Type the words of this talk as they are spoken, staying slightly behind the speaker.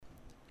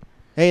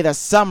Hey, the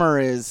summer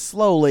is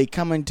slowly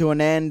coming to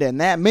an end, and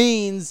that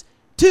means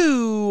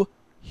 2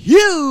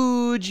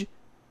 huge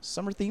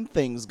summer-themed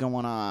things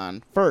going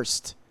on.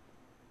 First,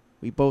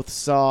 we both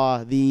saw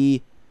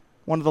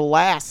one of the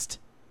last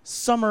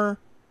summer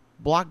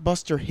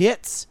blockbuster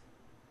hits,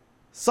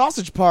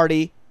 Sausage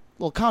Party.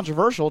 A little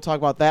controversial, talk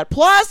about that.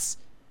 Plus,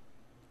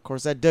 of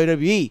course, that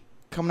WWE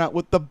coming out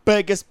with the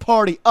biggest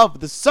party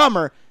of the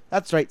summer.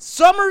 That's right,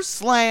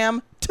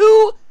 SummerSlam.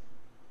 2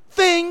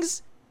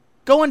 things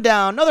going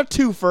down, another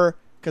twofer,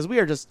 because we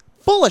are just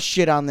full of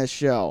shit on this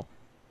show.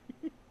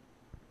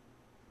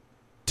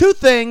 2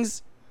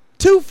 things,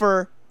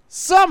 twofer,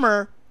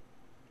 summer,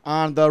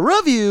 on the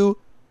review.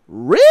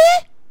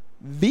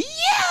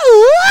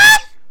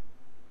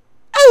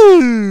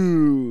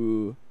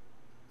 Ooh.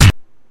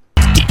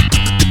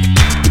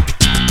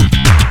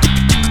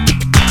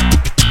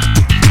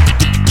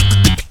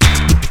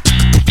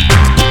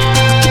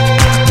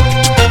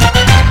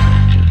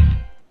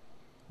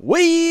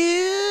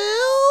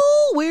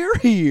 Well, we're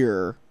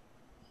here.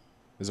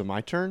 Is it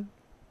my turn?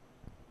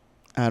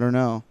 I don't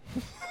know.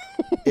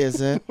 Is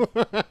it?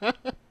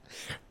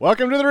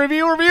 Welcome to the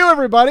Review,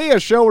 everybody. A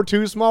show where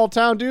 2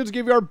 small-town dudes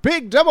give you our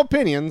big, dumb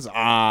opinions.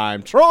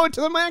 I'm Troy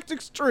to the max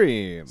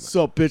extreme.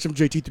 Sup, bitch? I'm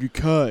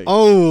JT3K.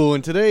 Oh,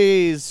 and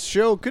today's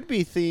show could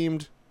be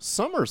themed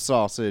summer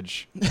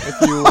sausage,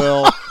 if you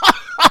will.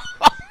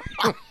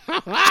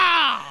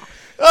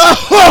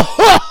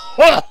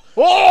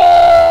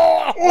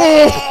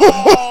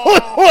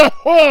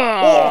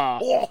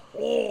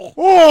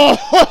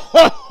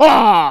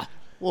 A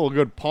little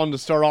good pun to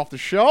start off the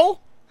show.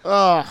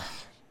 But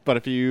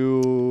if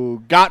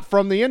you got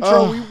from the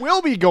intro, we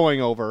will be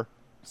going over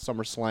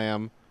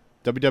SummerSlam,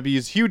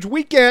 WWE's huge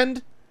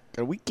weekend.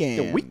 Got a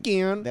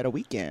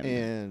weekend.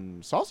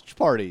 And Sausage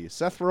Party,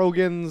 Seth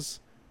Rogen's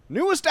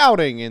newest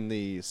outing in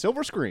the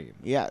silver screen.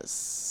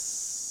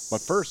 Yes.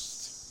 But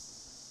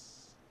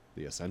first,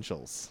 the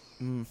essentials.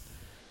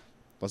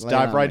 Let's Lay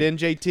dive on right me. in,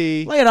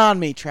 JT. Lay it on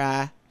me,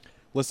 try.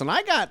 Listen,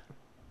 I got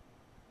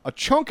a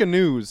chunk of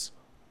news,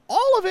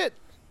 all of it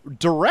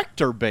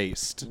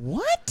director-based.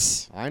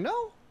 What? I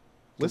know.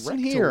 Listen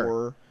Director.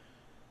 here.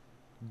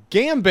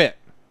 Gambit,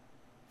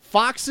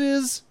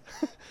 Fox's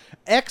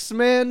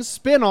X-Men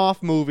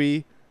spin-off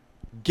movie,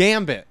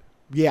 Gambit,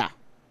 Yeah.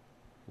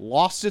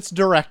 lost its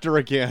director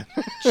again.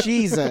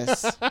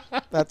 Jesus.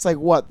 That's like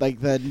what?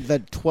 Like the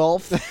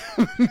 12th?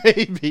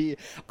 Maybe.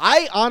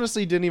 I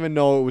honestly didn't even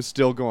know it was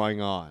still going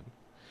on.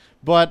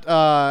 But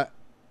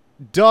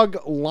Doug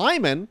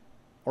Liman,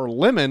 or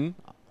Lemon,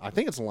 I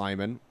think it's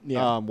Lyman,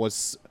 Yeah.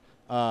 was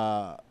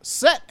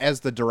set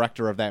as the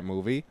director of that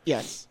movie.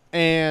 Yes.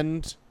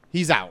 And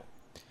he's out.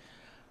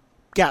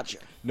 Gotcha.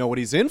 Know what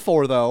he's in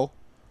for, though?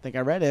 Think I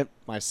read it.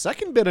 My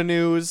second bit of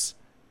news,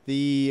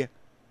 the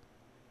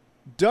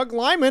Doug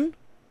Liman,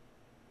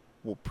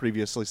 well,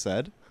 previously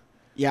said,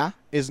 Yeah.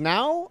 is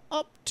now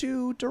up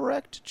to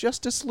direct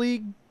Justice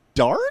League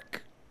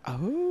Dark,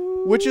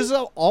 Oh. which is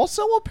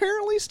also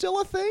apparently still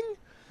a thing.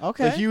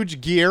 Okay. The huge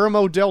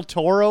Guillermo del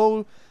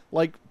Toro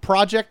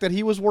project that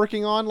he was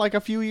working on a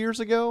few years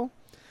ago.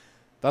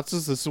 This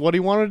is what he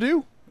wanted to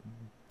do.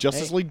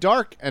 Justice Hey. League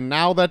Dark. And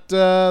now that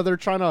they're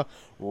trying to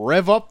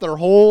rev up their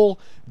whole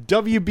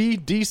WB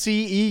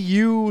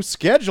DCEU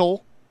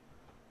schedule,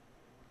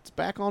 it's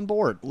back on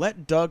board.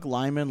 Let Doug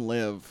Liman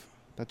live.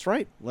 That's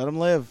right. Let him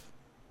live.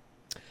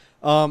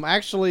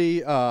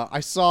 Actually, I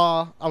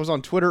was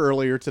on Twitter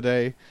earlier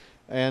today,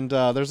 and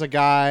there's a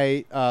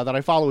guy that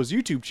I follow his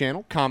YouTube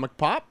channel, Comic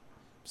Pop,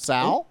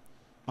 Sal.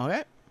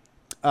 Okay.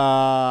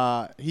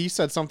 He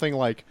said something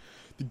like,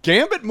 the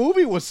Gambit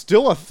movie was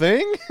still a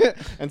thing?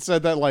 And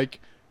said that,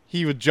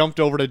 he had jumped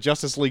over to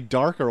Justice League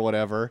Dark or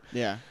whatever.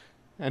 Yeah.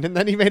 And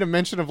then he made a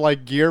mention of,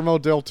 Guillermo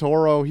del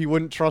Toro. He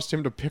wouldn't trust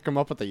him to pick him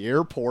up at the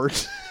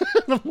airport.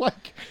 And I'm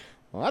like,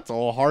 well, that's a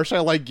little harsh. I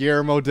like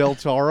Guillermo del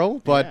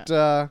Toro. But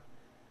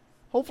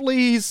hopefully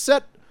he's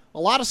set a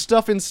lot of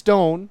stuff in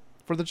stone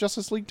for the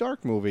Justice League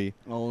Dark movie.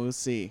 Well, we'll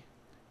see.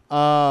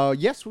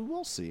 Yes, we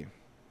will see,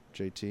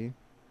 JT.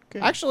 Okay.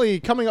 Actually,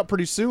 coming up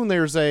pretty soon,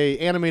 there's a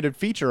animated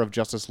feature of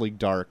Justice League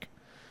Dark.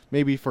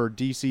 Maybe for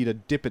DC to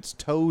dip its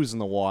toes in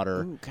the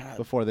water Ooh, kinda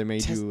before they may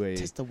do a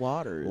test the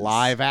waters.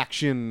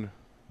 live-action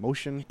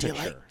motion Do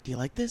picture. you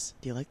like this?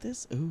 Do you like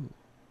this? Ooh.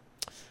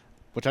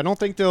 Which I don't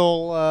think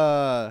they'll...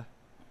 I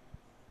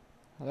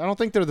don't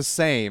think they're the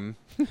same.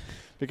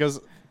 Because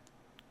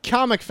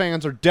comic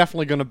fans are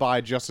definitely going to buy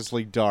Justice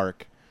League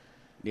Dark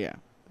Yeah.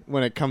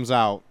 when it comes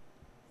out.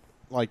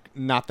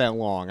 Not that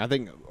long. I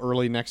think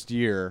early next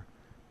year.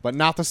 But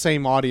not the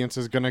same audience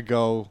is going to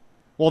go...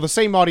 Well, the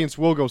same audience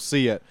will go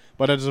see it,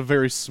 but it's a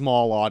very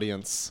small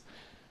audience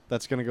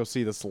that's going to go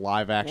see this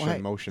live-action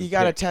motion You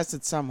got to pic. test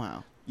it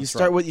somehow. You That's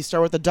start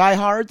right. with the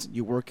diehards.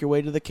 You work your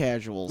way to the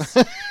casuals.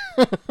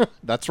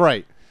 That's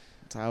right.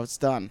 That's how it's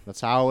done.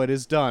 That's how it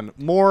is done.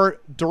 More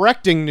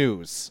directing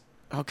news.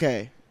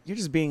 Okay, you're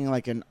just being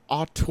like an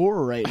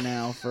auteur right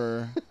now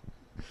for.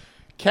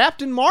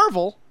 Captain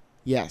Marvel,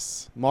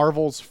 Yes.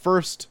 Marvel's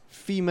first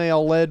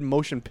female-led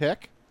motion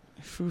pic,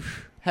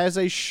 has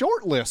a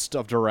short list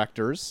of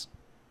directors.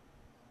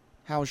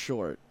 How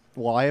short?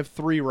 Well, I have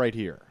 3 right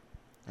here.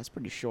 That's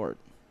pretty short.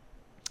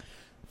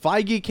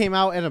 Feige came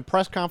out at a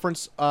press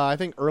conference, I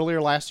think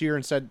earlier last year,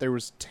 and said there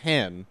was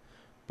 10.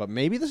 But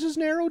maybe this is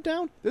narrowed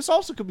down. This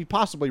also could be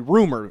possibly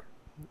rumor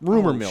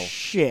mill.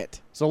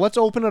 Shit. So let's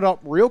open it up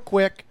real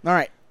quick. All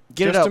right.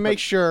 Get it just up. to make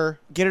sure.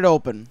 Get it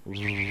open.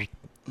 I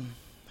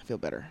feel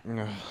better.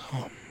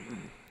 What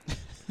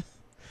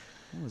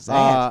was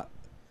that?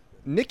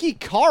 Nikki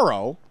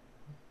Caro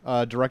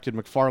directed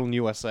McFarlane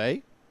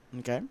USA.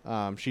 Okay.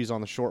 She's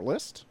on the short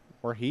list.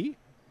 Or he.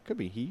 Could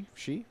be he,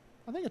 she.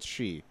 I think it's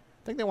she.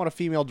 I think they want a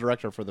female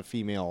director for the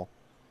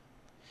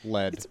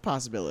female-led It's a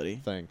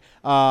possibility. thing.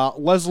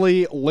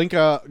 Leslie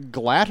Linka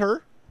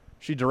Glatter.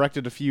 She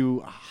directed a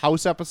few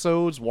House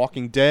episodes,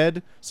 Walking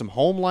Dead, some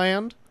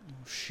Homeland.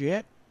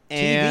 Shit.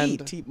 And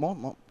TV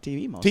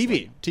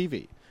mostly.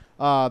 TV.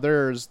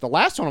 There's the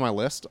last one on my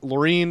list,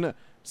 Lorene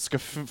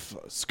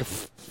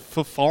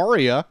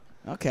Scafaria.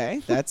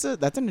 Okay, that's an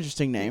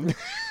interesting name.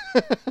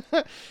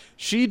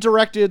 She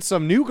directed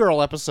some New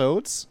Girl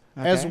episodes,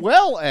 as Okay.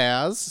 well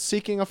as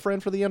Seeking a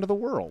Friend for the End of the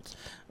World.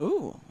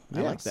 Ooh, I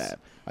like Yes. that.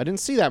 I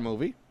didn't see that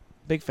movie.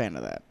 Big fan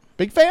of that.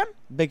 Big fan?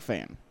 Big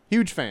fan.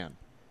 Huge fan.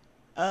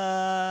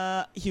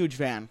 Huge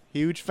fan.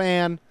 Huge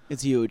fan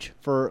It's huge.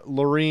 for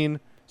Lorene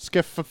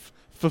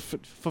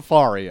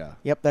Scafaria.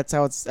 Yep, that's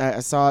how it's. I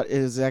saw it.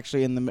 It was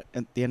actually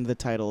at the end of the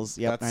titles.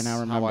 Yep, That's I now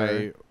remember. how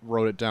I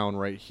wrote it down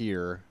right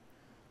here.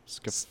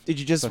 Did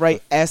you just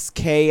write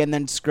SK and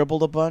then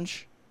scribbled a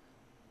bunch?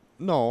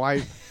 No,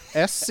 I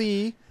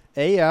SC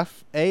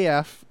AF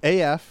AF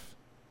AF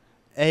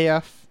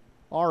AF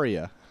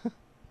Aria.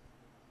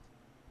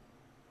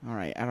 All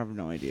right, I have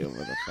no idea what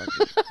the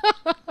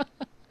fuck.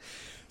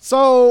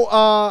 So,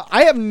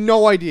 I have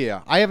no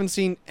idea. I haven't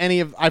seen any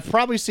of... I've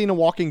probably seen a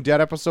Walking Dead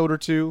episode or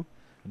 2.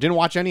 Didn't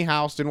watch any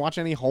House. Didn't watch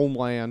any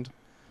Homeland.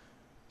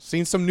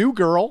 Seen some New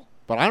Girl,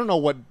 but I don't know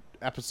what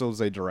episodes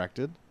they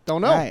directed.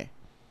 Don't know. Hey,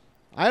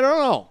 I don't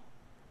know.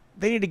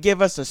 they need to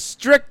give us a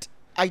strict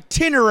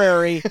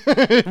itinerary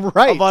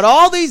Right. of what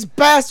all these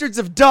bastards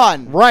have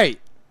done. Right.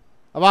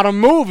 About a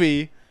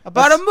movie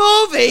About a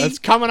movie that's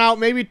coming out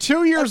maybe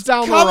 2 years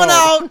down the road. coming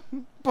out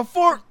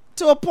before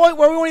to a point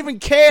where we won't even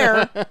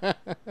care.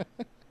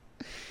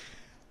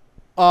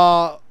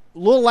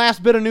 Little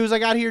last bit of news I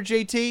got here,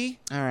 JT.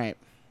 All right,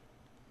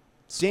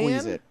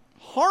 squeeze Dan it.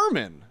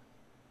 Harmon.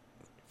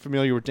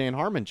 Familiar with Dan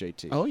Harmon,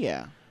 JT? Oh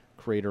yeah.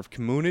 Creator of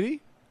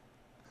Community.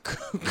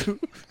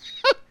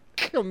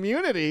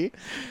 Community.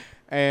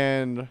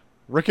 And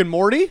Rick and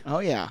Morty. Oh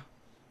yeah.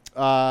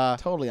 Uh,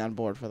 Totally on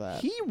board for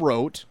that. he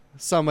wrote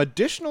some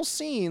additional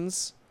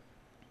scenes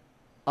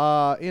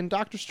in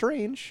Doctor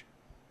Strange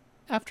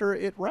after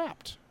it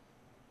wrapped.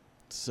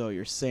 So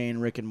you're saying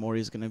Rick and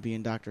Morty's going to be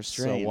in Doctor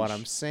Strange? So what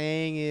I'm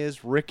saying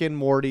is Rick and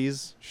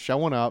Morty's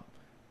showing up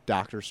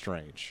Doctor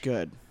Strange.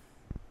 Good.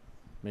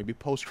 Maybe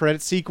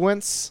post-credit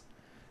sequence.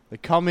 They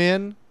come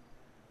in.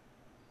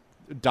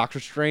 Doctor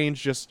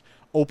Strange just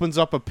opens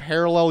up a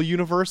parallel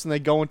universe and they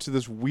go into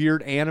this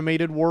weird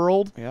animated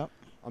world. Yep.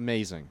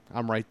 Amazing.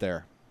 I'm right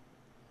there.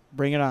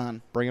 Bring it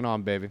on. Bring it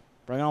on, baby.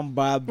 Bring it on,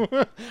 Bob. Bring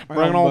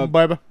it on,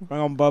 baby. Bring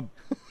on, Bob.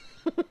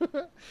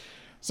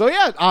 So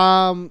yeah,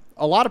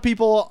 a lot of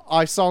people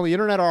I saw on the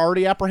internet are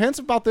already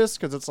apprehensive about this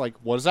because it's like,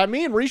 what does that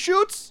mean?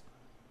 Reshoots?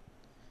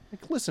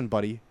 Like, listen,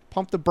 buddy,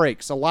 pump the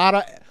brakes. A lot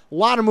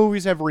of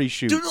movies have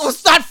reshoots. Dude,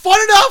 it's not fun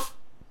enough.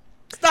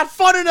 It's not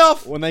fun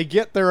enough. When they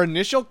get their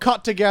initial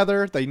cut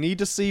together, they need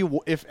to see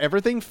if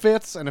everything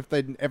fits, and if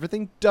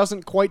everything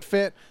doesn't quite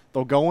fit,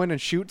 they'll go in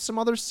and shoot some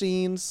other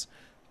scenes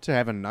to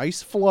have a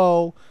nice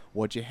flow.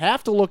 What you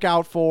have to look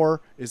out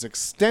for is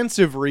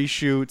extensive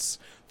reshoots,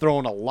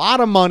 throwing a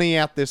lot of money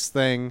at this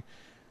thing,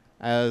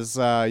 as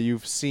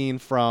you've seen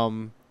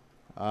from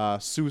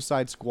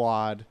Suicide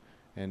Squad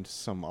and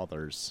some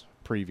others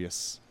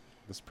this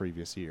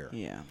previous year.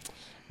 Yeah.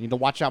 You need to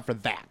watch out for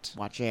that.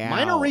 Watch out.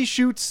 Minor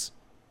reshoots,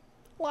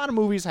 a lot of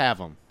movies have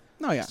them.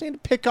 Oh, yeah. Just need to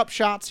pick up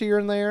shots here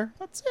and there.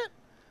 That's it.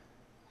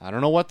 I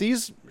don't know what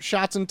these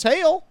shots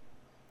entail.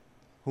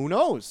 Who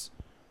knows?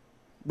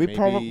 We Maybe-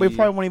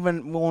 probably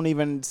won't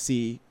even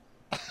see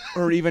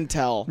or even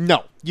tell.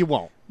 No, you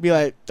won't. Be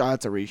like, oh,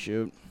 that's a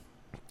reshoot.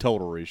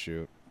 Total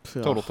reshoot.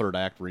 Ugh. Total third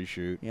act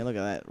reshoot. Yeah, look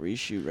at that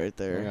reshoot right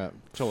there. Yeah,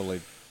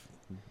 totally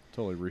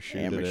reshooted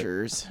it.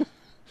 Amateurs.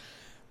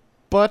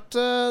 But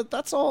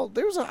that's all.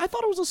 I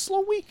thought it was a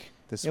slow week.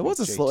 It was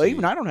a slow. JT.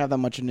 Even I don't have that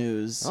much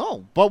news.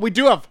 Oh, but we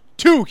do have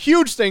 2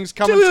 huge things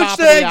coming Two huge top of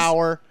the things.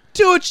 hour.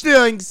 2 huge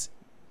things.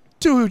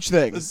 2 huge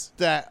things.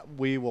 That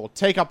we will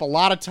take up a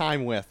lot of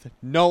time with.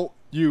 No,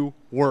 you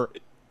were.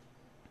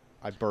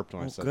 I burped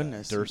when I Oh said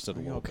goodness. that. Dursted a Are you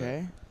little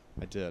okay?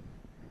 bit. I did.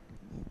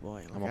 Oh,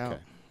 boy, look I'm out.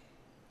 okay.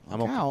 I'm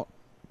Look okay. out.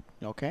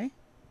 You okay?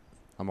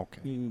 I'm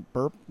okay. You mean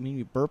burp?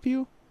 You burp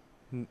you?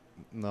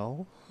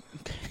 No.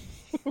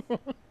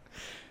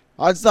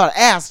 I just thought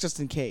ask just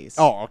in case.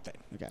 Oh, okay.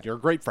 Okay. You're a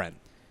great friend.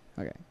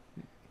 Okay.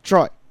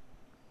 Troy.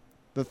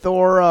 The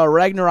Thor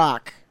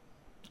Ragnarok.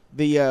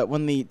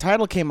 When the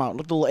title came out, it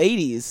looked a little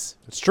 80s.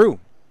 It's true.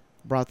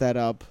 brought that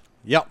up.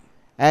 Yep.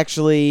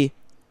 Actually,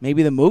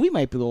 maybe the movie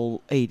might be a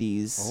little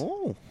 80s.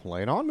 Oh,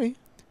 lay it on me.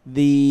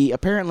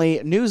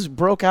 Apparently news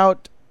broke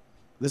out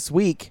this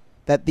week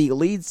that the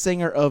lead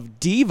singer of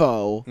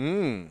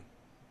Devo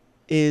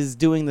is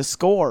doing the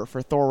score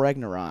for Thor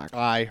Ragnarok.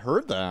 I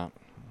heard that.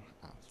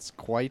 It's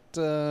quite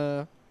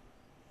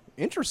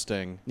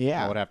interesting.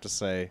 Yeah. I would have to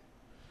say.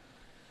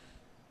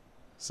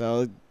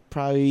 So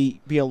probably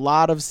be a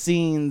lot of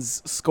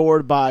scenes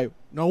scored by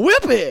No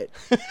Whip It.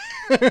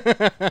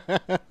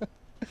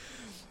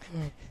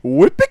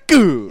 Whip it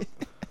good.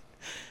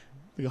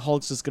 The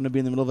Hulk's just gonna be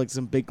in the middle of like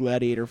some big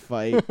gladiator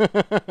fight.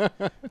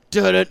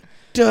 Dun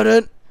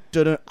dun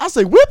dun. I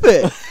say whip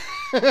it.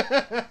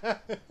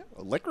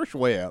 Licorice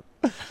whip.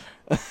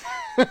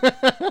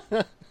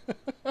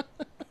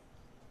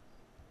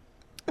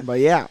 But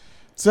yeah,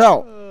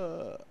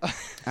 so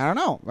I don't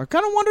know. I'm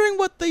kind of wondering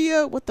what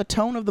the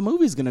tone of the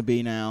movie's gonna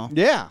be now.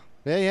 Yeah.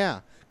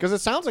 Because it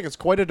sounds like it's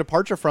quite a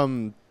departure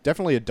from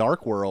definitely a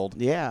Dark World.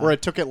 Yeah. Where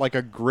it took it like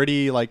a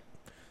gritty, like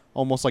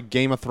almost like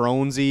Game of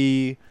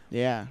Thrones-y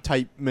Yeah,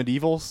 type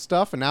medieval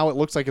stuff, and now it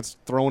looks like it's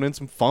throwing in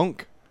some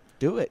funk.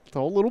 do it.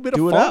 Throw a little bit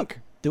Do of it funk. up.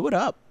 Do it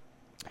up.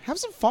 Have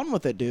some fun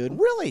with it, dude.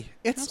 Really?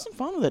 Have some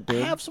fun with it,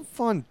 dude. Have some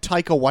fun,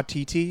 Taika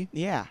Waititi.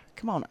 Yeah,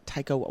 come on,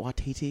 Taika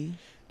Waititi.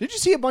 Did you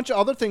see a bunch of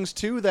other things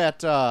too? That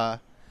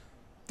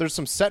there's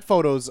some set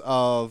photos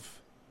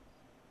of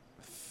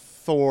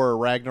Thor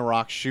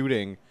Ragnarok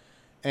shooting,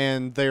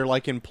 and they're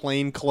like in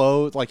plain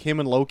clothes. Like him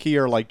and Loki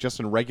are like just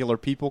in regular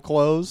people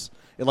clothes.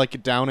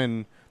 Like down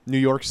in New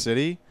York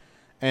City,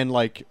 and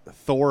like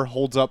Thor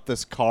holds up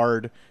this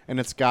card, and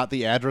it's got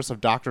the address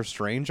of Doctor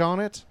Strange on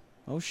it.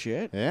 Oh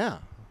shit. Yeah,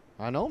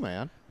 I know,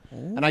 man. Oh,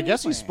 And I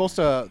guess Thor's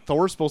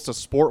supposed to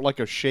sport like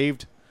a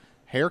shaved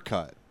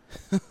haircut.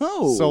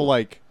 Oh. So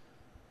like,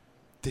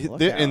 Look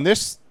in out.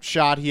 this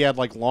shot, he had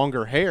like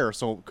longer hair,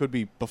 so it could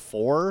be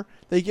before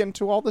they get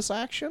into all this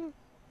action.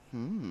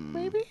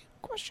 Maybe?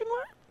 Question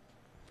mark.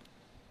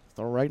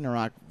 Thor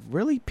Ragnarok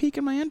really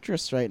piquing my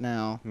interest right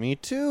now. Me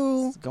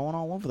too. It's going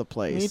all over the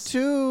place. Me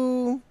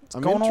too.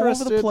 I'm Going all over the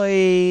interested.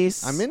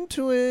 place. I'm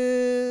into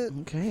it.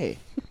 Okay.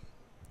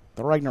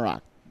 Thor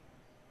Ragnarok.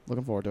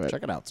 Looking forward to it.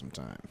 Check it out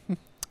sometime.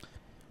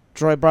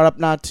 Troy brought up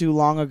not too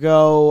long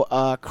ago,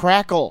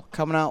 Crackle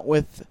coming out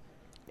with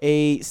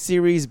a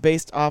series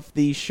based off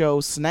the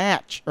show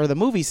Snatch, or the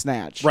movie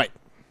Snatch. Right.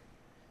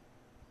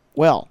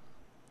 Well,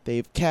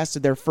 they've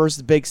casted their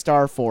first big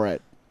star for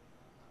it.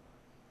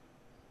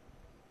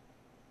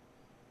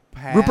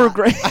 Rupert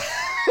Grint.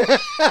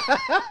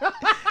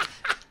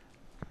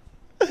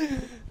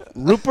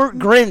 Rupert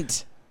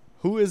Grint.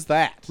 Who is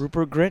that?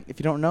 Rupert Grint, if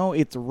you don't know,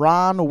 it's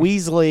Ron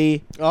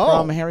Weasley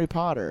from Harry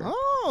Potter.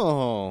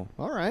 Oh,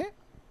 all right.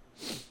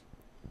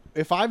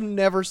 If I've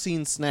never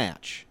seen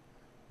Snatch,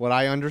 would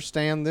I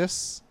understand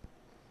this?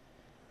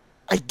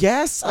 I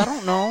guess. I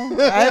don't know.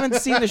 I haven't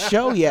seen the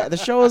show yet. The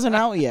show isn't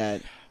out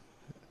yet.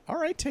 All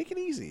right, take it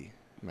easy,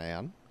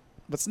 man.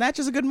 But Snatch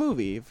is a good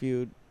movie if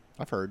you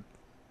I've heard.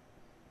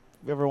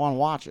 ever want to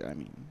watch it. I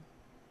mean,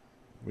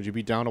 Would you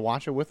be down to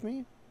watch it with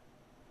me?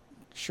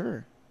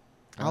 sure.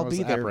 I I'll was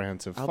be there.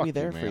 apprehensive. I'll Fuck be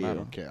there you, for man. I you.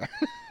 don't care.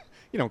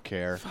 You don't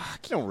care.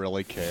 Fuck. You don't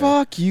really care.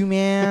 Fuck you,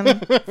 man.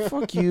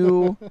 Fuck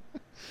you.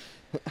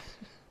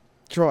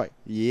 Troy.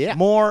 Yeah.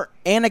 More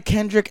Anna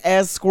Kendrick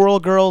as Squirrel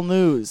Girl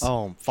news.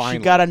 Oh, finally.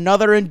 She got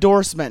another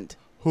endorsement.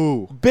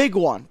 Who? Big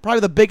one.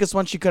 Probably the biggest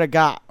one she could have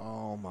got.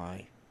 Oh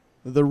my.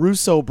 The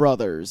Russo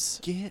brothers.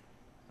 Get.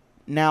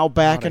 Now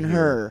backing Outta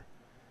her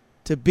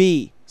to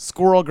be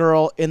Squirrel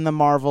Girl in the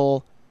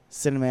Marvel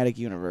Cinematic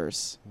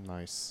Universe.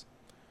 Nice.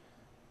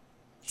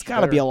 It's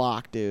gotta be a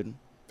lock, dude.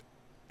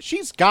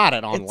 She's got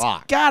it on It's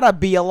lock. gotta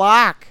be a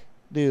lock,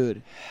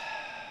 dude.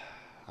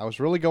 I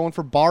was really going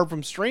for Barb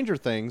from Stranger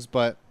Things,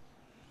 but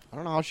I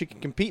don't know how she can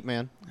compete,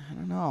 man. I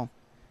don't know.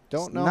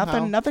 Don't know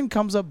Nothing. how. Nothing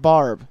comes up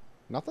Barb.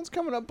 Nothing's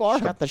coming up, Barb.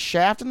 She got the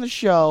shaft in the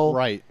show.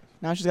 Right.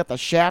 Now she's got the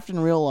shaft in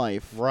real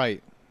life.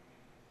 Right.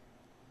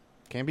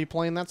 Can't be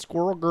playing that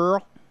Squirrel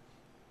Girl.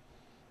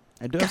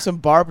 I do have some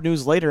Barb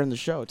news later in the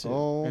show too.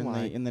 Oh, in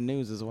my. in the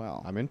news as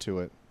well. I'm into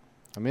it.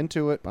 I'm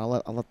into it. But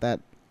I'll let that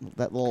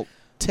little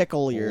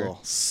tickle your Little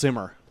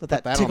simmer. let Put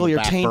that that on tickle the your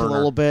back taint a burner.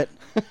 little bit.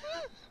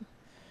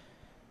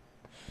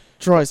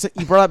 Troy, so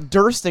you brought up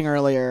Dursting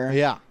earlier.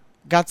 Yeah.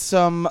 Got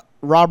some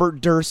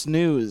Robert Durst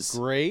news.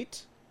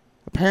 Great.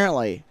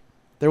 Apparently,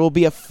 there will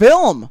be a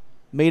film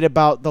made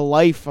about the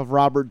life of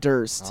Robert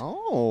Durst.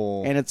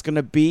 Oh. And it's going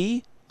to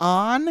be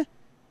on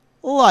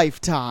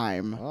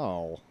Lifetime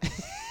Oh.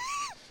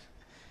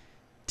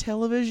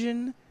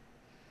 television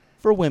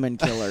for women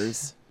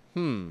killers. I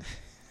don't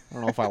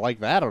know if I like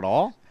that at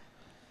all.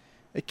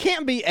 It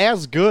can't be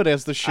as good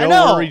as the show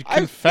know. where he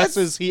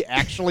confesses he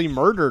actually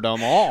murdered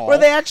them all. Where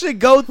they actually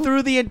go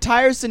through the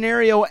entire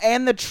scenario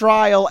and the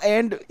trial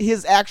and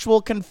his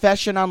actual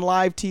confession on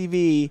live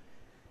TV.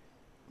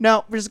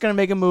 No, we're just going to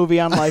make a movie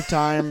on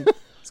Lifetime.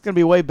 It's going to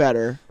be way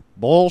better.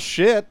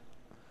 Bullshit.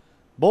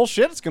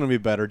 Bullshit, it's going to be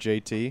better,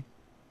 JT.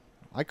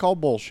 I call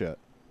bullshit.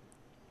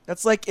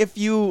 That's like if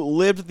you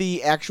lived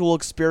the actual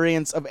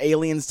experience of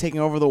aliens taking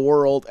over the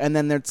world, and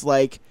then it's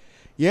like,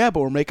 yeah,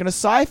 but we're making a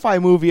sci-fi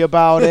movie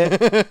about it.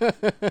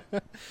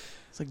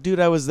 It's like, dude,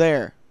 I was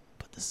there.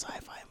 But the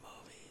sci-fi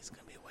movie is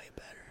going to be way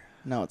better.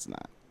 No, it's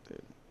not,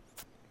 dude.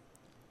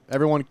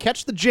 Everyone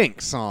catch the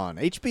Jinx on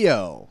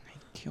HBO.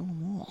 Kill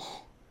them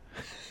all.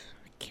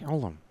 Kill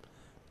them.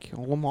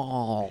 Kill them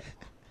all.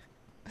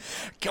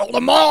 Kill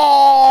them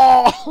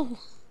all!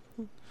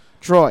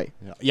 Troy,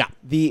 Yeah.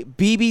 the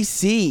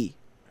BBC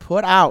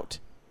put out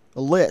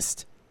a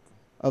list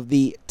of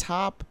the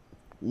top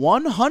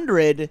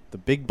 100 The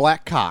big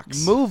black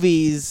cocks.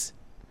 movies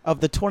of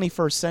the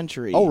 21st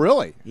century. Oh,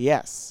 really?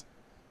 Yes.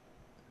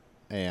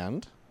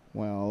 And?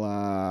 Well,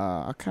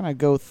 I'll kind of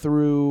go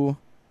through.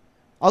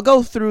 I'll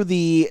go through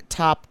the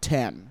top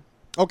 10.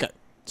 Okay.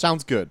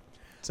 Sounds good.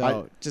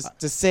 So just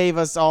to save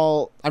us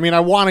all. I mean, I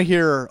want to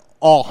hear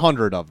all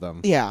 100 of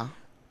them. Yeah,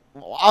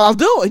 I'll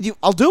do it.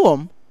 I'll do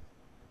them.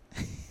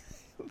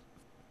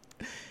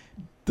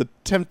 The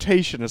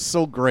temptation is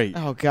so great.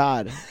 Oh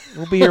God,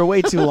 we'll be here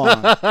way too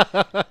long.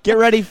 Get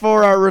ready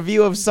for our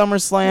review of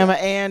SummerSlam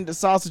and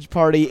Sausage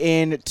Party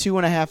in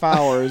 2.5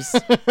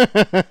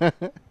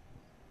 hours.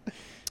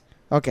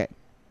 Okay,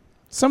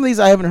 some of these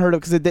I haven't heard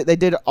of because they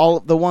did all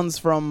the ones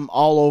from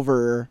all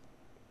over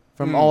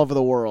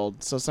the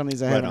world. So some of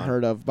these I haven't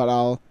heard of, but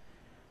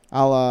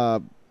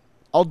I'll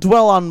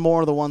dwell on more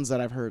of the ones that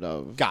I've heard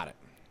of. Got it.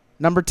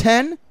 Number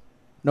 10,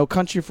 No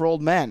Country for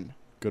Old Men.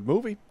 Good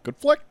movie. Good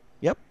flick.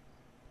 Yep.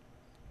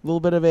 A little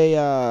bit of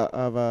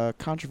a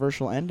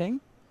controversial ending.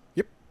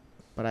 Yep.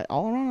 But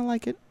all around I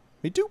like it.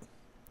 Me too.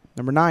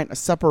 Number 9, A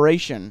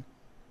Separation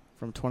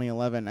from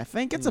 2011. I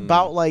think it's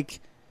about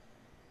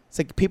it's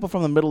like people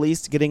from the Middle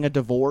East getting a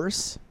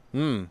divorce.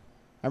 Hmm.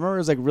 I remember it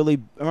was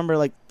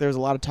like there was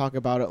a lot of talk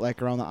about it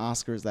like around the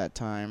Oscars that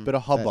time. Bit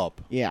of hubbub.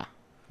 Yeah.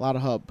 A lot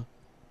of hub.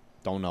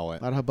 Don't know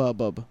it. A lot of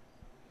hubbub.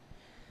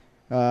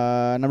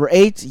 Number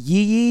 8,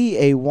 Yee Yee,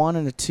 a 1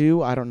 and a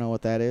 2. I don't know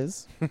what that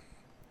is.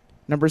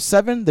 Number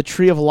 7, The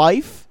Tree of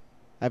Life.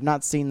 I've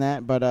not seen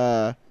that, but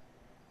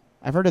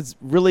I've heard it's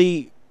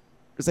really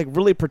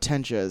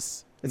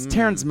pretentious. It's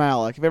Terrence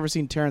Malick. Have you ever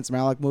seen Terrence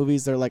Malick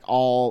movies? They're like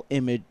all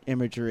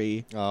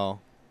imagery. Oh,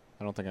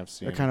 I don't think I've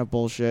seen They're it. kind of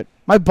bullshit.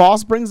 My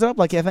boss brings it up.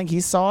 Like I think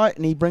he saw it,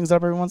 and he brings it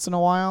up every once in a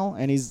while.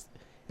 And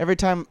every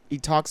time he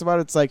talks about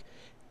it, it's like,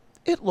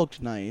 it looked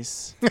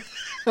nice.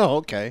 Oh,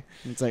 okay.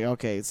 It's like,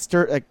 okay, it's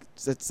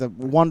a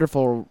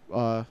wonderful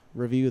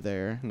review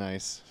there.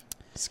 Nice.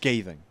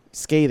 Scathing.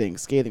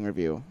 Scathing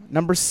review.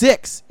 Number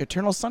 6,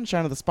 Eternal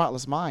Sunshine of the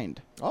Spotless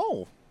Mind.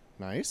 Oh,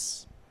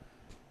 nice.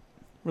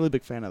 Really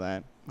big fan of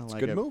that. I It's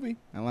like a good it. movie.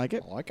 I like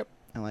it. I like it.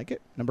 I like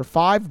it. Number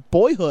 5,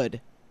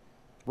 Boyhood.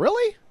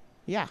 Really?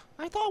 Yeah.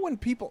 I thought when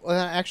people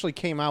actually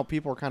came out,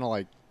 people were kind of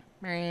like,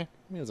 meh,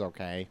 it was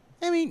okay.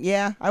 I mean,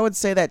 yeah, I would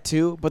say that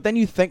too. But then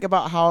you think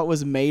about how it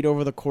was made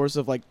over the course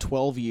of like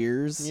 12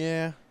 years.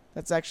 Yeah,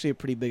 That's actually a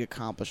pretty big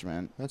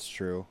accomplishment. that's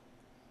true.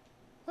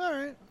 All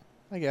right,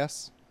 I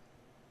guess.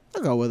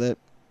 I'll go with it.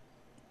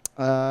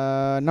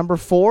 Number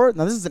 4.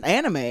 Now this is an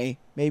anime.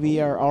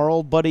 Maybe our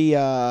old buddy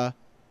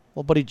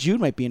Jude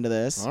might be into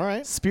this. All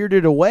right.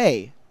 Spirited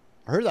Away.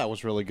 I heard that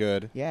was really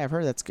good. Yeah, I've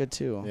heard that's good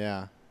too.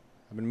 Yeah.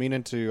 I've been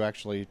meaning to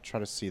actually try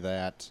to see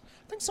that.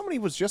 I think somebody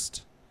was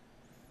just...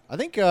 I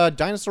think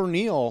Dinosaur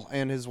Neil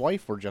and his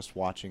wife were just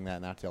watching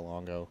that not too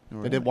long ago. Oh,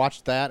 They did really?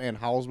 watch that and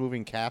Howl's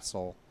Moving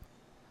Castle.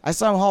 I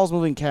saw Hall's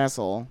Moving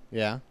Castle.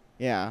 Yeah?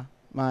 Yeah.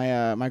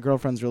 My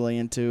girlfriend's really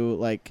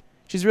into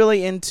she's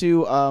really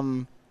into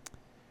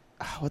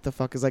what the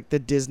fuck is the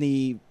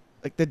Disney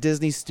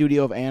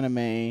studio of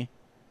anime.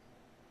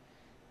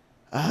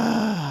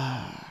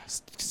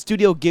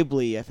 Studio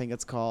Ghibli, I think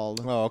it's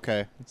called. Oh,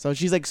 okay. So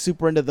she's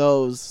super into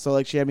those.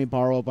 So she had me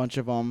borrow a bunch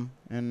of them,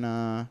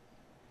 and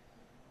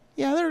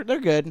yeah, they're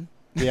good.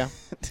 Yeah.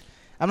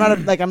 I'm not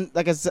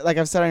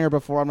I've said on here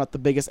before. I'm not the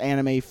biggest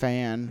anime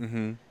fan,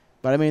 Mm-hmm.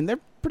 but I mean they're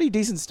pretty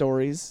decent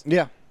stories.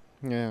 Yeah.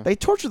 Yeah. They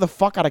torture the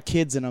fuck out of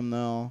kids in them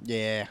though.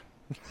 Yeah.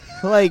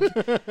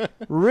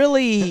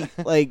 Really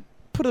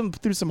put them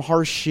through some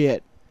harsh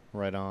shit.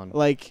 Right on.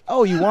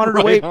 Oh, you wandered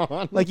Right away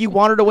on. you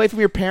wandered away from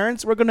your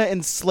parents? We're going to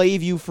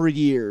enslave you for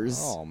years.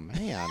 Oh,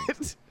 man.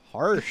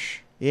 Harsh.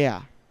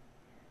 Yeah.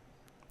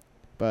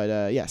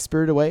 But yeah,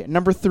 Spirited Away.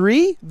 Number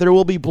 3, There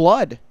Will Be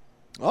Blood.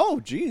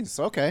 Oh, jeez.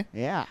 Okay.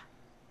 Yeah.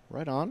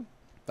 Right on.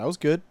 That was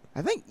good.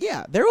 I think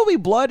There Will Be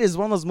Blood is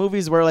one of those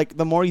movies where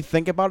the more you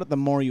think about it, the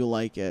more you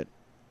like it.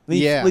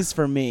 At least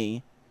for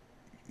me.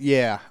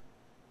 Yeah.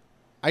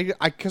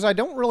 Because I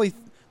don't really...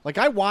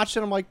 I watched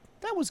it, I'm like,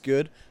 that was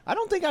good. I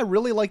don't think I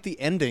really like the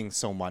ending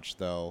so much,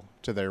 though,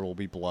 to There Will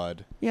Be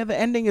Blood. Yeah, the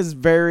ending is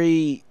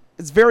very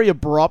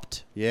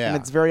abrupt. Yeah. And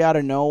it's very out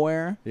of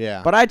nowhere.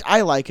 Yeah. But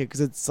I like it because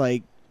it's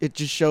it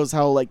just shows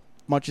how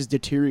much is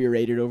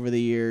deteriorated over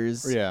the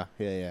years. Yeah.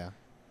 Yeah.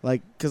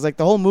 Because the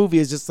whole movie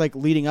is just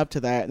leading up to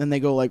that, and then they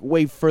go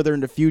way further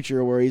into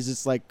future where he's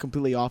just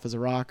completely off as a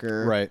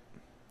rocker. Right.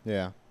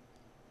 Yeah.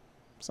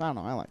 So I don't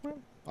know. I like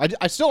it.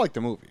 I still like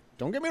the movie.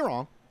 Don't get me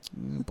wrong.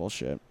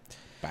 Bullshit.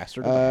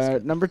 Bastard.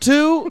 Basket. Number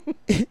 2.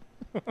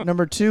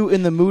 Number 2,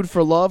 In the Mood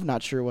for Love.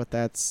 Not sure what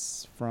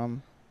that's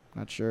from.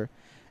 Not sure.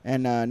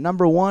 And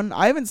number 1,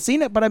 I haven't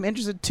seen it, but I'm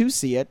interested to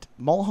see it.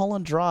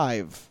 Mulholland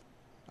Drive.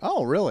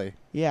 Oh, really?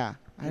 Yeah,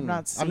 I have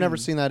not seen. I've never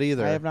seen that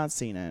either. I have not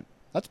seen it.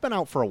 That's been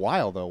out for a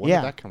while, though. When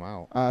Yeah. did that come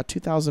out?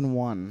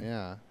 2001.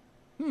 Yeah.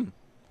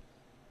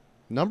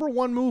 Number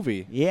 1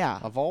 movie Yeah.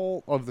 of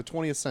all of the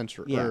 20th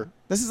century. Yeah. Or,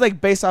 This is like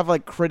based off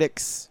like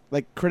critics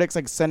like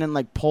send in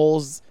like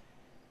polls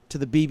to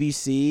the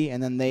BBC,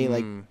 and then they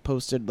like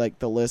posted like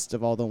the list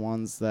of all the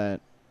ones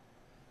that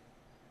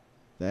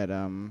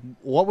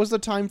what was the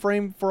time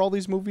frame for all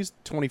these movies?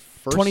 21st?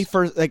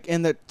 21st, like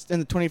in the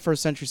 21st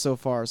century so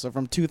far. So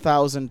from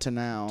 2000 to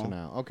now. To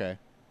now. Okay.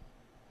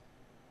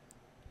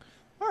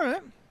 All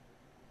right.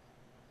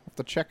 Have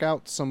to check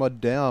out some of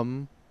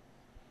them.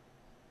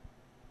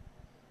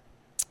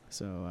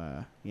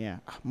 So yeah,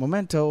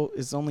 Memento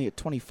is only at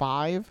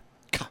 25.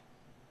 God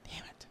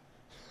damn it.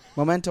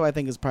 Memento, I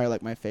think, is probably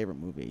like my favorite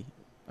movie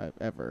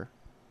ever.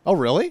 Oh,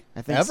 really?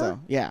 I think Ever? so.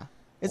 Yeah,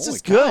 it's Holy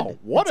just cow. good.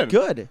 What it's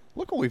good.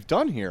 Look what we've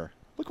done here.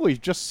 Look what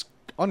we've just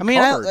I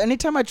uncovered. mean,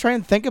 anytime I try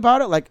and think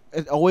about it, like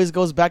it always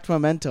goes back to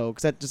Memento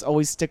because that just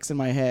always sticks in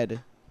my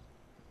head.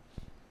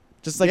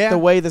 Just like Yeah. the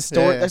way the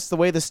story, Yeah. that's the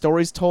way the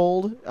story's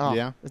told. Oh,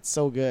 Yeah. it's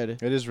so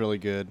good. It is really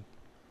good.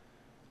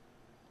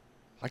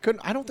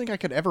 I don't think I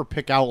could ever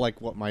pick out like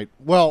what my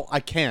well, I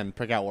can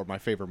pick out what my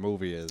favorite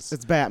movie is.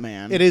 It's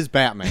Batman. It is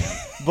Batman.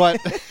 But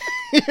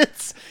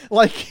it's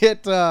like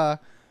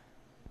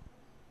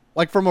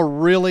like from a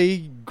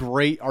really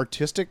great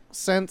artistic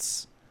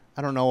sense,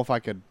 I don't know if I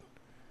could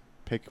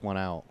pick one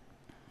out.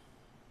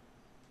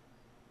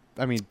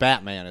 I mean,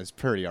 Batman is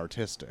pretty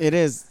artistic. It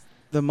is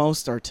the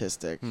most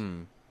artistic.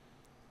 You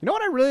know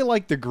what? I really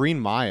like The Green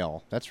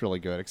Mile. That's really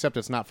good, except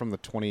it's not from the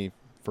 21st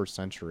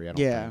century, I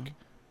don't think.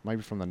 Might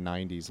be from the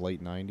 90s,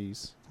 late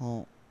 90s.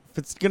 Well, if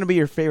it's gonna be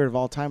your favorite of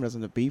all time,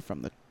 doesn't it be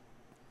from the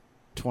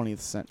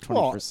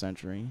 21st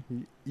century?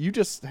 You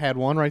just had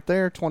one right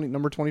there,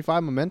 number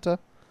 25, Memento.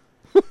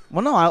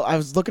 Well, no, I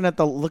was looking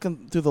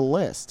through the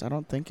list. I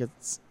don't think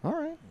it's. All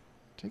right.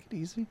 Take it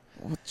easy.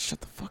 Well,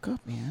 shut the fuck up,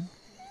 man.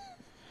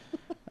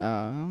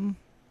 I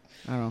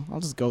don't know. I'll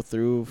just go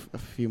through a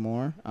few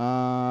more.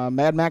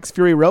 Mad Max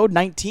Fury Road,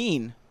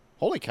 19.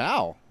 Holy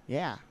cow.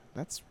 Yeah,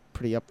 that's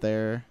pretty up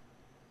there.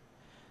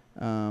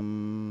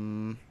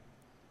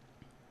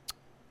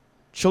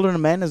 Children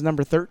of Men is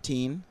number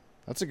 13.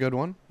 That's a good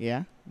one.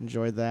 Yeah,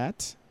 enjoyed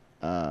that.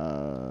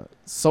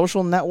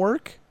 Social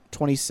Network,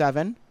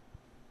 27.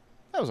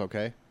 That was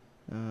okay.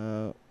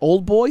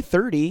 Old Boy,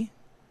 30.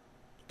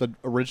 The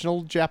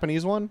original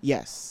Japanese one?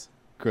 Yes.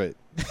 Good.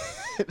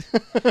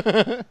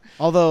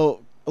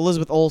 Although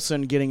Elizabeth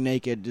Olsen getting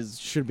naked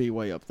should be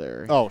way up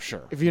there. Oh,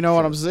 sure. If you know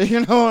what I'm saying,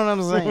 you know what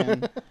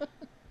I'm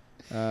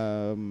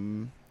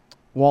saying.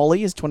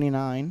 Wall-E is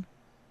 29.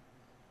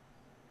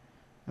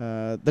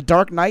 The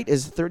Dark Knight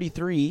is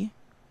 33.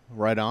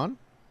 Right on.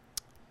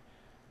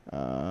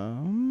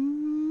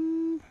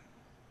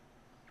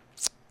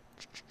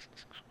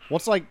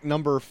 What's like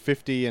number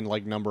 50 and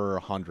like number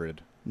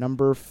 100?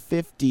 Number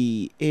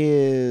 50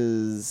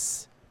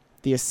 is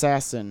The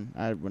Assassin.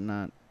 I would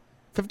not.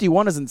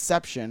 51 is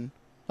Inception.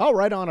 Oh,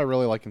 right on. I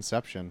really like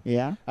Inception.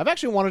 Yeah. I've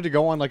actually wanted to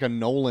go on like a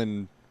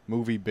Nolan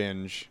movie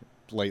binge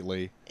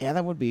lately. Yeah,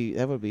 that would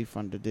be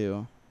fun to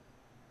do.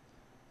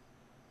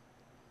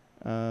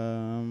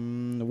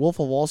 The Wolf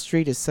of Wall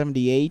Street is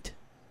 78.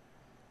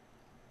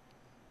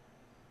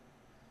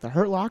 The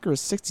Hurt Locker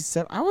is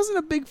 67. I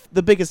wasn't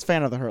the biggest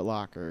fan of The Hurt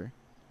Locker.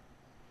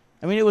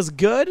 I mean, it was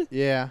good,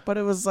 Yeah. but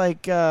it was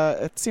like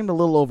it seemed a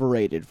little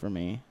overrated for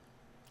me.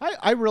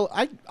 I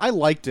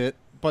liked it,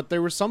 but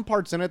there were some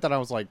parts in it that I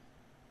was like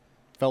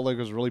felt like it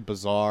was really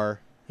bizarre.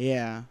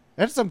 Yeah.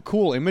 It had some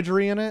cool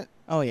imagery in it.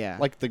 Oh yeah.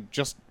 Like the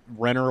just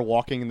Renner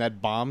walking in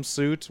that bomb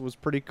suit was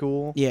pretty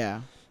cool.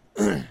 yeah.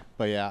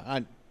 But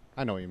yeah,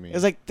 I know what you mean. It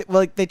was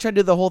like they tried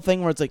to do the whole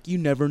thing where it's like you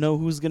never know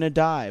who's gonna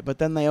die, but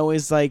then they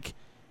always like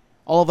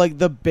all of like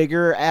the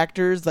bigger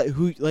actors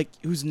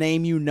whose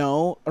name you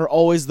know are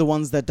always the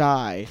ones that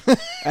die,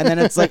 and then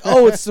it's like,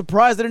 oh, it's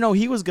surprise, I didn't know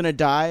he was gonna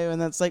die,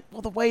 and then it's like,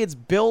 well, the way it's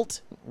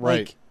built,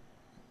 Right. Like,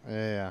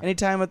 Yeah.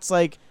 anytime it's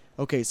like,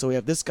 okay, so we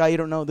have this guy you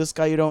don't know, this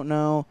guy you don't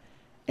know,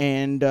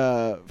 and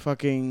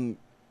fucking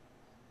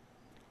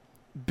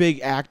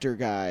big actor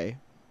guy,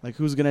 like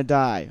who's gonna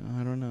die?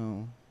 I don't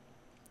know.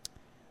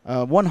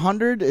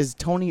 100 is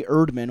Tony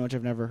Erdmann, which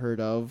I've never heard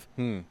of.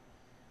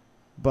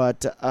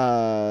 But,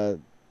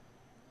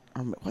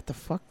 what the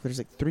fuck? There's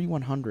like 3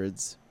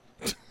 100s.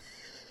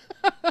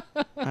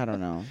 I don't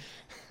know.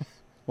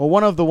 Well,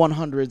 one of the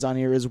 100s on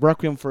here is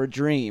Requiem for a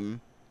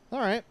Dream. All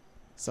right.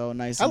 So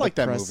nice I and like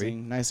that depressing.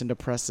 movie. Nice and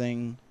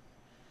depressing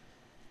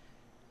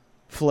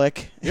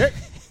flick. Yep.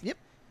 Yep.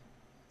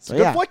 It's So a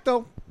good yeah, flick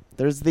though.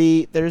 there's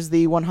the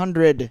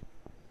 100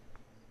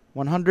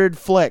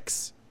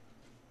 flicks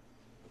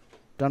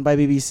done by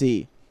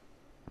BBC.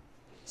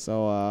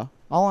 So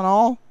all in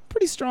all,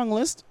 pretty strong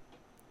list.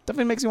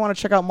 Definitely makes me want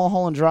to check out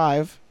Mulholland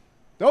Drive.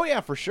 Oh yeah,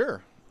 for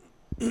sure.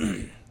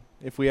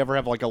 If we ever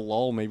have like a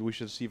lull, maybe we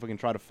should see if we can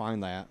try to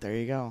find that. There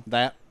you go.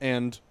 That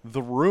and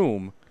The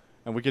Room.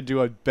 And we could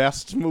do a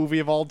best movie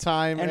of all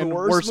time And and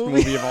worst worst movie?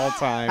 movie of all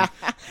time.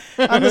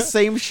 On the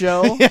same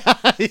show.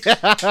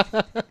 Yeah.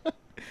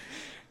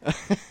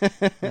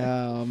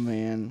 Oh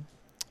man,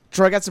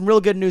 Troy, I got some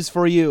real good news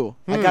for you.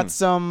 I got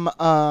some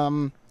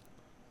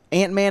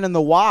Ant-Man and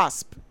the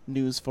Wasp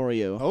news for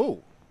you.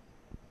 Oh.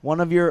 One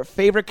of your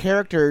favorite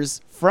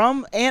characters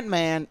from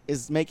Ant-Man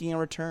is making a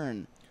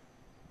return.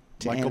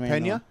 to Michael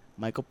Ant-Man. Pena?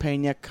 Michael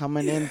Pena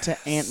coming into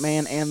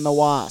Ant-Man and the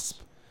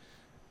Wasp.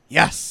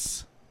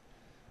 Yes.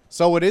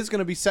 So it is going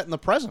to be set in the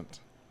present.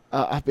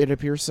 It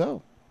appears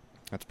so.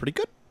 That's pretty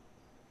good.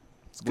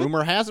 good.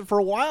 Rumor has it for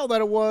a while that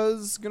it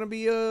was going to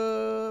be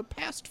a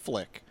past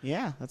flick.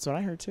 Yeah, that's what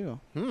I heard too.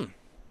 Mm-hmm.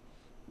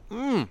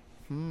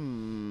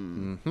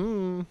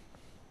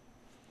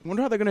 I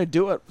wonder how they're gonna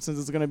do it since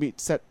it's gonna be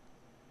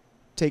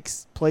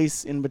takes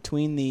place in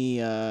between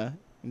the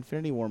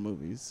Infinity War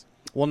movies.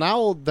 Well,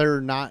 now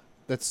they're not.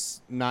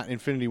 That's not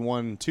Infinity 1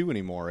 and 2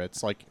 anymore.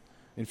 It's like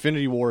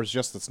Infinity War is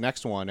just this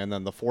next one, and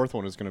then the fourth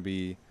one is going to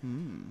be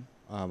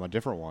a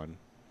different one.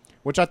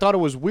 Which I thought it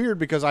was weird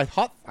because I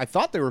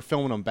thought they were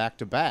filming them back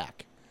to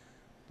back,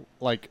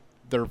 like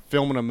they're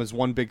filming them as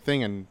one big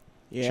thing and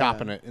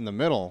chopping it in the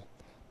middle.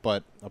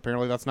 But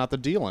apparently that's not the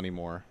deal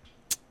anymore.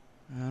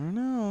 I don't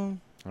know.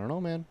 I don't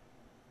know, man.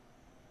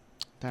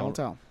 Time will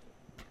tell.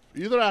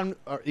 Either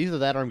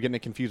that or I'm getting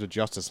it confused with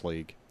Justice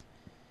League.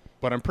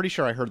 But I'm pretty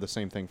sure I heard the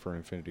same thing for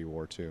Infinity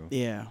War too.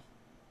 Yeah.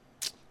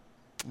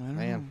 I don't know.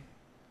 Man,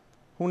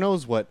 who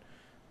knows what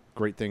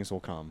great things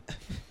will come.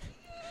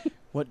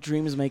 What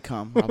dreams may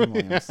come. Robin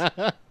Williams.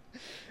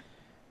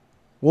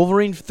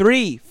 Wolverine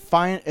 3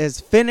 is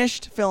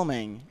finished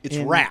filming. It's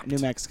in wrapped. New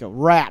Mexico.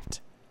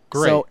 Wrapped.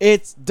 Great. So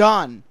it's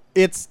done.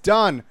 It's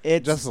done.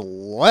 It's just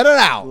let it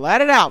out. Let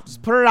it out.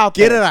 Just put it out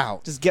Get there. it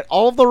out. Just get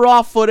all of the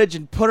raw footage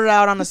and put it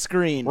out on the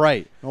screen.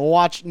 Right. And we'll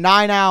watch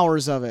 9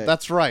 hours of it.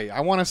 That's right.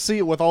 I want to see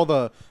it with all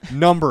the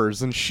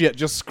numbers and shit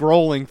just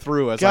scrolling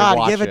through as I watch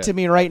God, give it to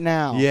me right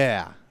now.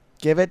 Yeah.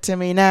 Give it to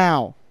me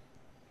now.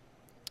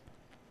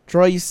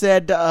 Troy, you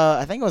said,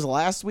 I think it was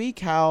last week,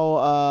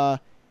 how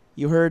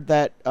you heard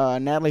that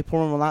Natalie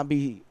Portman will not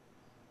be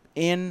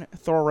in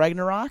Thor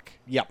Ragnarok.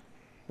 Yep.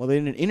 Well, they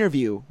did an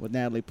interview with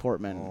Natalie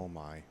Portman, Oh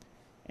my.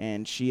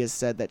 and she has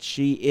said that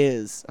she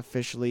is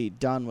officially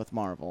done with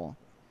Marvel.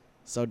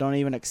 So don't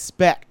even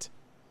expect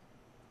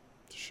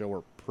Show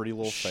her pretty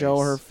little face. show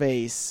her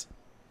face.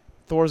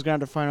 Thor's going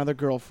to have to find another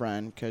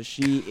girlfriend because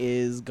she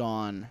is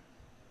gone.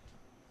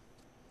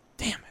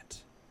 Damn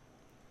it.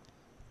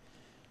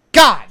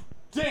 God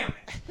damn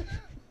it.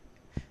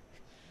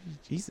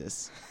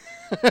 Jesus.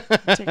 You're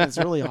taking this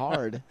really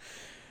hard.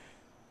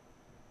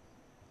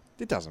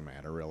 It doesn't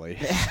matter, really.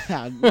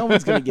 No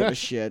one's going to give a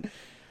shit.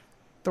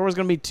 Thor's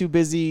going to be too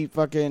busy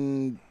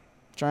fucking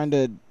trying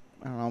to,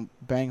 I don't know,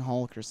 bang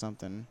Hulk or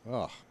something.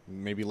 Ugh.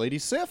 Maybe Lady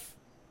Sif?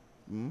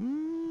 She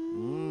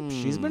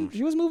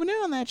was moving in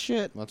on that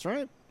shit. That's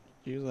right.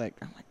 She was like,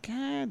 oh my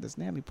God, this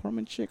Natalie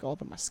Portman chick all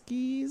up in my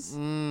skis.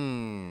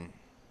 Maybe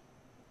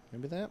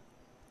that.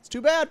 It's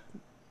too bad.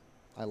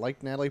 I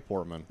like Natalie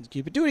Portman.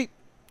 Keep it duty.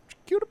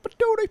 Cute but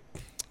duty.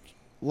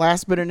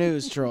 Last bit of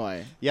news,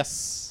 Troy.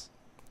 Yes.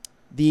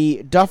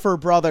 The Duffer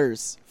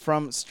Brothers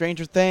from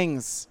Stranger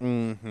Things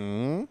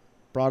Mm-hmm.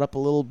 brought up a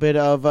little bit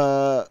of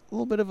a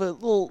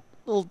little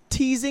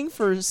teasing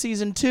for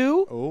season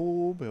 2.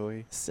 Oh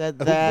boy. Said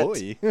Oh that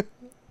boy.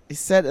 he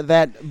said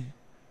that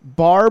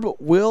Barb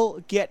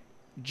will get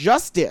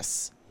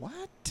justice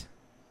What?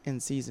 in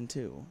season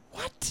 2.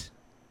 What?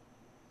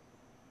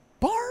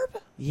 Barb?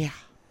 Yeah.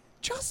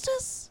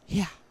 Justice?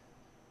 Yeah.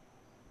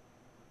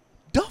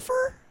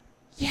 Duffer?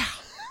 Yeah.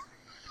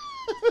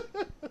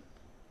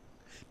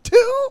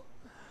 2?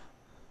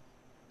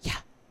 Yeah.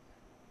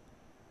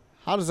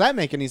 How does that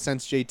make any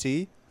sense,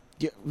 JT?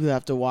 We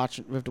have to watch.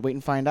 We have to wait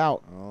and find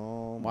out.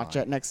 Oh, Watch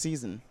my. that next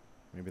season.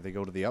 Maybe they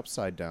go to the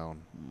upside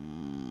down.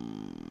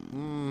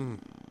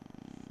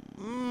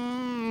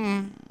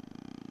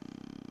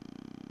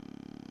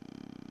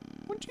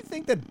 Wouldn't you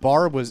think that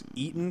Barb was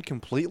eaten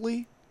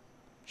completely?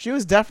 She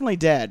was definitely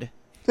dead.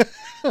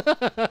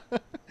 I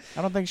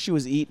don't think she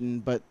was eaten,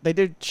 but they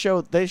did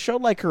show. They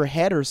showed like her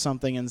head or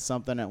something in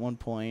something at one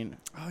point.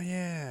 Oh,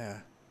 yeah.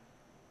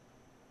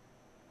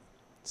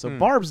 So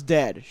Barb's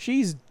dead.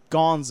 She's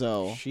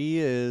gonzo. She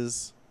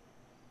is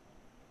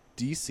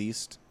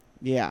deceased.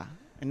 Yeah.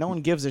 And no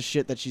one gives a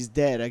shit that she's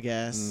dead, I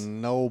guess.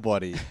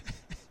 Nobody.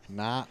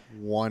 Not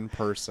one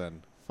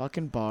person.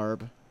 Fucking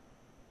Barb.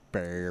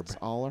 Barb. It's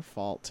all her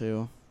fault,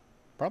 too.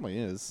 Probably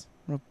is.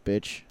 What a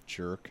bitch.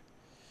 Jerk.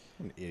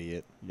 An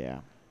idiot. Yeah.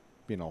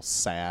 Being all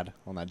sad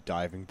on that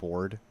diving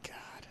board. God.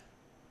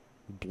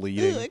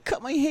 Bleeding. Ew, I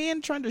cut my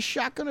hand trying to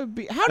shotgun a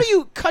beer. How do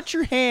you cut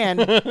your hand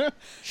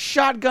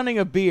shotgunning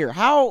a beer?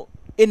 How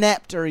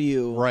inept are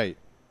you? Right.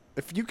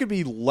 If you could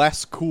be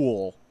less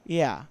cool,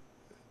 Yeah.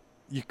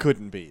 you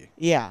couldn't be.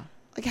 Yeah.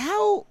 Like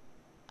how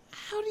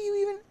do you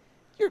even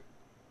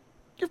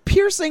you're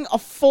piercing a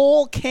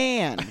full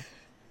can.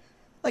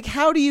 Like,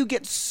 how do you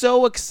get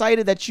so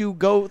excited that you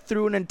go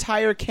through an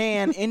entire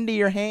can into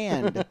your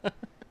hand?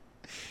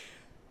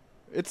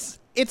 It's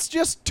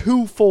just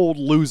twofold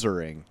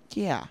losering.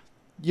 Yeah.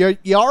 You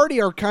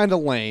already are kind of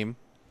lame.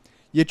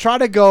 You try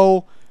to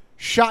go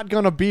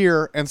shotgun a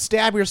beer and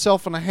stab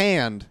yourself in the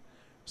hand.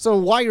 So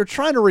while you're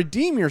trying to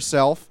redeem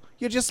yourself,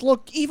 you just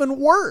look even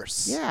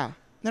worse. Yeah.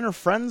 Then her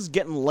friend's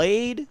getting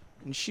laid,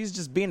 and she's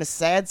just being a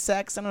sad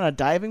sack sitting on a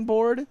diving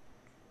board.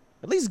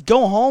 At least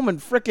go home and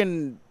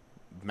frickin'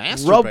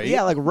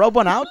 Masturbate. rub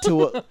one out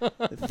to it,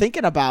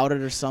 thinking about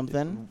it or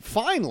something.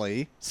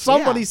 Finally,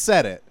 somebody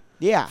said it.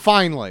 Yeah.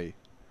 Finally.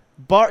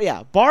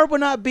 Barb would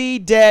not be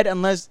dead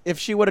if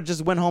she would have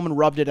just went home and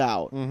rubbed it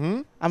out.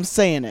 Mm-hmm. I'm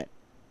saying it.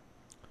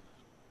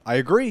 I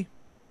agree.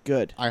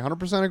 Good. I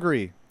 100%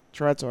 agree.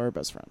 Tourette's are our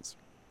best friends.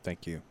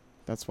 Thank you.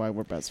 That's why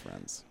we're best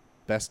friends.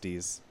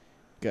 Besties.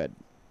 Good.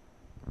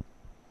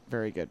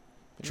 Very good.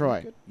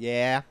 Troy, Good.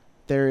 Yeah.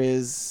 there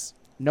is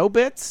no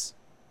bits.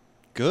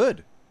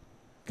 Good.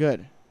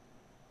 Good.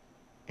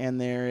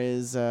 And there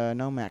is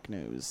no Mac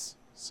news.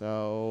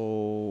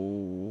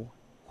 So,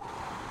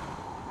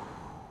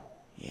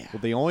 yeah.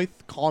 Well, the only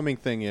calming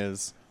thing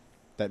is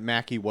that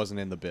Mackie wasn't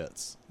in the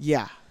bits.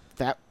 Yeah.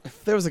 That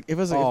if there was a, if it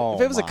was a, Oh,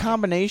 if it was a my.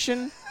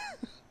 combination,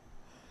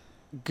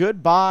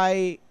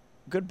 goodbye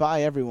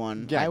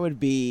everyone. Yeah. I would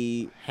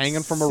be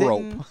Hanging from a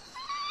rope.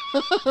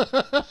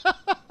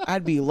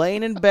 I'd be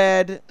laying in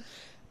bed,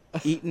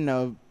 eating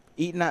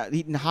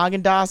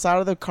Haagen-Dazs out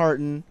of the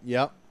carton,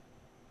 Yep.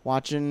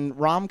 watching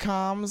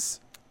rom-coms,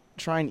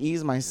 try and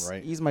ease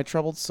my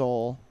troubled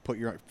soul. Put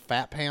your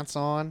fat pants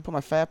on. Put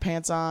my fat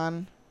pants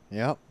on.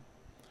 Yep.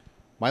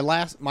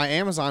 My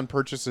Amazon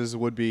purchases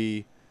would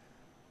be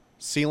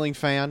ceiling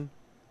fan,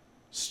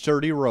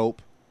 sturdy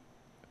rope,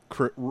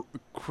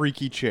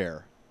 creaky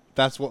chair.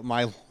 That's what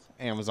my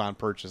Amazon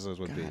purchases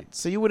would be.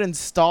 So you would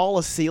install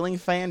a ceiling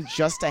fan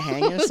just to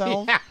hang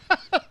yourself?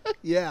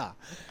 Yeah.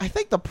 I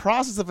think the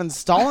process of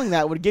installing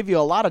that would give you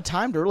a lot of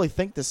time to really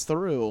think this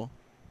through.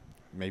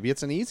 Maybe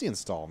it's an easy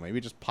install. Maybe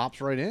it just pops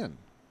right in.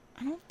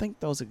 I don't think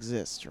those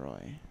exist,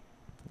 Troy.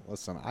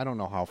 Listen, I don't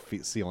know how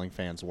ceiling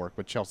fans work,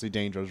 but Chelsea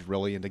Danger's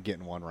really into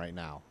getting one right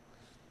now.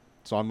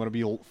 So I'm going to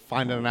be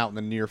finding it out in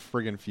the near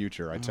friggin'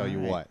 future, I tell you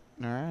what.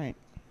 All right.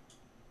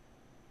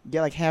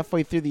 Get like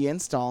halfway through the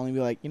install and be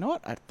like, you know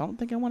what? I don't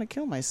think I want to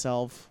kill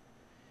myself.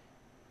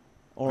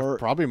 Or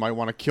Probably might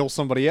want to kill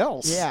somebody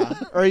else. yeah.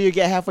 Or you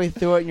get halfway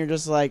through it and you're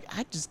just like,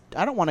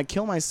 I don't want to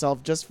kill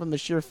myself just from the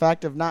sheer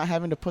fact of not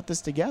having to put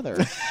this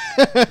together.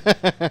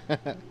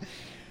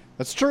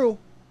 That's true.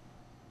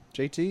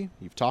 JT,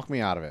 you've talked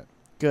me out of it.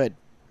 Good.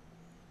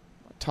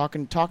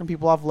 Talking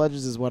people off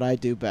ledges is what I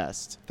do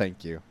best.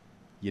 Thank you.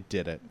 You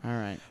did it. All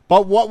right.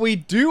 But what we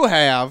do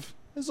have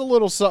is a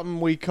little something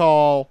we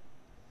call...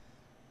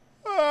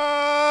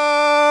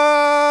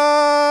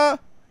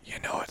 you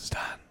know it's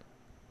done.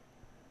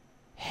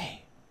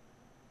 Hey.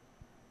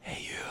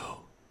 Hey, you.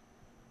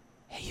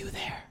 Hey, you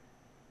there.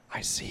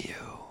 I see you.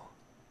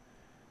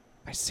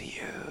 I see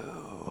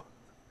you.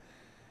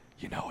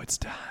 You know it's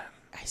done.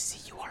 I see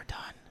you are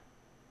done.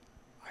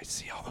 I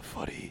see all the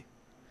footy.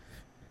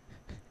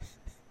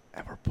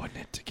 And we're putting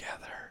it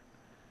together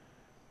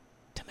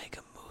To make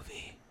a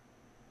movie.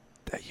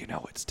 that you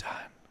know it's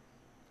done.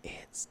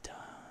 It's done.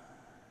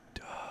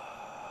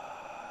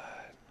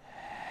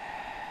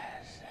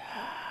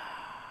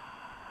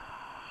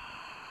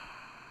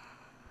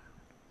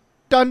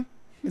 Done.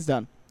 It's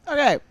done.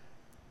 Okay.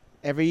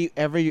 Every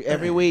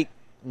week,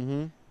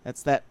 Mm-hmm.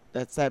 that's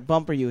that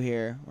bumper you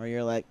hear where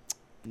you're like,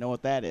 know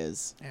what that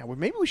is. Yeah, well,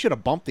 maybe we should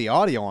have bumped the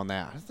audio on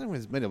that. I think it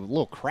was made a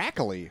little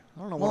crackly.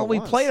 I don't know Well, what we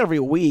it was. play it every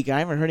week. I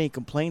haven't heard any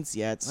complaints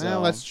yet. So,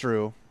 Well, that's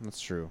true.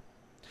 That's true.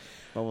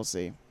 but we'll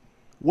see.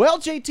 Well,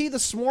 JT,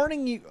 this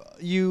morning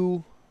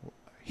you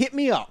hit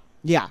me up.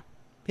 Yeah.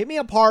 Hit me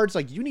up hard. It's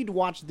like, you need to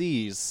watch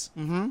these.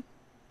 Mm-hmm.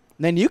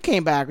 Then you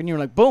came back and you were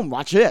like, boom,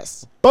 watch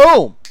this.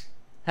 Boom!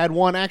 Had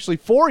one actually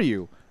for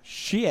you.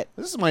 Shit.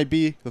 This might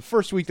be the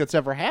first week that's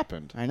ever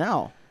happened. I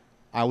know.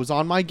 I was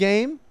on my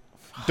game.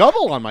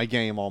 Double on my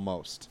game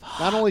almost.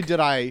 Not only did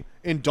I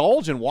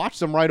indulge and watch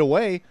them right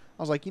away,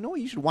 I was like, you know what?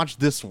 You should watch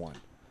this one.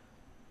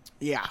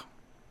 Yeah.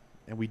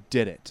 And we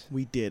did it.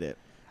 We did it.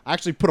 I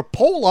actually put a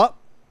poll up.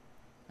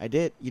 I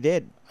did. You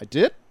did. I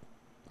did?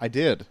 I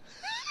did.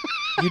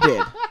 You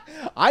did.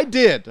 I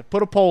did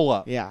put a poll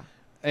up. Yeah.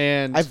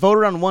 And I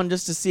voted on one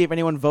just to see if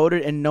anyone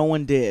voted, and no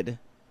one did.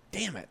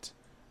 damn it.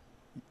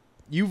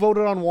 You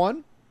voted on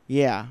one?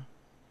 Yeah.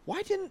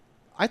 Why didn't...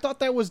 I thought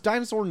that was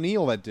Dinosaur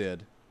Neil that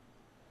did.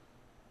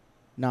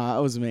 Nah,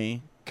 it was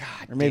me.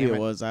 God Or maybe damn it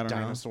was, I don't know.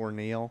 Dinosaur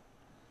Neil.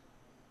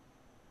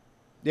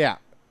 Yeah.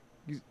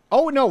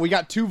 Oh, no, we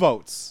got 2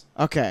 votes.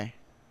 Okay.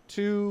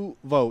 2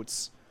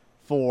 votes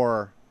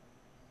for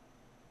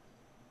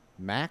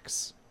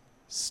Max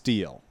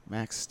Steel.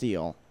 Max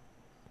Steel.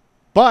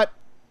 But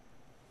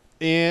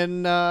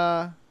in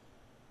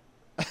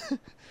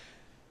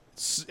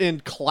in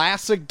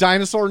classic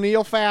Dinosaur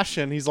Neil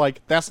fashion, he's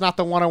like, that's not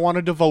the one I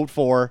wanted to vote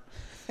for.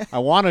 I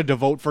wanted to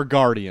vote for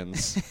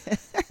Guardians.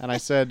 And I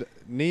said,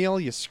 Neil,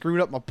 you screwed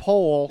up my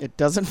poll. It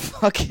doesn't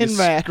fucking You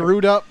matter.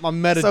 screwed up my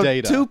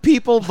metadata. So 2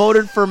 people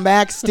voted for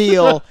Max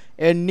Steel,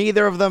 and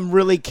neither of them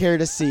really care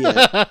to see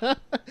it.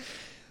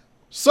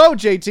 So,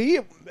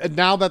 JT,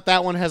 now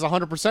that one has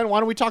 100%, why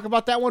don't we talk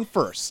about that one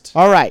first?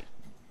 All right.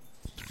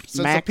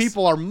 Since Max- the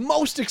people are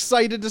most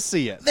excited to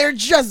see it. They're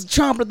just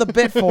chomping at the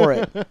bit for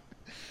it.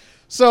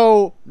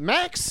 So,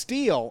 Max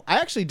Steel, I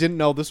actually didn't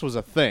know this was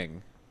a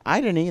thing,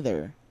 I didn't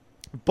either.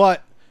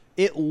 but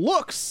it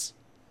looks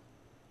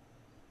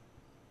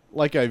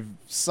like a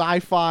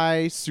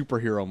sci-fi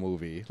superhero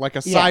movie, like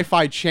a Yeah.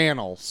 sci-fi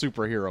channel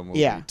superhero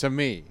movie to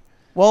me.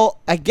 Well,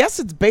 I guess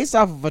it's based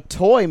off of a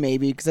toy,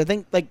 maybe, because I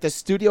think like the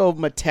studio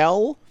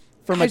Mattel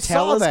for I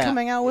saw Mattel is that.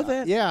 coming out with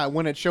it. Yeah,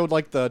 when it showed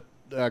like the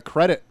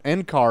credit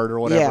end card or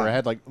whatever, Yeah. it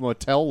had like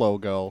Mattel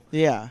logo.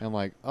 Yeah. And I'm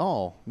like,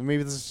 oh,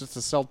 maybe this is just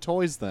to sell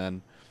toys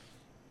then.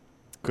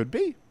 Could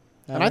be.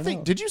 And I don't think,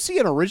 know. did you see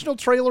an original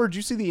trailer or did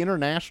you see the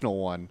international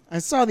one? I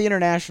saw the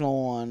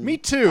international one. Me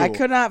too. I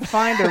could not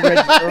find an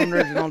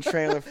original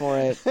trailer for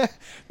it.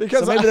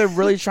 Because So maybe they're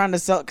really trying to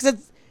sell,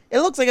 because it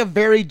looks like a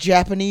very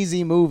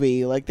Japanesey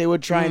movie. Like they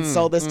would try and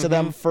sell this to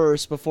them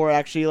first before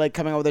actually like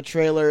coming out with a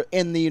trailer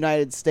in the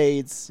United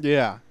States.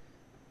 yeah.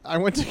 I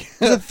went to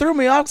 'Cause it threw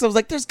me off because I was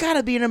like, there's got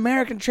to be an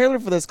American trailer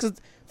for this, because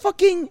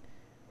fucking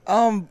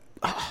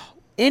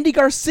Andy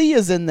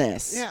Garcia's in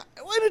this. Yeah,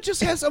 and it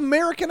just has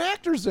American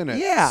actors in it.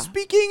 Yeah.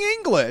 Speaking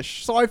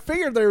English. So I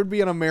figured there would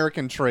be an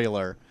American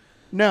trailer.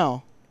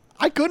 No,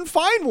 I couldn't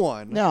find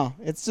one. no,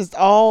 it's just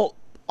all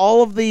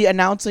of the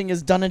announcing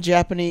is done in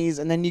Japanese,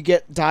 and then you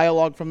get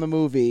dialogue from the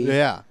movie.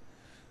 Yeah.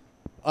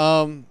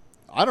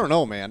 I don't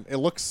know, man. It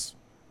looks...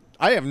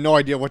 I have no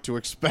idea what to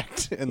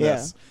expect in Yeah.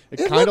 this. It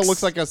It kind of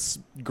looks- looks like a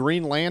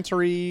Green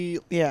Lantern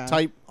Yeah.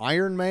 type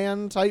Iron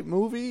Man type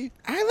movie.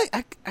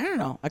 I don't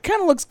know. It kind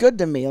of looks good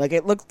to me. Like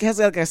it has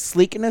like a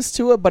sleekness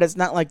to it, but it's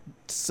not like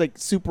like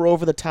super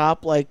over the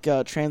top like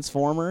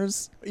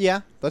Transformers.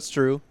 Yeah, that's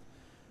true.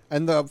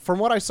 And from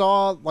what I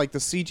saw, like the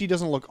CG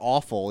doesn't look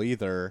awful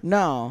either.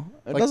 No,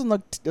 it Like-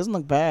 doesn't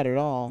look bad at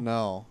all.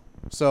 No.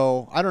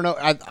 So, I don't know.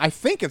 I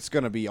think it's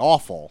going to be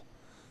awful.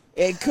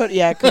 It could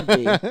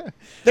be.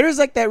 There's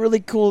like that really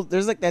cool.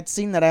 There's like that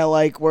scene that I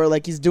like where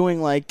like he's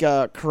doing like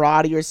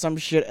karate or some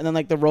shit, and then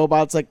like the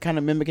robot's like kind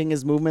of mimicking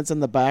his movements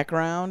in the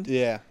background.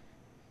 Yeah.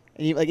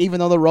 And like even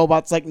though the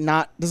robot's like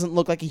doesn't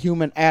look like a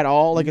human at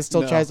all, like it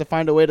still No. tries to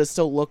find a way to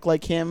still look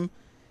like him.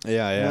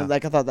 Yeah, And,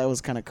 like I thought that was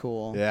kind of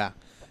cool. Yeah.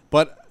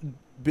 But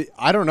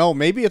I don't know.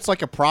 Maybe it's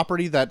like a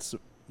property that's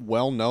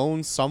well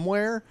known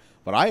somewhere,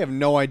 but I have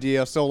no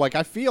idea. So, like,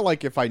 I feel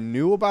like if I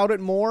knew about it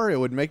more, it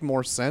would make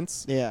more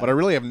sense. Yeah. But I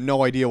really have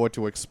no idea what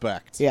to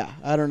expect. Yeah,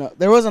 I don't know.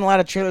 There wasn't a lot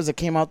of trailers that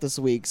came out this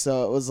week,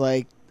 so it was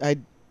like I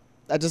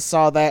just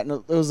saw that, and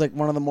it was like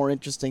one of the more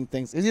interesting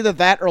things. It's either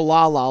that or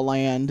La La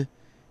Land.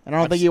 And I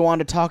don't think you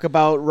wanted to talk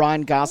about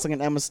Ryan Gosling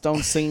and Emma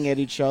Stone singing at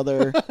each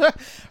other.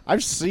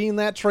 I've seen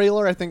that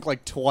trailer, I think,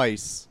 like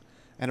twice.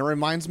 And it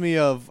reminds me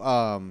of,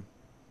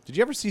 did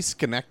you ever see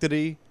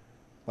Schenectady?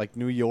 Like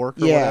New York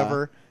or Yeah.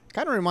 whatever?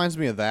 Kind of reminds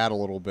me of that a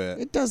little bit.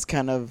 It does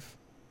kind of,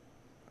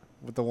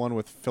 With the one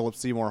with Philip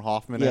Seymour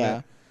Hoffman in yeah.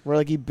 it. Where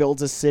like he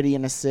builds a city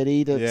in a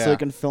city so Yeah. he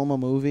can film a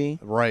movie.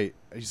 Right.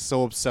 He's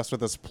so obsessed with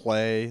this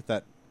play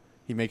that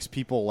he makes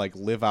people like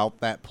live out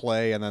that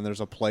play, and then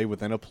there's a play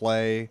within a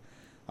play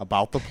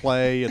about the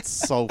play. It's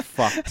so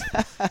fucked.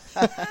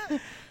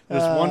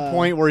 There's one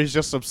point where he's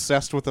just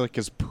obsessed with like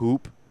his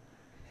poop,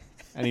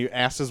 and he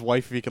asks his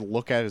wife if he can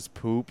look at his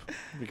poop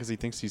because he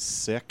thinks he's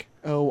sick.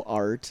 Oh,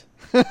 art.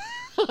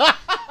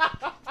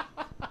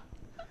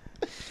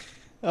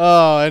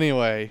 Oh,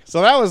 anyway,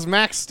 so that was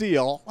Max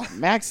Steel.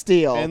 Max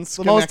Steel. And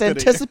The most Schenectady.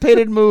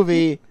 anticipated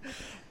movie.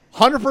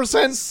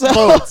 100% So,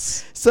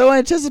 votes. so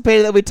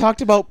anticipated that we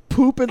talked about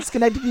poop in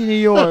Schenectady, New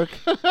York.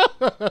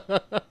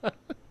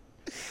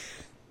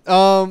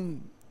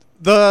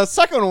 The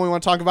second one we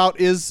want to talk about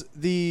is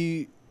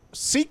the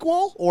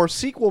sequel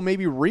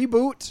maybe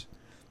reboot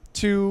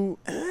to...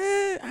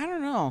 I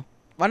don't know.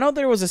 I know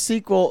there was a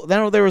sequel.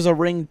 Then there was a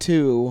Ring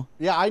 2.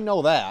 Yeah, I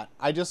know that.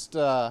 I just...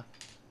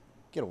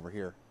 Get over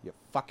here, you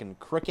fucking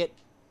cricket.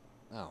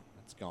 Oh,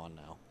 it's gone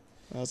now.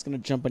 I was going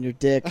to jump on your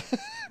dick.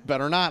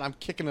 Better not. I'm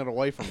kicking it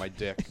away from my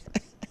dick.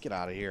 Get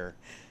out of here.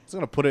 I was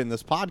going to put it in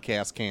this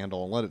podcast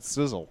candle and let it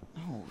sizzle.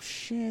 Oh,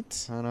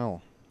 shit. I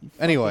know. You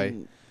Anyway.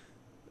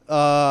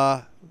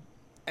 fucking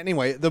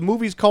Anyway, the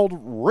movie's called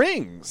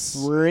Rings.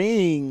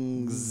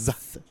 Rings.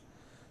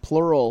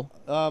 Plural.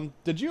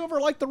 Did you ever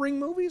like the Ring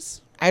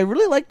movies? I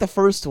really liked the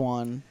first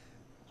one.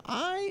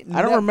 I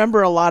I don't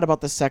remember a lot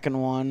about the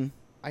second one.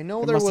 I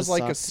know It there must was have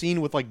like a sucked. scene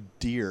with like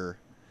deer.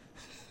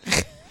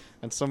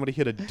 And somebody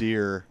hit a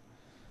deer.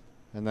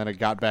 And then it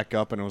got back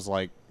up and it was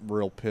like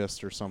real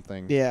pissed or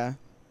something. Yeah.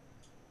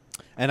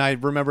 And I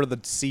remember the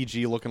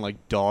CG looking like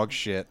dog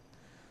shit.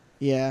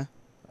 Yeah.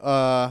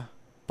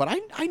 But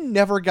I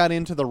never got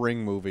into the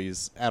Ring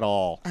movies at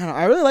all. I don't know.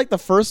 I really liked the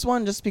first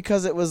one just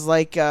because it was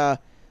like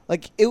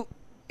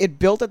it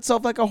built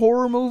itself like a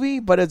horror movie,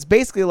 but it's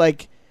basically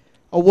like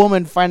a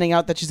woman finding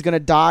out that she's gonna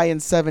die in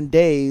 7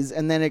 days,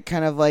 and then it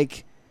kind of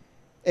like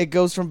it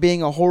goes from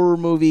being a horror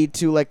movie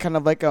to like kind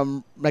of like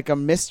a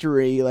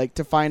mystery, like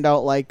to find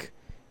out like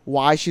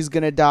why she's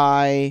gonna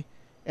die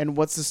and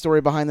what's the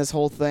story behind this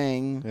whole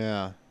thing.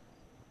 Yeah.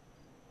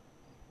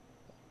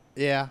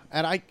 Yeah,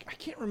 and I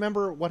can't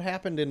remember what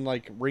happened in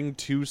like Ring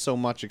 2 so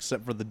much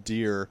except for the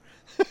deer.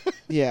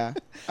 Yeah.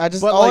 I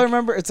just But, all I like-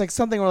 remember it's like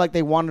something where like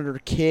they wanted her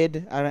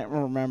kid. I don't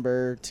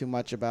remember too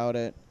much about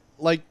it.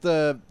 Like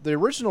the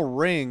original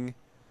Ring,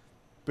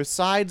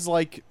 besides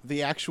like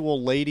the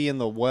actual lady in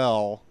the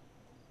well,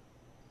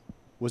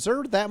 was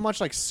there that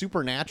much like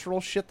supernatural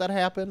shit that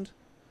happened?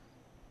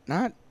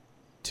 Not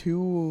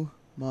too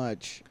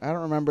much. I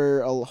don't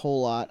remember a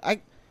whole lot.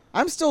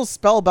 I'm still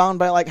spellbound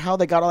by like how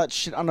they got all that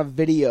shit on a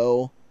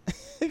video.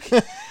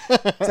 So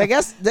I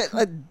guess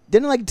that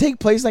didn't like take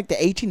place like the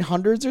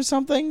 1800s or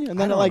something, and I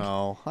then it don't like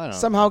know. I don't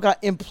somehow know. got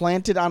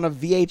implanted on a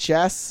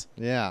VHS.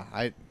 Yeah,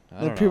 I Like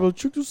don't people know.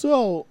 check this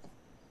out.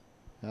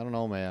 I don't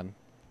know, man.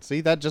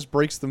 See, that just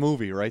breaks the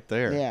movie right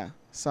there. Yeah.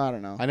 So I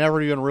don't know. I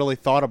never even really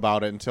thought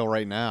about it until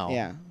right now.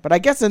 Yeah, but I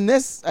guess in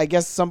this,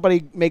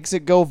 somebody makes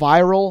it go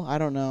viral. I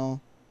don't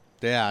know.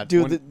 Yeah.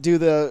 Do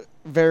the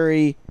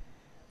very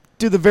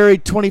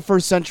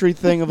 21st century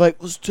thing of like,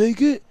 let's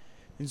take it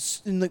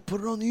and like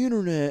put it on the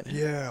internet.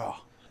 Yeah.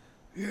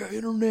 Yeah,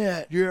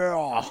 internet.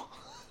 Yeah.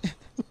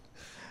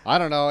 I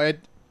don't know.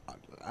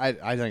 I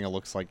think it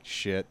looks like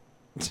shit.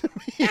 to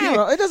me. I don't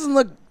know. It doesn't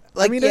look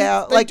like I mean,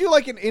 yeah, they like do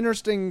like an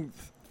interesting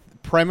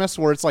premise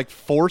where it's like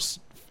force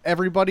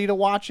everybody to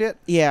watch it.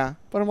 yeah.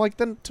 But I'm like,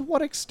 then to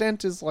what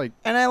extent is like?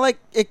 And I like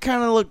it.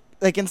 Kind of look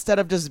like instead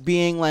of just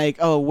being like,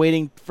 oh,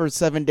 waiting for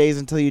 7 days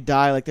until you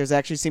die, like there's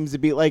actually seems to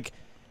be like.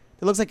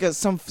 It looks like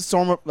some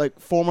form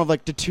of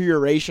like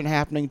deterioration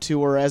happening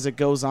to her as it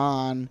goes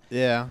on.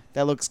 Yeah.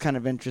 That looks kind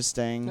of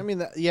interesting. I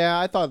mean, yeah,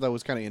 I thought that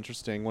was kind of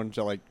interesting when she,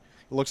 like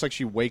it looks like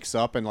she wakes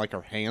up and like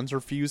her hands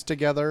are fused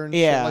together and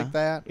Yeah. shit like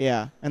that.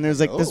 Yeah, and there's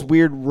like this Oh.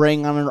 weird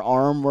ring on her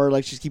arm where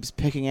like she keeps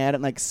picking at it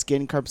and like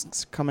skin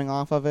keeps coming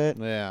off of it.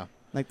 Yeah.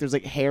 Like there's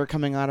like hair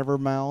coming out of her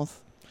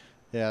mouth.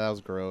 Yeah, that was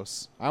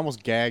gross. I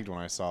almost gagged when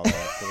I saw that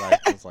because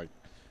I was like,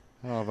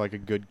 I don't have like a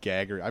good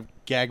gagger. I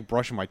gag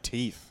brushing my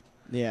teeth.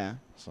 Yeah.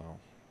 So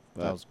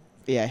But- that was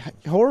Yeah,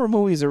 horror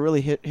movies are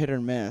really hit or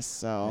miss,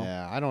 so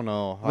yeah. I don't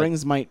know.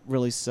 Rings might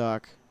really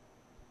suck.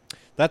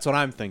 That's what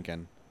I'm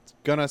thinking. It's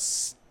gonna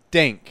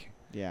stink.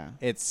 Yeah.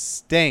 It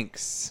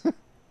stinks.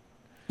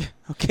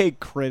 Okay,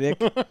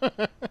 critic.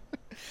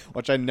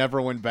 Which I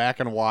never went back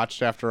and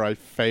watched after I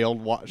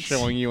failed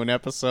showing you an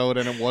episode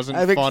and it wasn't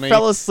I think funny.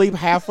 fell asleep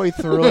halfway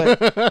through it.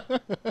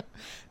 I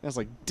was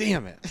like,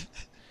 damn it.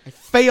 I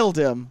failed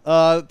him.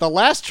 The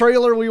last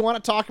trailer we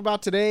want to talk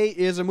about today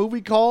is a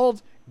movie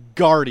called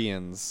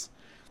Guardians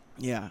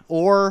Yeah.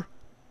 or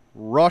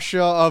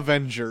Russia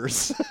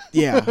Avengers.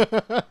 Yeah.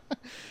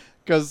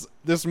 Because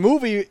this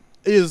movie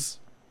is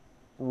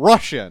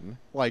Russian.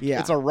 Like, Yeah.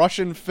 it's a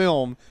Russian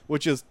film,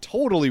 which is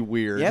totally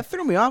weird. Yeah, it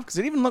threw me off because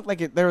it even looked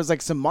like there was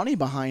like some money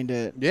behind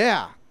it.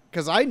 Yeah.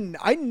 Because I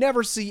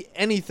never see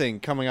anything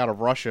coming out of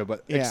Russia,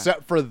 but Yeah.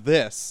 except for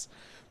this,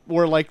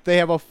 where, like, they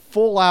have a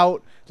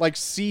full-out, like,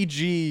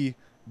 CG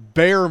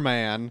bear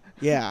man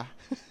Yeah.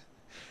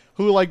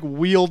 who, like,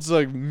 wields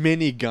a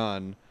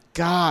minigun.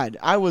 God,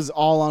 I was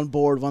all on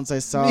board once I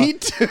saw Me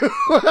too.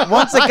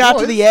 Once it got to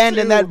was the end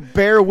and too. that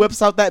bear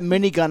whips out that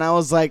minigun, I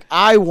was like,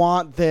 I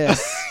want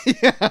this.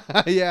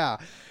 yeah.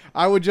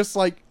 I would just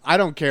like I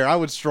don't care. I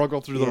would struggle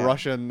through the Yeah.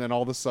 Russian and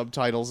all the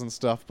subtitles and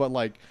stuff, but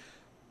like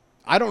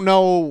I don't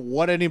know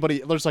what anybody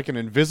there's like an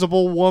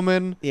invisible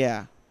woman,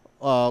 Yeah.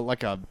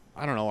 like a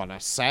I don't know, an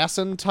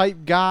assassin type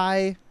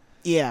guy,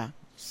 Yeah.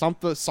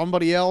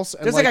 somebody else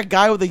and There's like a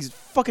guy with these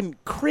fucking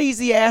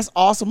crazy ass,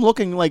 awesome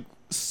looking like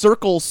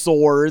circle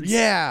swords.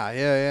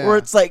 yeah. Where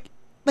it's like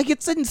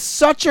it's in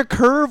such a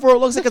curve where it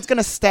looks like it's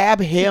gonna stab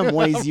him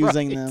when he's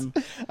using Right. them.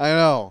 I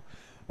know.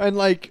 And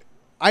like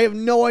I have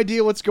no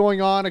idea what's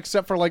going on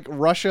except for like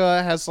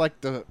Russia has like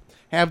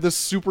have this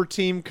super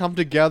team come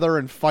together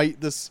and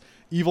fight this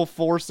evil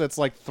force that's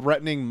like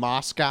threatening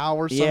Moscow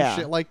or some Yeah.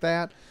 shit like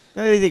that.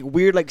 They like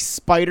weird like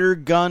spider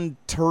gun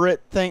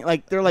turret thing.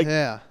 Like they're like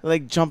Yeah. they,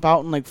 like jump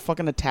out and like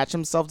fucking attach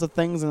themselves to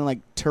things and like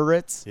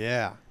turrets.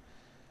 Yeah.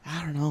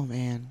 I don't know,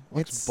 man.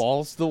 It's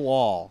balls to the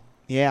wall.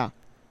 Yeah.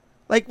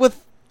 Like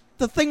with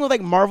the thing with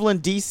like Marvel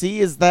and DC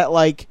is that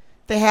like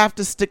they have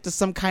to stick to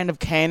some kind of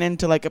canon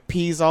to like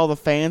appease all the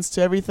fans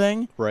to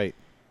everything. Right.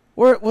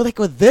 Where like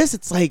with this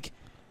it's like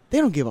they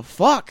don't give a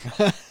fuck.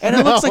 And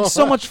it looks like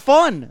so much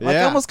fun. Like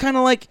Yeah. almost kind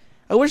of like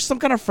I wish some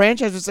kind of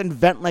franchise just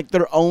invent like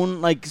their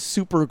own like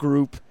super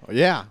group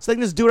Yeah. so they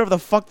can just do whatever the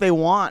fuck they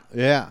want.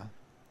 Yeah.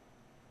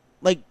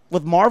 Like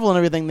with Marvel and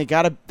everything,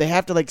 they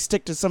have to like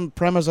stick to some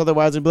premise,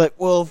 otherwise they'd be like,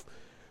 well, if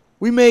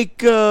we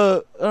make I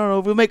don't know,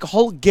 if we make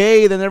Hulk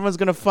gay, then everyone's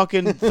gonna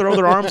fucking throw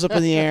their arms up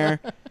in the air.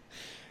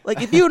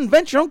 Like if you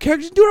invent your own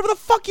characters, do whatever the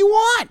fuck you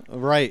want,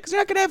 Right. because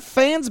you're not gonna have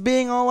fans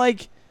being all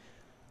like,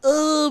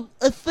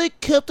 I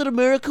think Captain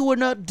America would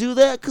not do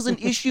that because in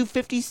issue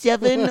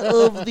 57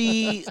 of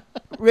the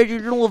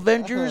original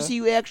Avengers,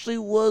 he actually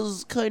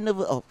was kind of...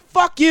 Oh,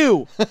 fuck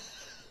you!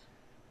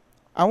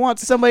 I want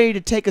somebody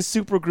to take a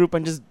supergroup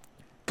and just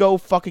go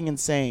fucking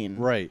insane.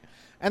 Right.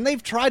 And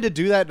they've tried to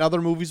do that in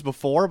other movies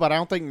before, but I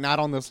don't think not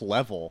on this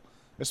level.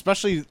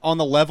 Especially on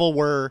the level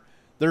where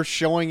they're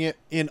showing it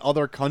in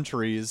other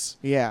countries.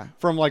 Yeah.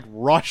 From, like,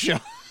 Russia.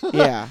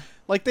 Yeah.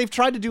 Like, they've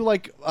tried to do,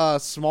 like,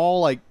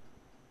 small, like...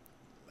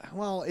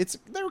 Well,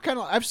 they're kind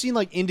of... I've seen,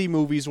 like, indie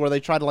movies where they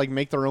try to, like,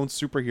 make their own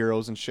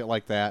superheroes and shit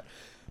like that.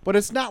 But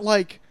it's not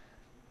like...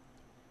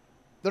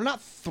 They're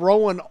not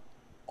throwing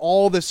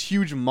all this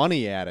huge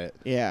money at it.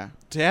 Yeah.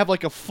 To have,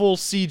 like, a full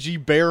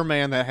CG bear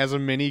man that has a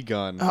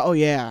minigun. Oh,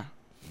 yeah.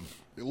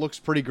 It looks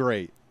pretty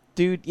great.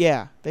 Dude,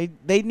 yeah.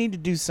 They need to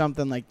do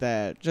something like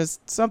that.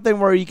 Just something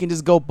where you can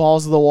just go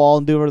balls to the wall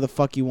and do whatever the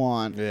fuck you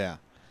want. Yeah.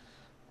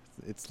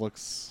 It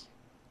looks...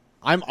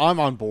 I'm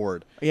on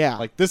board. Yeah.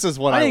 Like, this is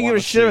what I didn't want give a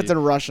to shit if see. it's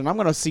in Russian. I'm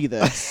going to see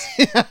this.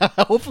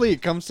 Hopefully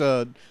it comes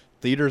to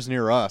theaters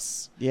near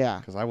us. Yeah.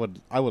 Because I would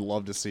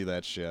love to see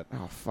that shit.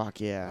 Oh, fuck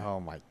yeah. Oh,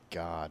 my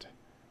God.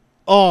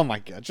 Oh, my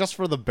God. Just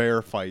for the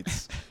bear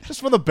fights.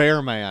 Just for the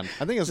bear man.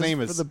 I think his name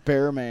is... for the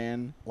bear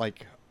man.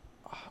 Like,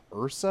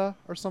 Ursa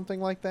or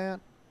something like that.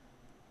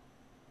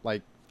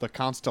 Like, the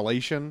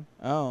constellation.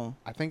 Oh.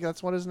 I think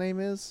that's what his name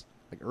is.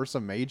 Like Ursa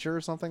Major or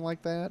something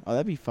like that. Oh,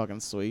 that'd be fucking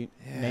sweet.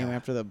 Yeah. Name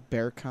after the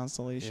bear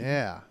constellation.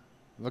 Yeah.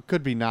 That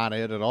could be not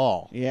it at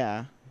all.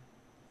 Yeah.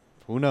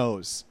 Who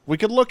knows? We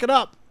could look it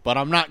up, but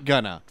I'm not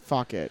gonna.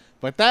 Fuck it.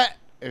 But that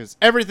is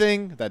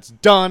everything that's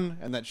done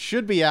and that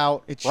should be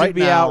out. It should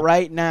be out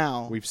right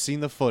now. We've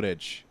seen the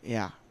footage.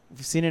 Yeah.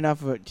 We've seen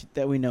enough of it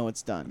that we know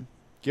it's done.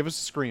 Give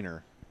us a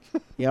screener.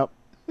 Yep.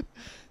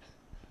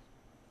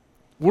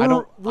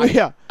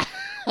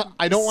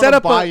 I don't want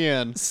to buy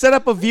in. Set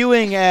up a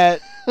viewing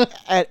at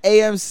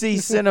AMC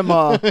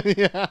Cinema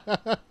Yeah.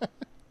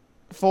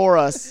 for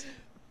us.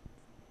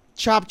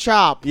 Chop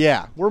chop.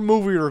 Yeah, we're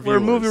movie reviewers. We're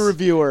movie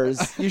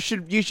reviewers. You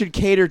should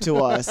cater to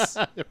us.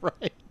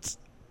 Right.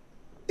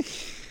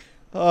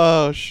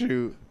 Oh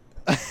shoot.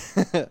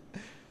 Was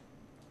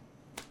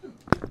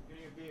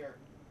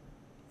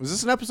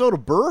this an episode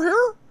of Burr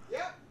here?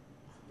 Yep.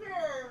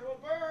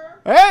 Burr.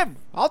 Hey,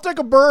 I'll take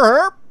a Burr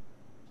here.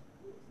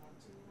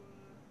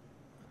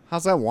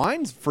 How's that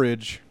wine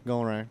fridge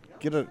going right?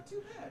 Get it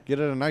at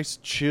a nice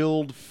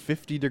chilled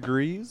 50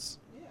 degrees.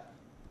 Yeah.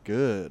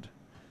 Good.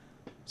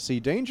 See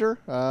Danger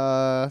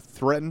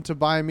threatened to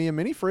buy me a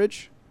mini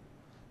fridge.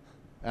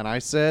 And I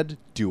said,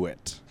 do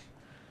it.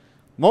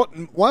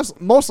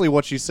 Mostly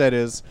what she said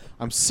is,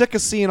 I'm sick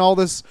of seeing all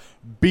this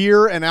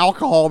beer and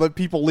alcohol that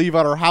people leave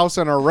at our house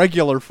in our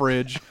regular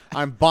fridge.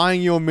 I'm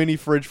buying you a mini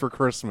fridge for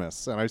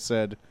Christmas. And I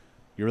said,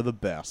 you're the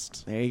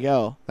best. There you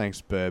go.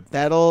 Thanks, babe.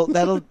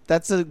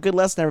 That's a good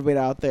lesson, everybody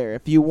out there.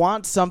 If you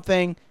want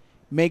something,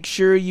 make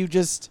sure you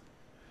just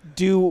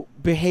do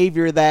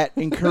behavior that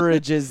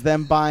encourages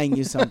them buying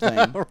you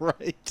something.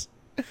 Right.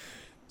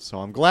 So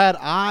I'm glad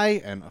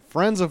I and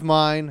friends of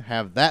mine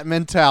have that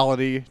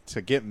mentality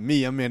to get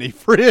me a mini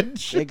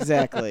fridge.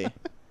 Exactly.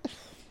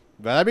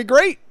 That'd be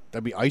great.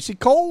 That'd be icy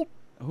cold.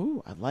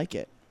 Ooh, I like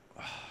it.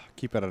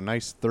 Keep it at a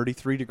nice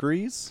 33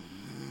 degrees.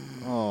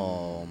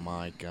 Oh,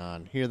 my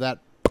God. Hear that?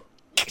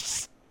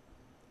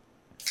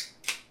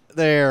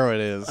 There it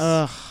is.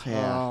 Ugh,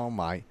 yeah. Oh,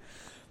 my.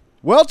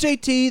 Well,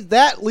 JT,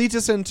 that leads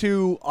us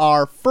into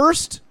our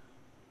first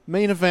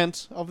main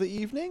event of the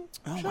evening.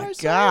 Oh, should my I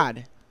say?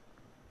 God.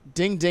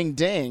 Ding, ding,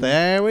 ding.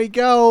 There we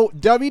go.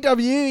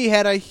 WWE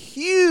had a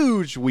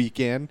huge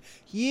weekend.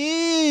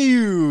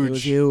 It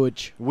was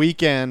huge.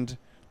 Weekend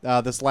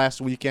this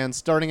last weekend,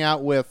 starting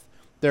out with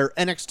their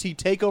NXT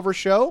TakeOver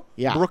show,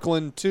 Yeah.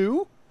 Brooklyn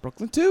 2.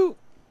 Brooklyn 2.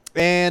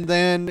 And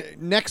then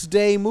next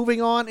day,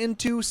 moving on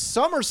into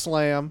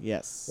SummerSlam.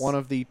 Yes. One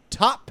of the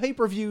top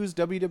pay-per-views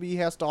WWE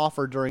has to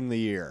offer during the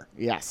year.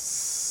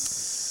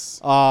 Yes.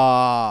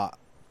 Overall,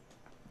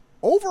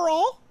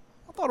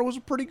 I thought it was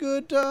a pretty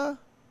good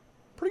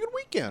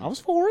weekend. I was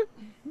for it.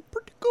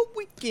 Pretty good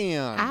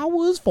weekend. I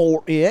was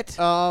for it.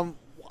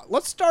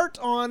 Let's start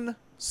on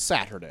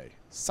Saturday.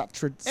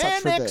 Saturday.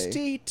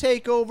 NXT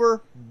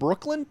TakeOver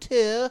Brooklyn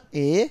 2.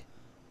 Eh?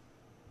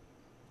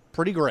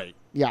 Pretty great.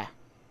 Yeah.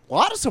 A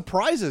lot of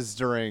surprises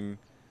during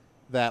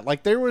that.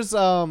 Like, there was,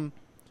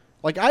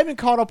 like, I haven't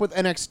caught up with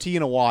NXT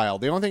in a while.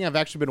 The only thing I've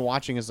actually been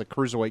watching is the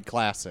Cruiserweight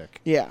Classic.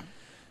 Yeah.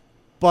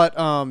 But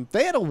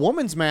they had a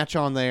women's match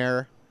on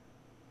there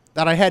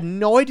that I had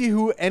no idea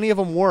who any of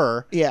them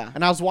were. Yeah.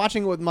 And I was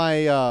watching it with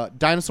my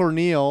Dinosaur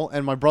Neil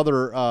and my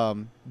brother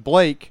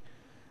Blake,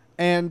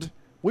 and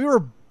we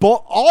were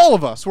all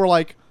of us were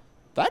like,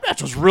 that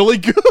match was really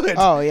good.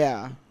 Oh,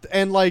 yeah.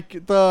 And,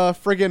 like, the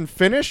friggin'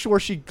 finish where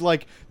she,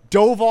 like,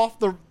 dove off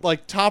the,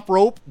 like, top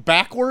rope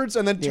backwards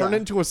and then turned Yeah.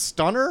 into a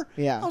stunner.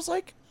 Yeah. I was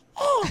like,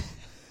 oh.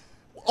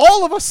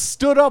 All of us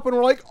stood up and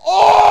were like,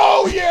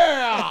 oh,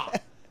 yeah.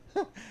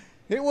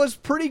 It was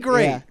pretty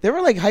great. Yeah. They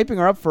were like hyping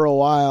her up for a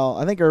while.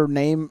 I think her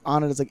name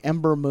on it is like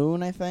Ember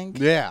Moon, I think.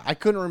 Yeah, I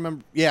couldn't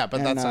remember. Yeah, but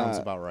And, that sounds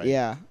about right.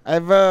 Yeah.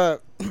 I've I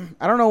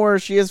don't know where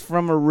she is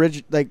from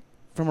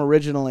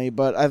originally,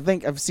 but I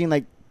think I've seen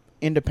like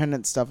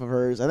independent stuff of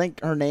hers. I think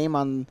her name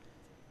on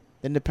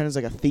Independent is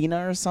like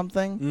Athena or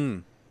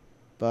something.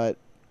 But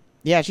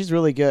yeah, she's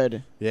really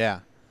good. Yeah.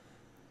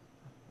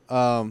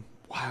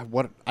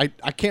 What I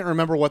can't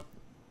remember what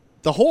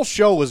the whole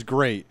show was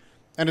great,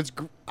 and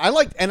I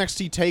like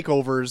NXT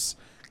takeovers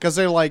because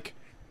they're like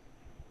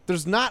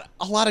there's not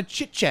a lot of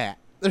chit chat.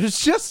 There's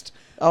just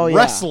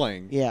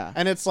wrestling. Yeah.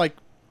 And it's like,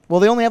 well,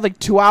 they only have like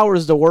 2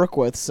 hours to work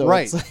with, so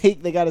Right. it's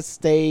like they got to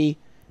stay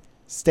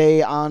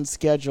on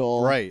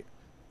schedule. right.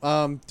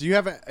 Do you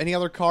have any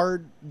other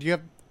card? Do you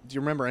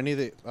remember any of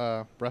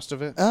the rest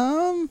of it?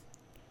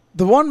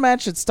 The one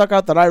match that stuck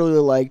out that I really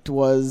liked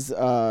was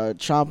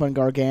Ciampa and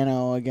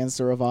Gargano against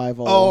the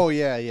Revival. Oh,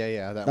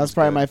 yeah. That's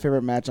probably my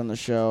favorite match on the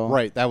show.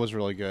 Right, that was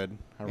really good.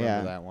 I remember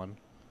Yeah. that one.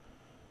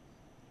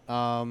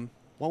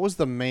 What was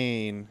the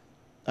main?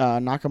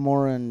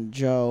 Nakamura and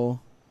Joe.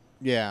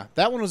 Yeah,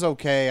 that one was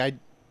okay.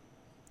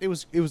 It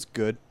was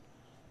good.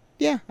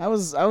 Yeah, I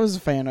was a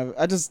fan of it.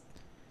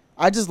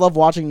 I just love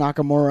watching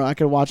Nakamura. I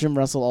could watch him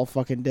wrestle all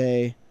fucking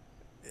day.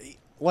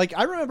 Like,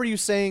 I remember you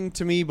saying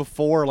to me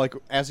before, like,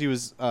 as he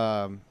was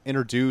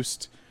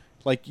introduced,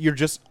 like, your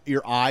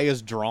eye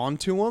is drawn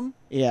to him,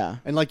 Yeah.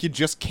 and, like, you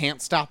just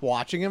can't stop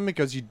watching him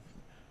because you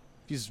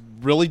just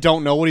really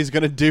don't know what he's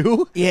going to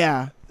do.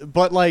 Yeah.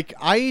 But, like,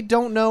 I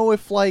don't know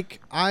if, like,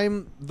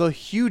 I'm the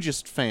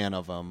hugest fan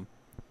of him.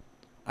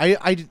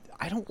 I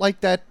don't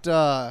like that,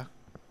 I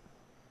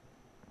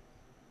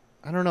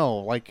don't know,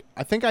 like,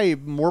 I think I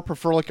more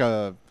prefer, like,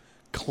 a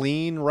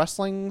clean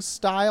wrestling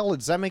style.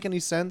 Does that make any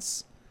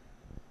sense?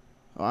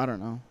 Oh, I don't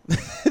know.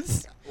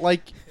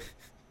 Like,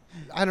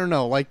 I don't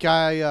know. Like,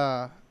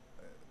 I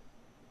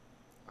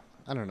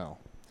don't know.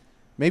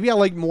 Maybe I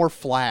like more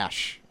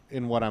flash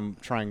in what I'm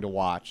trying to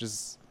watch.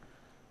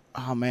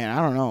 Oh man,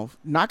 I don't know.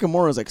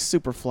 Nakamura's like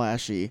super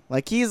flashy.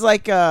 Like he's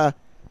like I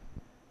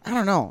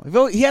don't know.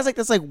 He has like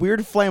this like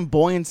weird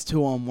flamboyance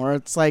to him where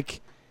it's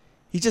like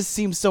he just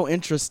seems so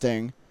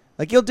interesting.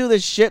 Like he'll do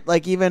this shit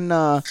like even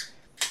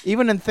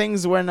in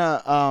things when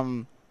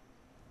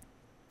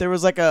there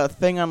was like a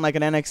thing on like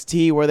an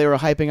NXT where they were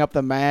hyping up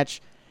the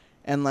match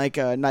and like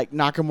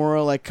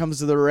Nakamura like comes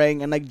to the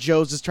ring and like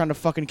Joe's just trying to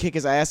fucking kick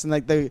his ass and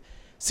like the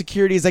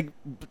security's like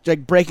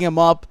breaking him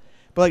up.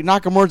 But, like,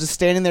 Nakamura's just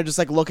standing there just,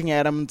 like, looking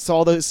at him. So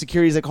all the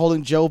security's, like,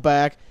 holding Joe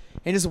back.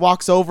 And he just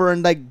walks over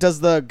and, like,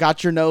 does the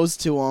got your nose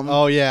to him.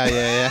 Oh,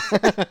 yeah.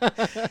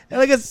 And,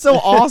 like, it's so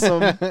awesome.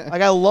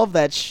 Like, I love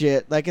that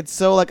shit. Like, it's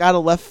so, like, out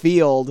of left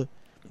field.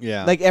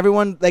 Yeah. Like,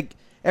 everyone, like,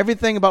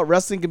 everything about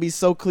wrestling can be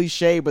so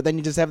cliche, but then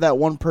you just have that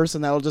one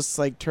person that'll just,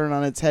 like, turn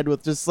on its head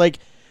with just, like,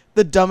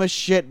 the dumbest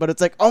shit. But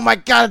it's like, oh, my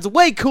God, it's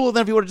way cooler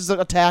than if you would have just like,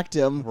 attacked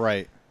him.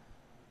 Right.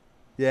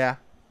 Yeah.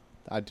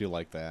 I do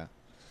like that.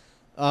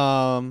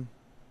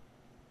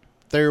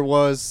 There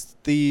was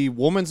the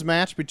women's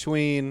match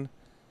between...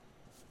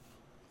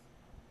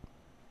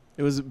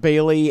 It was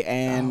Bayley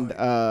and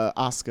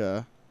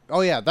Asuka.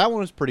 Oh, yeah, that one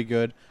was pretty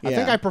good. I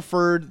think Yeah. I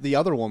preferred the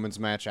other women's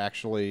match,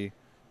 actually,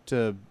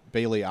 to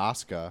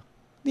Bayley-Asuka.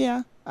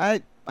 Yeah,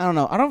 I don't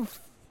know. I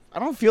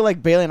don't feel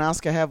like Bayley and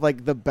Asuka have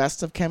like the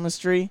best of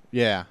chemistry,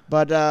 Yeah.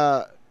 but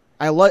I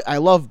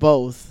love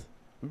both.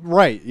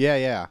 Right,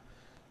 yeah.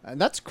 And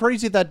that's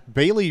crazy that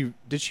Bayley...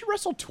 Did she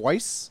wrestle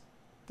twice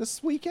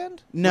this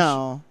weekend?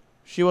 No,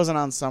 she wasn't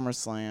on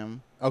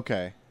SummerSlam.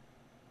 Okay.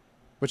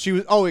 But she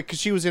was... Oh, because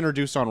she was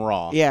introduced on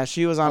Raw. Yeah,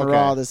 she was on Okay.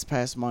 Raw this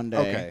past Monday.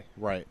 Okay,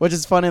 right. Which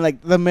is funny, like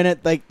the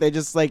minute like they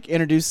just like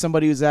introduce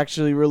somebody who's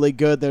actually really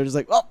good, they're just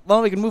like, oh,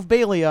 well, we can move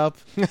Bayley up.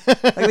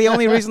 Like the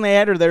only reason they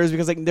had her there is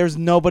because like there's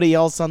nobody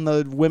else on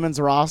the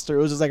women's roster.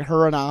 It was just like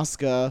her and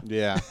Asuka.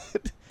 Yeah.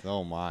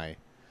 Oh, my.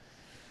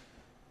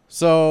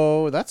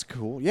 So, that's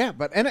cool. Yeah,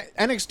 but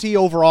NXT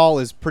overall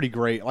is pretty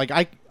great. Like,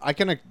 I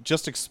can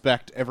just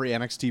expect every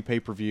NXT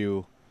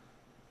pay-per-view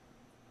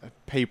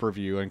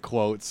in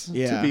quotes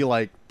to be,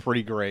 like,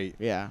 pretty great.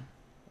 Yeah.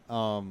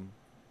 So,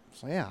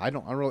 yeah, I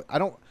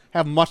don't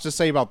have much to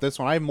say about this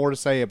one. I have more to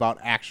say about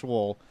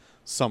actual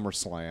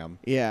SummerSlam.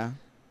 Yeah.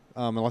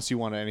 Unless you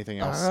want anything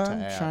else to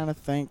I'm add. trying to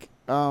think.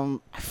 I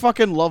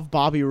fucking love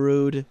Bobby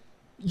Roode.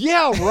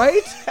 Yeah, right?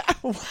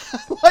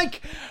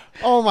 Like,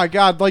 oh my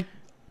God. Like,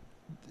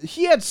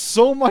 he had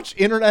so much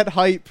internet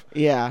hype.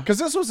 Yeah. Because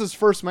this was his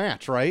first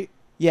match, right?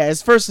 Yeah,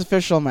 his first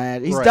official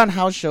match. He's Right. done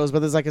house shows, but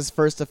this is like his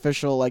first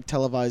official like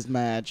televised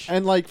match.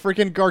 And, like,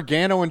 freaking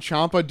Gargano and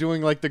Ciampa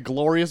doing, like, the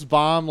Glorious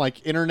Bomb,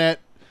 like, internet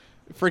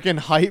freaking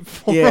hype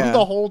for Yeah. him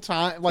the whole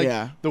time. Like,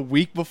 Yeah. the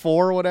week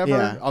before or whatever.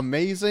 Yeah.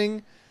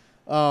 Amazing.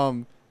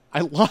 I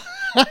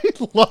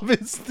love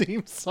his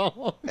theme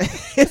song.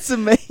 It's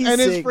amazing. And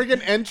his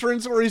freaking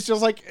entrance where he's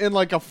just like in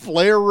like a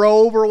flare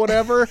robe or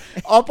whatever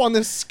up on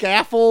this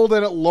scaffold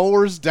and it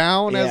lowers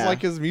down as Yeah.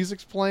 like his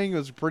music's playing. It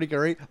was pretty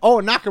great. Oh,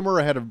 and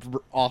Nakamura had an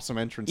awesome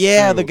entrance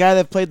Yeah, too. the guy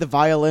that played the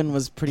violin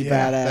was pretty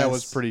Yeah, badass. that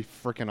was pretty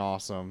freaking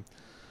awesome.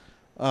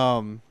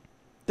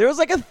 There was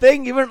like a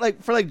thing even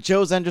like for like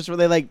Joe's entrance where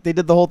they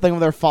did the whole thing where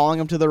they're following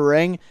him to the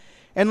ring.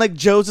 And, like,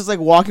 Joe's just, like,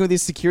 walking with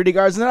these security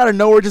guards, and then out of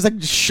nowhere just,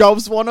 like,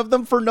 shoves one of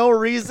them for no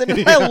reason.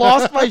 And I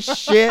lost my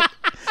shit.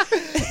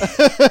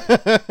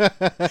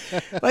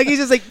 Like, he's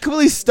just, like,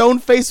 completely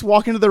stone-faced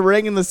walking to the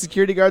ring, and the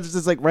security guards are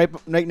just, like, right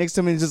next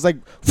to him, and he's just, like...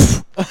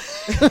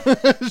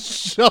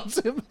 shoves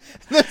him.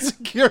 The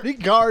security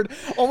guard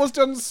almost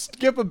doesn't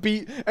skip a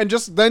beat and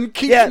just then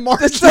keeps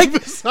marching like,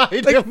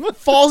 beside like, him.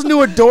 falls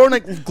into a door and,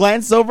 like,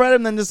 glances over at him,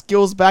 and then just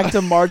goes back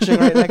to marching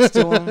right next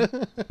to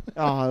him.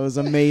 Oh, it was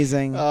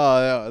amazing.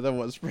 Oh, that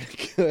was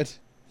pretty good.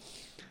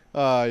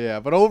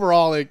 Yeah, but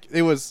overall, like,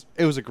 it was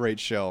a great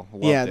show.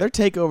 Loved Their it.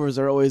 takeovers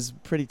are always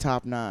pretty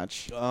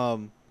top-notch.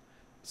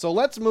 So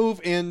let's move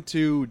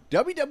into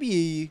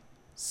WWE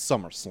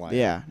SummerSlam.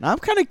 Yeah. Now I'm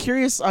kind of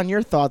curious on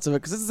your thoughts of it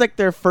because this is like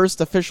their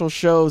first official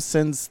show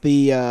since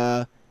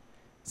the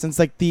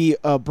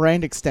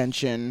brand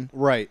extension.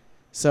 Right.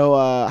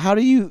 So how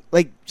do you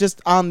like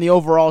just on the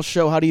overall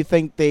show? How do you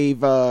think they've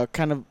how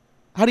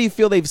do you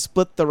feel they've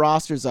split the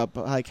rosters up?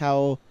 Like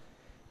how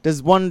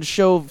does one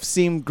show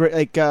seem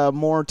great, like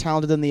more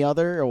talented than the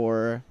other,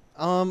 or?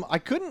 I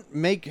couldn't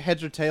make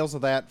heads or tails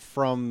of that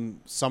from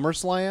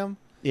SummerSlam.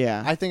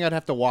 Yeah. I think I'd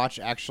have to watch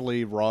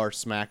actually Raw or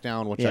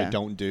SmackDown, which I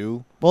don't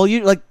do. Well,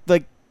 you like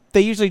they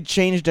usually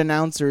changed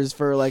announcers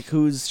for like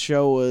whose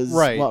show was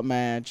what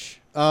match.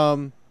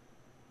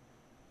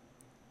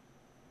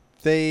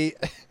 They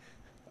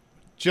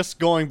just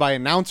going by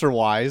announcer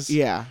wise.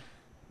 Yeah.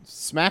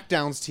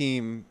 SmackDown's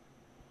team,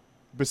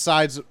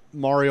 besides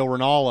Mario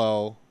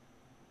Ronaldo.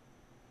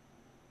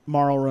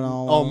 Mauro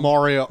Ronaldo. Oh,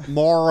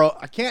 Mauro.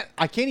 I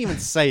can't even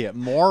say it.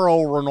 Mauro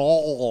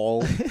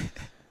Ronaldo.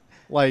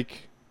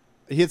 Like.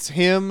 It's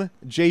him,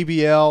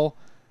 JBL,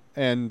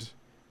 and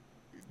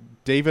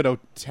David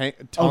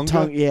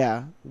Otunga.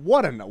 Yeah.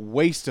 What a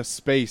waste of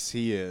space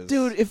he is.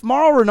 Dude, if it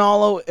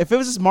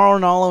was just Mauro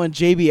Ronaldo and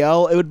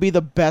JBL, it would be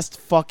the best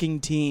fucking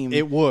team.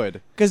 It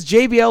would. Because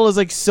JBL is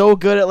like so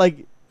good at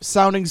like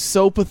sounding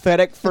so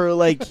pathetic for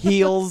like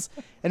heels,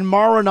 and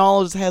Mauro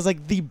Ronaldo just has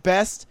like the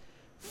best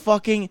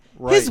fucking...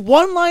 Right. His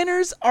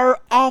one-liners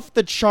are off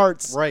the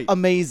charts. Right.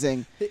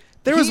 Amazing.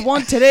 There was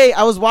one today.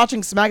 I was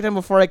watching SmackDown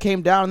before I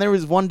came down, and there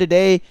was one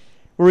today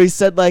where he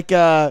said like,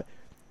 what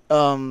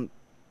was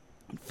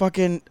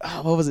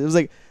it? It was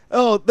like,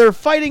 oh, they're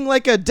fighting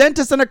like a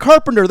dentist and a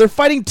carpenter. They're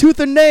fighting tooth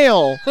and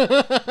nail. And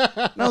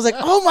I was like,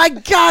 oh my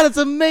god, it's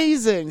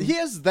amazing. He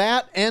has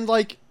that, and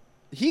like,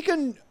 he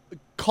can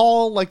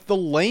call like the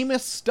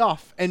lamest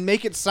stuff and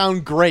make it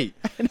sound great.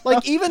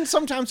 Like even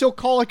sometimes he'll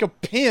call like a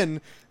pin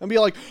and be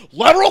like,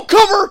 lateral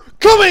cover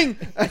coming.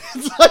 And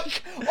it's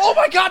like, oh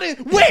my god,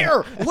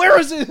 where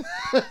is it?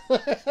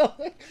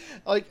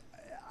 Like,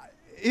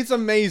 it's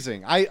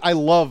amazing. I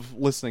love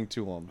listening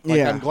to him. Like,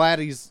 Yeah. I'm glad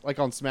he's like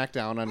on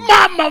SmackDown. And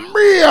Mamma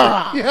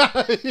mia!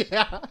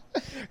 yeah,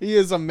 he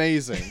is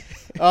amazing.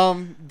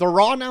 The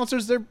Raw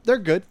announcers, they're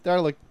good. They're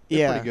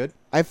pretty good.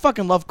 I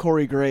fucking love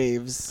Corey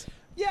Graves.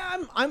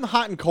 Yeah, I'm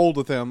hot and cold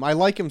with him. I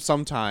like him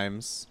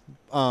sometimes.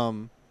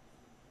 But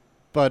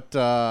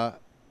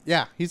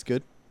yeah, he's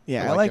good.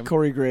 Yeah, I I like him.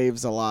 Corey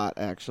Graves a lot,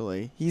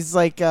 actually. He's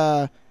like,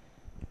 I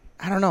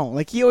don't know.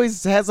 Like, he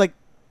always has, like,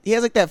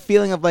 that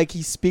feeling of, like,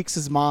 he speaks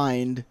his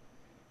mind,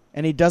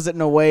 and he does it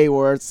in a way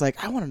where it's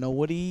like, I want to know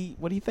what he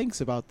thinks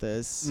about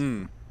this.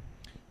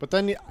 But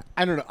then,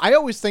 I don't know. I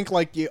always think,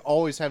 like, you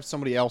always have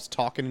somebody else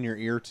talking in your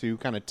ear, too,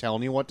 kind of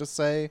telling you what to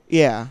say.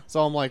 Yeah.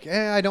 So I'm like,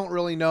 I don't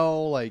really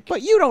know, like...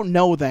 But you don't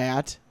know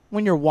that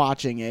when you're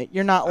watching it.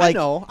 You're not, like... I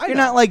you're know.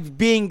 not, like,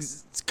 being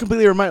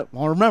completely reminded.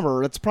 Well,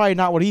 remember, that's probably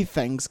not what he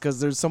thinks, because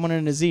there's someone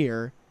in his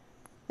ear.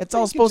 It's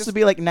all You supposed to just-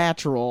 be, like,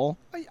 natural.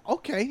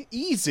 Okay,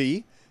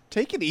 easy.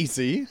 Take it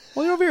easy.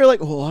 Well, you're over here like,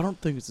 well, I don't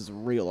think this is a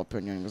real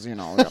opinion because, you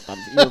know, I got that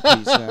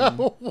earpiece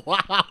in.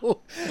 Wow.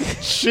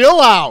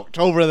 Chill out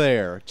over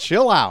there.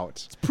 Chill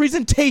out. It's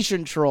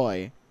presentation,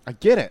 Troy. I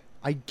get it.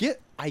 I get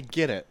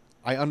it.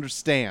 I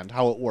understand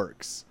how it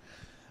works.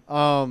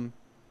 But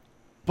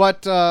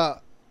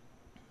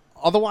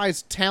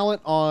otherwise,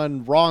 talent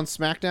on Raw and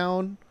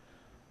SmackDown,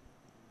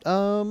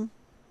 I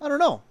don't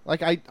know.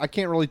 Like, I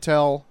can't really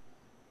tell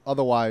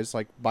otherwise,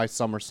 like, by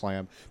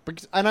SummerSlam.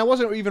 And I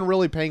wasn't even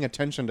really paying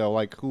attention to,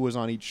 like, who was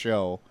on each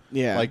show.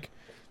 Yeah. Like,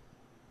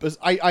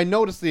 I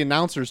noticed the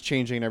announcers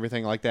changing and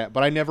everything like that,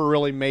 but I never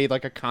really made,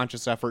 like, a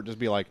conscious effort to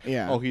be like,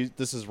 Yeah. oh,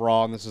 this is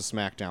Raw and this is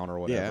SmackDown or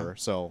whatever. Yeah.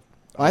 So...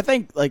 Well, I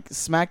think, like,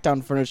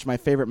 SmackDown furnished my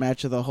favorite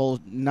match of the whole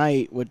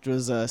night, which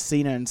was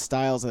Cena and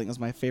Styles. I think was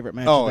my favorite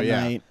match of the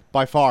night.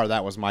 By far,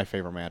 that was my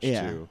favorite match,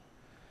 Yeah. too.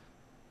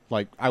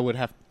 Like, I would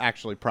have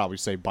actually probably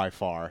say by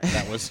far.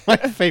 That was my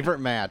favorite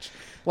match.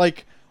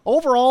 Like,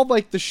 overall,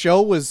 like, the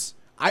show was...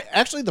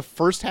 Actually, the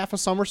first half of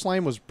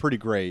SummerSlam was pretty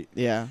great.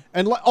 Yeah.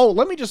 And,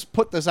 let me just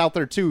put this out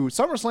there, too.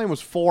 SummerSlam was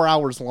 4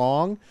 hours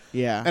long.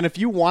 Yeah. And if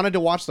you wanted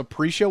to watch the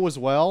pre-show as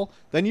well,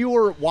 then you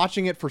were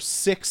watching it for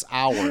 6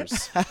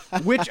 hours,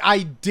 which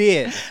I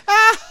did.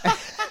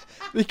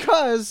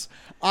 Because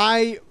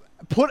I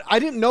I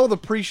didn't know the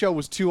pre-show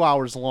was 2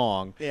 hours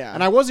long. Yeah.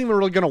 And I wasn't even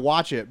really going to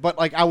watch it, but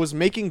like I was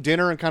making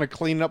dinner and kind of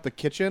cleaning up the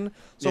kitchen.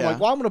 So I'm Yeah. like,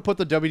 well, I'm going to put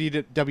the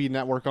WDW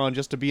Network on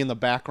just to be in the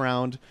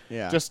background.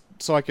 Yeah. Just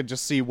so I could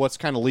just see what's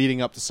kind of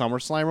leading up to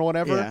SummerSlam or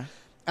whatever. Yeah.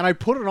 And I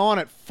put it on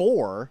at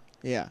 4.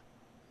 Yeah.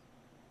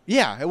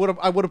 Yeah, I would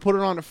have put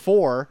it on at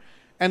 4,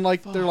 and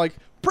like they're like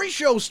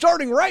pre-show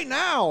starting right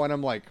now, and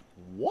I'm like,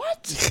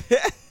 what?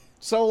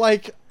 So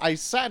like I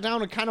sat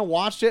down and kind of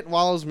watched it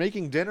while I was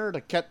making dinner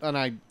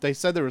they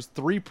said there was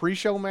 3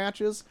 pre-show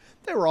matches.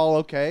 They were all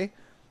okay,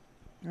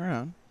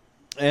 Around.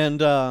 and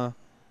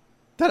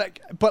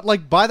but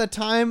like by the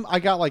time I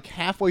got like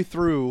halfway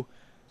through,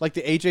 like by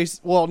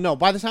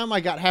the time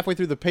I got halfway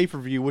through the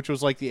pay-per-view, which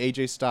was like the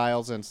AJ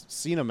Styles and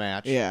Cena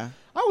match, Yeah.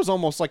 I was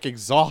almost like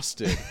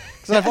exhausted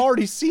because I've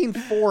already seen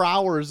 4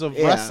 hours of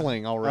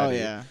wrestling already. Oh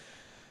yeah.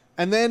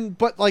 And then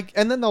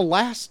the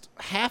last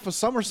half of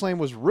SummerSlam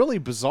was really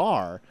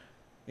bizarre.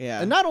 Yeah.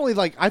 And not only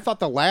like I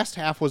thought the last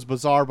half was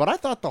bizarre, but I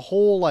thought the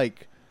whole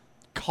like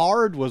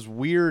card was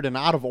weird and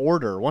out of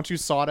order once you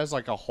saw it as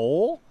like a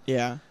whole.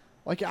 Yeah.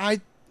 Like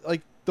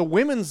the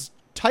women's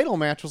title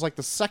match was like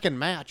the second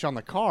match on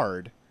the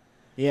card.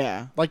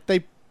 Yeah. Like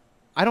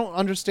I don't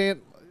understand.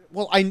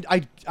 Well,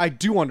 I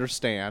do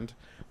understand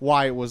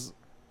why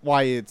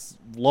it's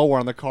lower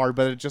on the card,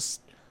 but it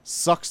just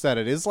sucks that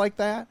it is like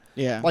that.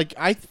 Yeah. Like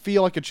I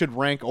feel like it should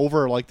rank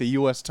over like the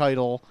US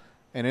title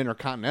and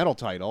Intercontinental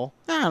title.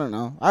 I don't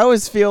know. I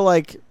always feel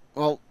like,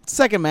 well,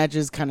 second match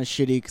is kind of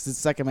shitty because the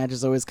second match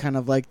is always kind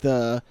of like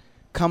the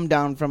come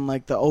down from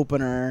like the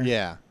opener.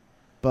 Yeah.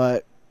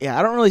 But yeah,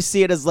 I don't really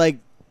see it as like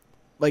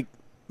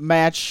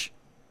match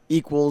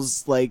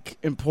equals like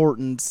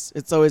importance.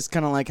 It's always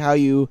kind of like how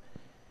you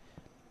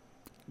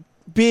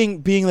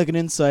being like an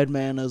inside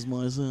man as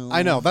myself.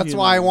 I know. That's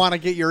why I want to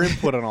get your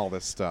input on all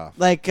this stuff.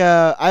 Like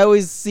I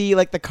always see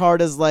like the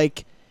card as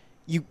like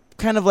you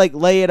kind of like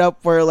lay it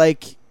up where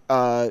like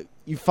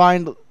you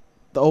find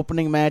the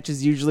opening match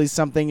is usually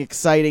something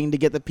exciting to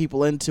get the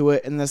people into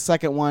it, and the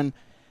second one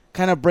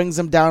kind of brings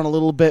them down a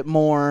little bit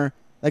more,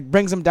 like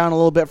brings them down a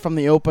little bit from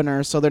the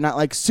opener, so they're not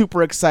like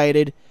super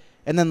excited,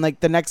 and then like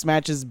the next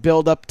matches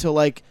build up to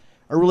like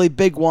a really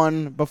big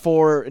one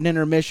before an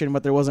intermission,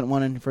 but there wasn't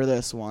one in for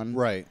this one.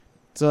 Right.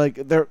 So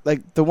like they're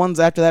like the ones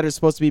after that are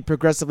supposed to be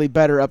progressively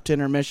better up to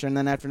intermission, and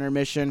then after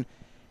intermission,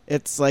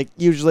 it's like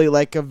usually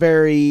like a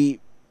very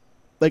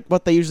like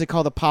what they usually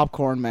call the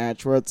popcorn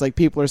match, where it's like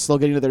people are still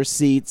getting to their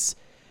seats,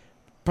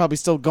 probably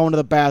still going to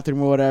the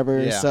bathroom or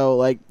whatever. Yeah. So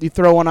like you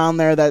throw one on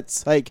there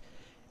that's like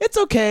it's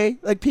okay,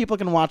 like people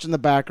can watch in the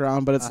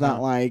background, but it's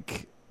not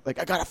like I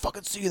gotta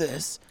fucking see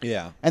this.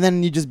 Yeah. And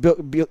then you just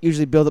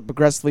usually build it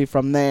progressively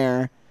from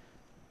there.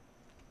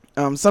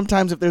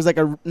 Sometimes if there's like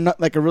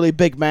a really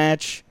big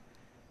match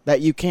that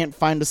you can't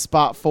find a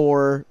spot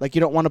for, like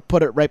you don't want to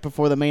put it right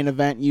before the main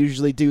event, you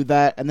usually do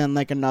that, and then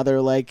like another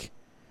like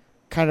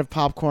kind of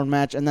popcorn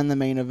match, and then the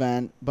main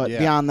event. But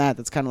beyond that,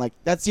 that's kind of like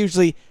that's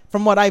usually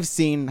from what I've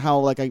seen how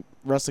like a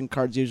wrestling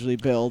card's usually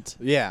built.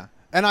 Yeah,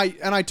 and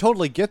I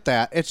totally get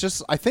that. It's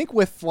just I think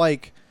with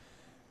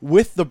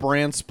the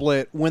brand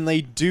split, when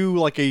they do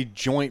like a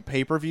joint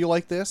pay-per-view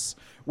like this,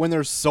 when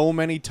there's so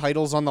many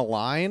titles on the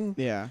line,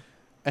 Yeah.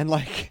 and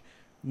like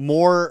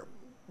more,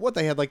 what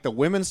they had like the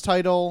women's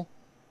title,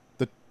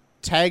 the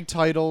tag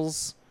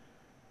titles,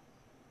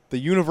 the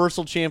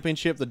Universal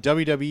Championship, the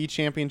WWE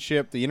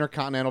Championship, the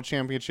Intercontinental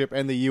Championship,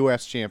 and the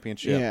US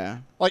Championship. Yeah.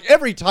 Like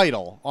every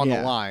title on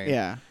the line.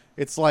 Yeah.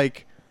 It's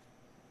like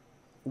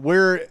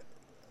we're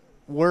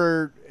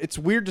it's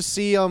weird to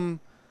see them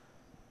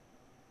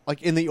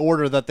like in the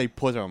order that they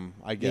put them,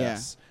 I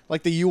guess.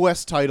 Like the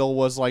US title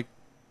was like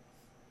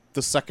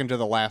the second to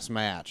the last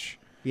match.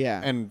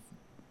 Yeah. And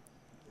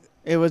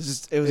it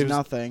was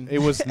nothing. It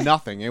was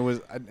nothing. It was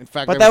in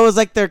fact But that was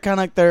like they're kind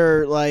of like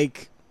they're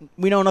like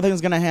we know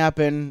nothing's gonna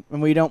happen,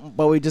 and we don't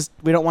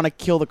want to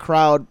kill the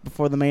crowd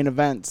before the main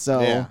event.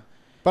 So yeah.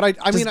 But I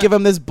just mean, give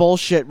them this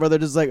bullshit where they're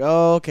just like,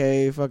 oh,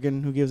 okay,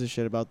 fucking, who gives a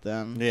shit about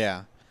them?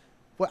 Yeah.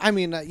 Well, I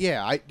mean, I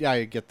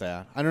get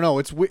that. I don't know.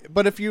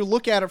 But if you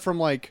look at it from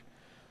like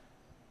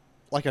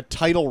a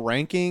title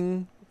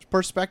ranking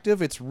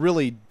perspective, it's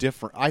really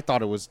different. I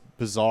thought it was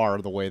bizarre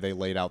the way they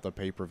laid out the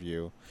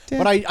pay-per-view. Yeah.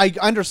 But I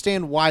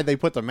understand why they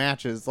put the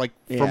matches like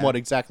from Yeah.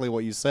 exactly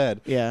what you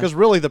said. Yeah. Because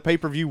really the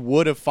pay-per-view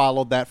would have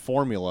followed that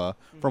formula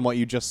from what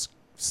you just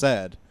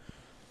said.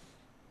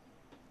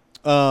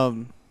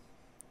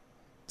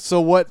 So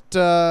what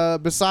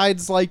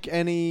besides like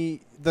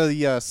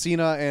the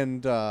Cena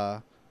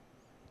and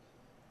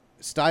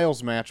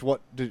Styles match,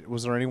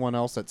 was there anyone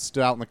else that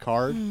stood out in the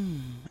card?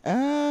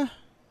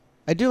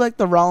 I do like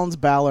the Rollins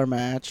Balor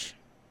match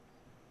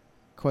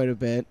quite a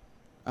bit.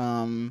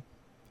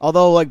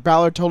 Although like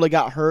Balor totally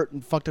got hurt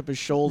and fucked up his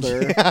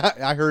shoulder. Yeah,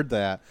 I heard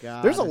that.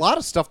 God. There's a lot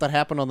of stuff that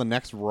happened on the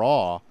next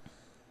Raw.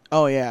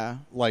 Oh yeah.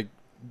 Like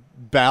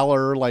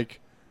Balor like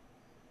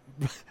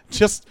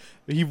just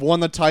he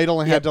won the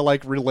title and had to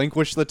like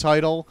relinquish the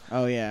title.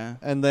 Oh yeah.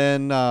 And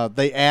then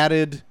they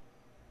added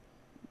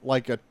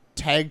like a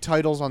tag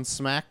titles on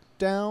SmackDown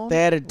SmackDown. They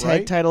added tag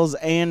right? titles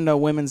and a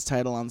women's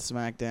title on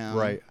SmackDown.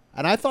 Right.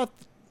 And I thought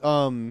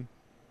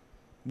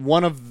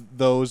one of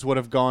those would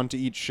have gone to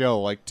each show.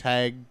 Like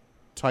tag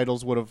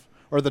titles would have,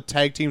 or the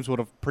tag teams would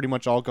have pretty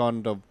much all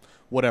gone to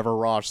whatever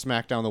Raw,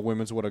 SmackDown. The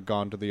women's would have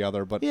gone to the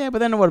other. But Yeah, but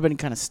then it would have been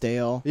kind of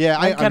stale. Yeah,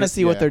 I kind of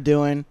see what they're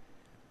doing.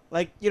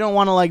 Like, you don't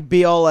want to like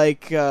be all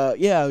like,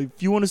 yeah,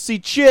 if you want to see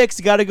chicks,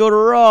 you got to go to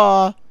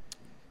Raw.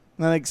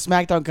 And then like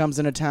SmackDown comes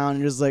into town, and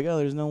you're just like, oh,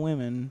 there's no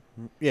women.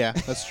 Yeah,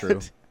 that's true.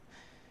 It's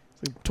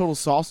like total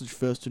sausage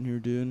fest in here,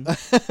 dude.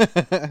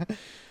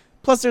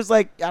 Plus, there's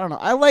like, I don't know.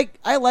 I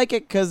like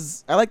it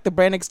because I like the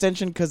brand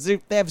extension because they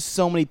have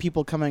so many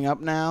people coming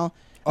up now,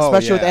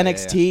 especially with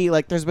NXT.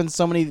 Like, there's been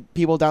so many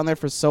people down there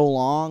for so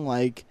long.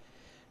 Like,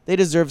 they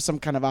deserve some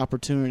kind of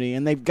opportunity,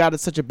 and they've got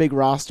such a big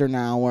roster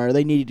now where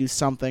they need to do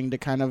something to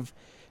kind of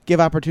give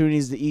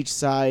opportunities to each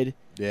side.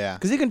 Yeah.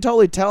 Because you can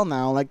totally tell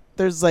now. Like,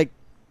 there's like,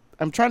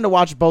 I'm trying to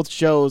watch both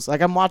shows.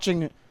 Like, I'm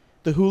watching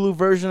the Hulu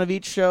version of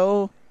each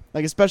show.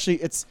 Like, especially,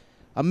 it's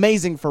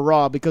amazing for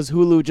Raw because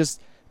Hulu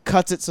just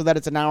cuts it so that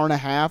it's an hour and a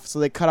half. So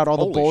they cut out all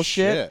the Holy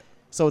bullshit. shit.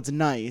 So it's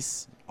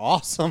nice.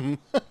 Awesome.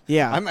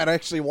 Yeah. I might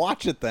actually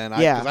watch it then.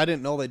 Yeah. Because I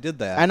didn't know they did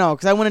that. I know,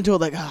 because I went into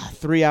it like,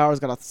 3 hours,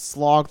 got to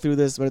slog through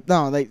this. But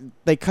no,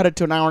 they cut it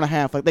to an hour and a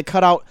half. Like, they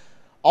cut out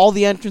all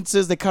the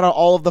entrances. They cut out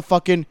all of the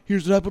fucking,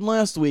 here's what happened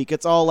last week.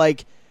 It's all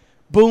like,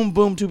 boom,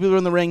 boom, two people are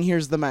in the ring,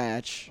 here's the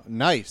match.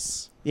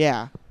 Nice.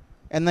 Yeah.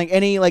 And like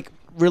any like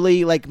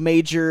really like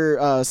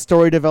major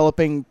story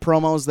developing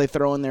promos they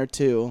throw in there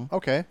too.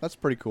 Okay, that's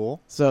pretty cool.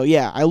 So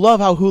yeah, I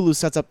love how Hulu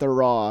sets up their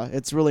Raw.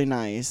 It's really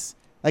nice.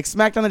 Like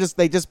SmackDown,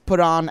 they just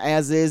put on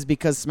as is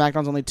because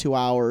SmackDown's only 2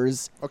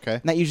 hours. Okay.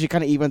 And that usually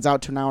kind of evens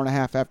out to an hour and a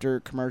half after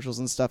commercials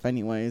and stuff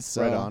anyways.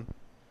 So Right on.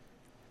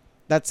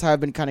 that's how I've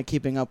been kind of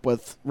keeping up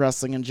with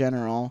wrestling in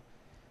general.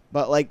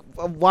 But like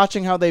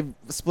watching how they've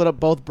split up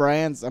both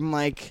brands, I'm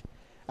like,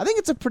 I think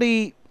it's a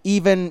pretty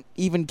even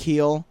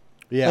keel.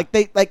 Yeah. Like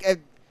they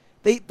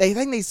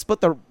think they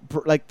split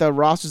the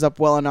rosters up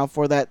well enough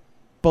for that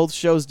both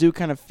shows do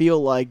kind of feel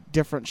like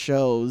different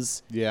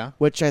shows, Yeah.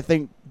 which which I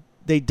think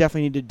they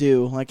definitely need to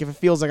do. Like if it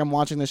feels like I'm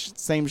watching the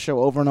same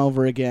show over and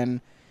over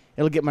again,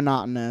 it'll get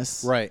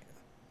monotonous. Right.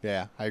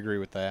 Yeah, I agree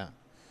with that.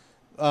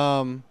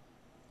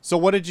 So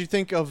what did you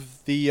think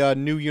of the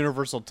new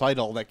Universal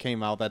title that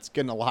came out that's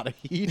getting a lot of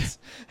heat?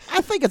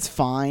 I think it's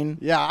fine.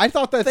 Yeah, I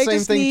thought that They same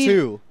just thing need-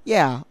 too.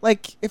 Yeah,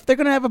 like if they're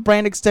gonna have a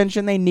brand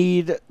extension, they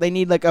need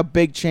like a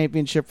big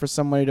championship for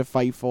somebody to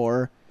fight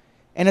for,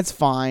 and it's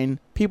fine.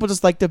 People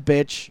just like to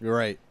bitch. You're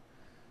right.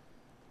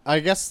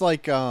 I guess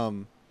like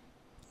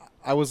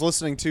I was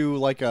listening to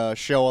like a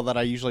show that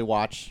I usually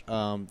watch.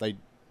 They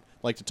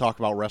like to talk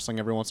about wrestling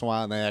every once in a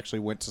while, and they actually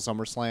went to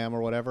SummerSlam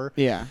or whatever.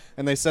 Yeah,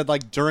 And they said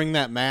like during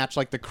that match,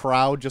 like the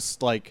crowd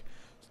just like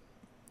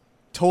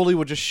totally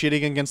was just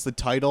shitting against the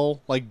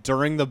title like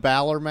during the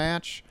Balor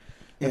match.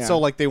 And Yeah. so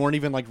like they weren't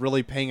even like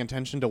really paying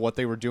attention to what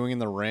they were doing in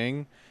the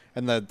ring.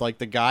 And the like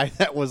the guy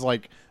that was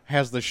like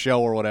has the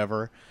show or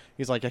whatever,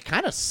 he's like, it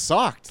kind of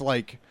sucked,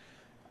 like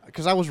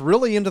because I was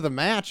really into the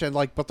match and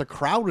like, but the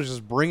crowd was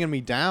just bringing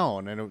me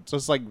down, and it was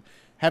just like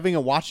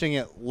watching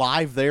it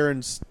live there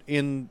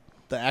in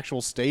the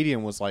actual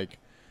stadium was like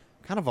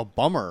kind of a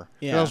bummer.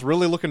 Yeah. And I was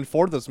really looking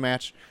forward to this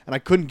match, and I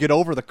couldn't get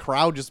over the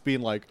crowd just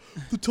being like,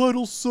 the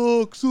title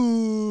sucks.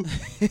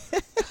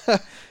 I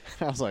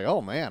was like,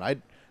 oh man, I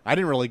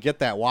didn't really get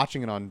that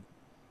watching it on,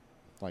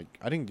 like,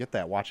 I didn't get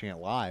that watching it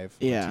live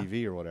Yeah. on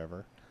TV or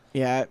whatever.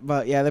 yeah,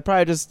 but yeah, they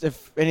probably just,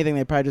 if anything,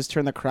 they probably just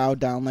turn the crowd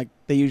down like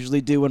they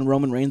usually do when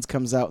Roman Reigns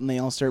comes out and they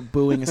all start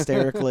booing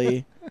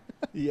hysterically.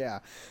 Yeah.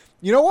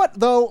 You know what,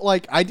 though?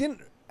 Like, I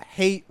didn't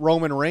hate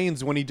Roman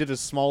Reigns when he did his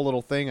small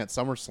little thing at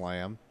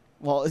SummerSlam.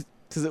 Well,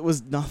 because it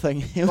was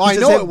nothing. It was Well, I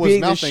just know him it was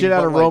beating nothing, the shit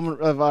out but, of like-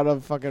 Roman, out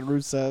of fucking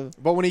Rusev.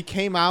 But when he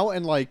came out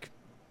and, like,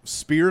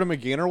 speared him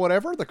again or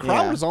whatever, the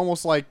crowd Yeah. was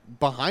almost, like,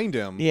 behind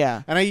him.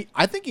 Yeah. And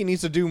I think he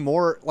needs to do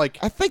more, like...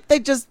 I think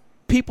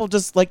people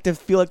just like to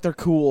feel like they're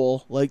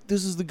cool. Like,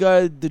 this is the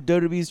guy the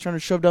WWE's trying to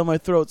shove down my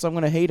throat, so I'm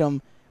going to hate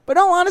him. But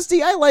in all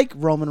honesty, I like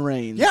Roman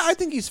Reigns. Yeah, I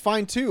think he's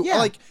fine, too. Yeah.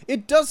 Like,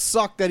 it does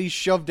suck that he's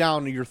shoved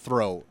down your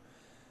throat.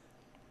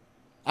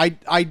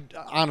 I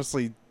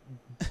honestly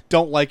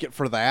don't like it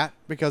for that,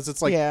 because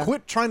it's like, Yeah.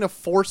 quit trying to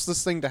force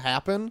this thing to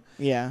happen.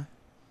 Yeah.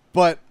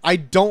 But I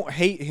don't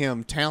hate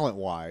him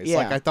talent-wise.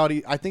 Yeah. Like,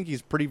 I think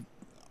he's pretty...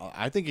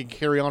 I think he can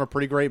carry on a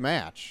pretty great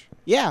match.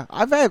 Yeah.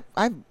 I've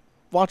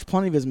watched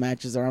plenty of his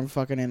matches that I'm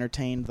fucking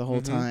entertained the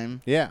whole Mhm.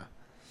 time. Yeah.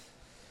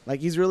 Like,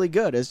 he's really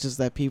good. It's just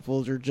that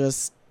people are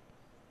just...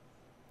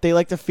 They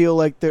like to feel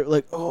like they're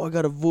like, oh, I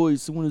got a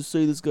voice. I want to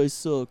say this guy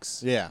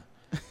sucks. Yeah.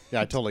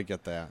 Yeah, I totally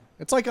get that.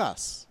 It's like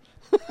us.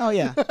 Oh,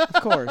 yeah. Of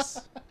course.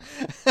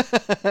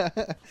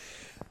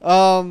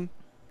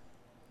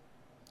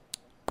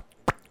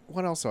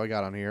 What else do I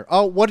got on here?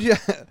 Oh, what do you...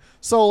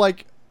 So,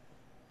 like,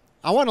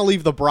 I want to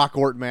leave the Brock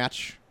Orton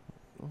match,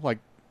 like,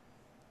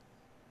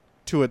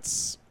 to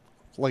its,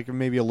 like,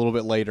 maybe a little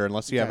bit later,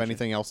 unless you have Gotcha.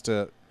 anything else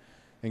to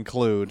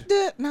include.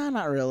 No,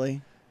 not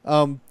really.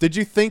 Did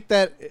you think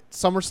that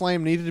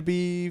SummerSlam needed to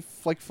be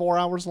like 4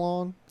 hours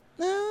long?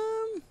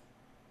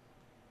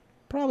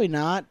 Probably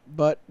not,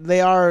 but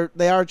they are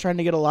trying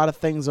to get a lot of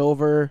things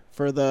over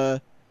for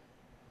the.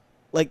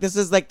 Like, this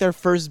is like their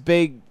first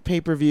big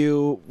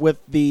pay-per-view with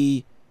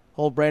the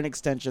whole brand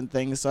extension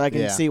thing, so I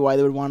can see why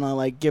they would want to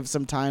like give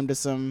some time to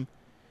some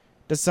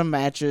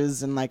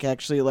matches and like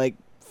actually like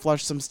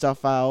flush some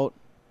stuff out.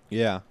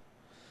 Yeah,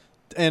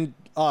 and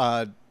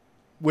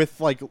with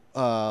like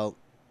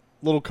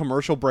little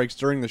commercial breaks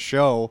during the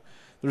show,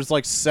 there's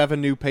like 7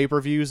 new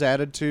pay-per-views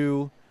added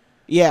to.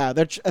 Yeah,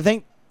 I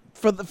think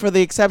for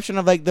the exception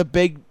of like the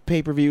big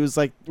pay-per-views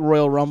like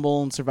Royal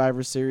Rumble and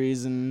Survivor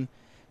Series and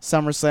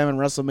SummerSlam and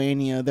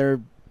WrestleMania, they're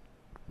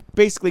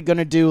basically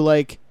gonna do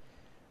like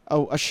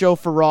a show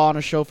for Raw and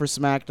a show for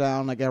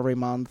SmackDown like every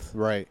month.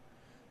 Right.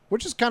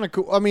 Which is kind of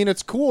cool. I mean,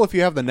 it's cool if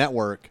you have the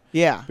network.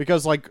 Yeah.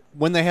 Because, like,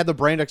 when they had the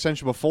brand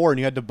extension before and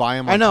you had to buy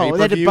them on pay-per-view. I know.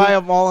 They had to buy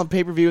them all on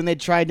pay-per-view, and they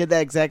tried and did that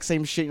exact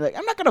same shit. You're like,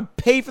 I'm not going to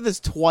pay for this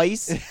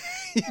twice.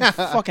 Yeah.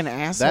 Fucking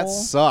asshole. That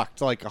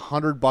sucked. Like,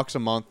 $100 a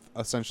month,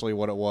 essentially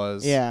what it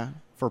was. Yeah.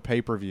 For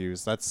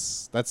pay-per-views.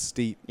 That's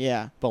steep.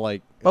 Yeah. But,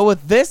 like... But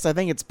with this, I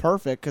think it's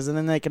perfect, because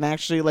then they can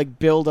actually, like,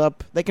 build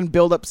up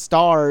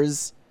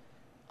stars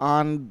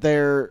on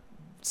their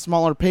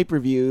smaller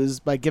pay-per-views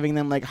by giving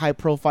them like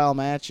high-profile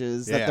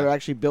matches that they're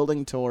actually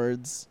building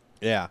towards.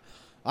 Yeah,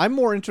 I'm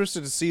more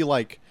interested to see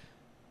like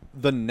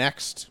the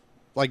next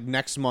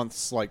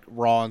month's like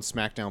Raw and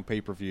SmackDown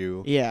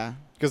pay-per-view. Yeah,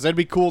 because that'd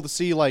be cool to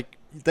see like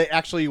they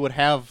actually would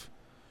have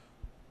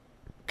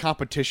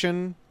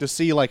competition to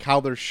see like how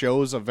their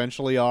shows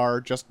eventually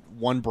are just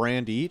one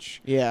brand each.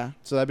 Yeah,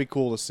 so that'd be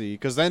cool to see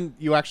because then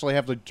you actually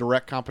have the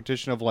direct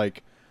competition of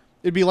like.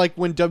 It'd be like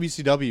when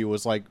WCW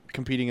was like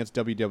competing against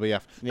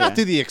WWF, not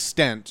to the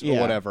extent or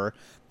whatever,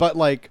 but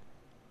like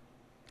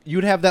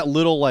you'd have that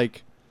little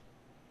like,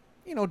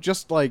 you know,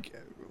 just like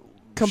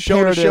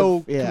comparative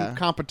show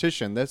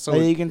competition. That's so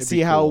you can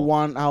see how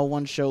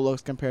one show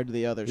looks compared to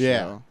the other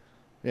show.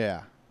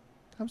 Yeah.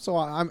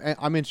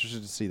 I'm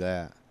interested to see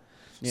that.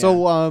 Yeah.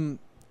 So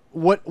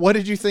what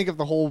did you think of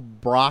the whole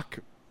Brock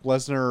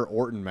Lesnar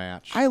Orton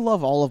match? I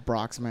love all of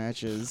Brock's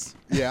matches.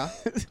 Yeah.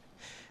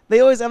 They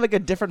always have like a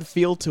different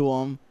feel to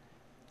them,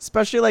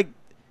 especially like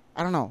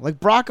I don't know, like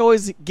Brock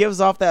always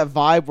gives off that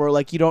vibe where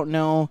like you don't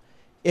know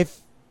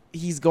if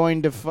he's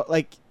going to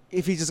like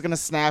if he's just gonna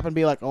snap and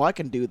be like, oh, I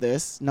can do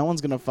this. No one's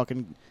gonna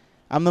fucking.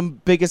 I'm the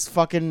biggest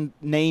fucking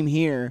name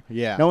here.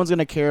 Yeah. No one's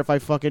gonna care if I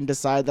fucking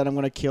decide that I'm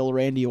gonna kill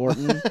Randy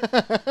Orton.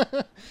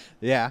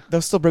 Yeah.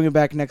 They'll still bring me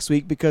back next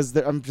week because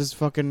I'm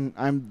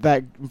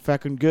that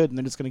fucking good, and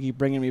they're just gonna keep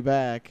bringing me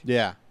back.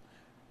 Yeah.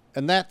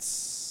 And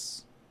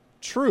that's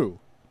true.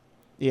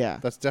 Yeah,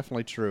 that's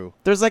definitely true.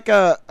 There's like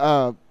I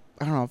don't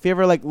know if you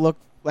ever like look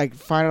like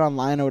find it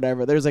online or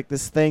whatever. There's like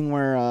this thing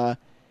where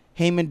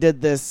Heyman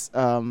did this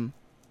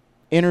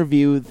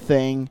interview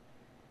thing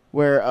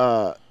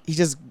where he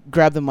just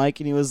grabbed the mic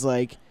and he was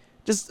like,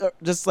 just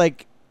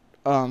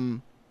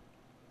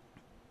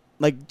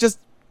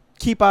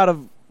keep out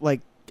of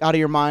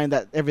your mind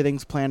that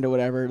everything's planned or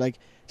whatever. Like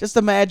just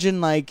imagine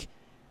like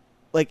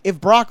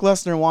if Brock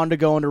Lesnar wanted to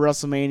go into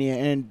WrestleMania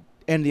and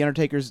end the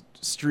Undertaker's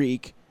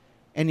streak.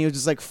 And he was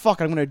just like, fuck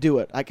it, I'm going to do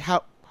it. Like,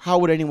 how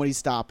would anybody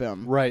stop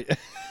him? Right.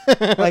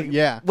 Like,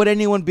 yeah. Would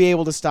anyone be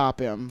able to stop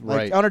him?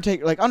 Like,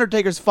 right.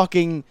 Undertaker's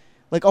fucking,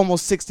 like,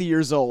 almost 60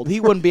 years old. He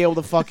wouldn't be able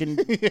to fucking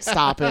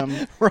stop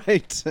him.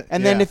 Right.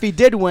 And then if he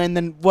did win,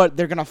 then what?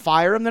 They're going to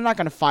fire him? They're not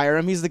going to fire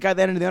him. He's the guy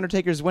that ended the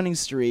Undertaker's winning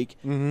streak.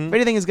 Mm-hmm. If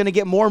anything, is going to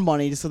get more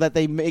money so that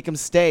they make him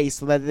stay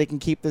so that they can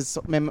keep this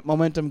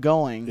momentum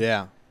going.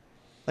 Yeah.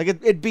 Like,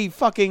 it'd be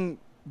fucking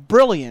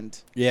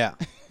brilliant. Yeah.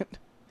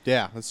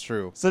 Yeah, that's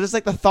true. So just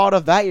like the thought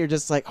of that, you're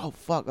just like, oh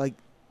fuck, like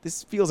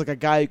this feels like a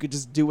guy who could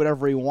just do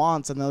whatever he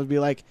wants, and they'll be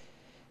like,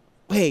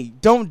 hey,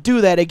 don't do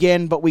that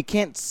again, but we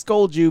can't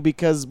scold you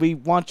because we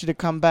want you to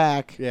come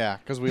back. Yeah,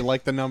 because we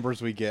like the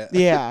numbers we get.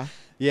 Yeah.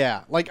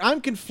 Yeah, like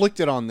I'm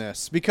conflicted on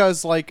this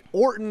because like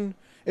Orton,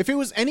 if it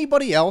was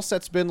anybody else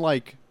that's been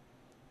like,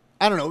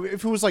 I don't know,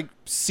 if it was like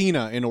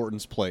Cena in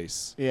Orton's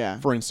place,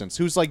 for instance,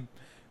 who's like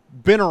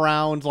been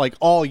around like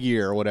all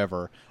year or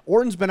whatever.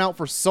 Orton's been out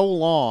for so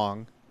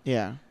long.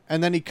 Yeah.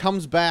 And then he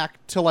comes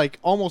back to, like,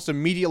 almost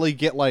immediately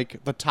get,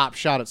 like, the top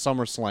shot at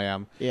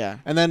SummerSlam. Yeah.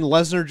 And then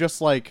Lesnar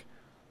just, like,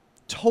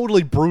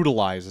 totally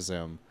brutalizes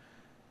him.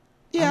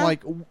 Yeah. I'm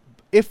like,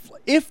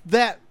 if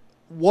that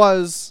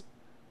was...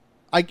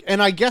 I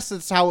guess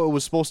that's how it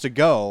was supposed to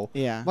go.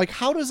 Yeah. Like,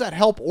 how does that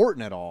help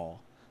Orton at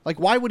all? Like,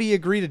 why would he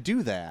agree to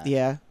do that?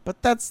 Yeah.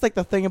 But that's, like,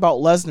 the thing about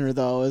Lesnar,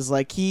 though, is,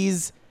 like,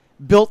 he's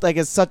built, like,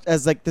 as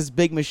this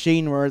big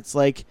machine where it's,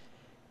 like,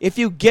 if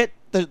you get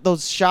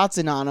those shots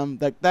in on him,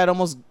 that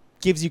almost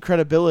gives you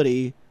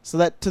credibility. So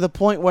that to the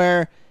point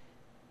where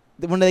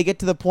when they get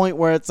to the point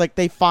where it's like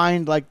they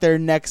find like their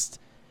next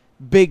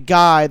big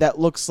guy that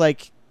looks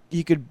like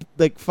he could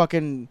like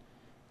fucking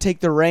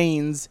take the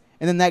reins,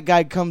 and then that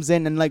guy comes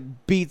in and like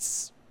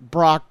beats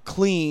Brock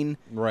clean.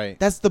 Right.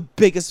 That's the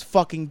biggest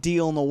fucking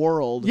deal in the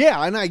world.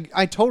 Yeah, and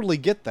I totally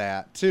get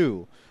that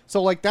too.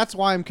 So, like, that's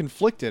why I'm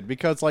conflicted,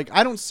 because, like,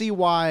 I don't see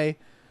why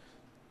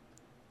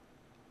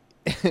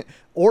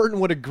Orton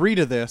would agree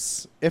to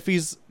this if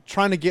he's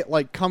trying to get,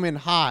 like, come in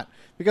hot.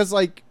 Because,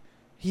 like,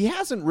 he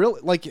hasn't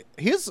really, like,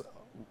 his,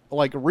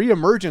 like,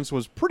 reemergence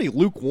was pretty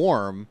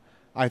lukewarm,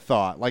 I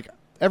thought. Like,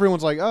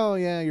 everyone's like, oh,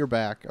 yeah, you're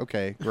back.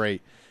 Okay,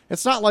 great.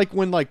 It's not like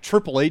when, like,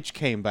 Triple H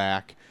came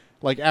back,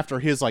 like, after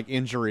his, like,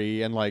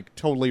 injury and, like,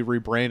 totally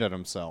rebranded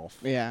himself.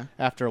 Yeah.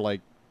 After,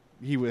 like,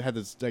 he had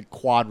this, like,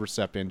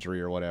 quadricep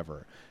injury or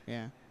whatever.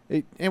 Yeah.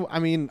 I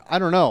mean, I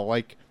don't know.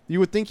 Like, you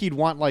would think he'd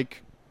want,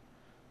 like,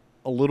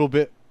 a little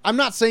bit. I'm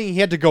not saying he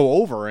had to go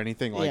over or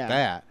anything like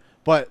that,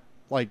 but,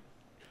 like,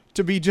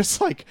 to be just,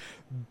 like,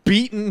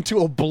 beaten to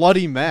a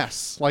bloody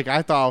mess. Like,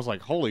 I thought, I was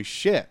like, holy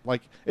shit.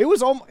 Like, it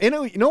was,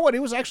 you know what?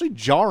 It was actually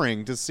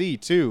jarring to see,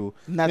 too,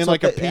 in,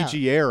 like, a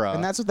PG era.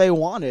 And that's what they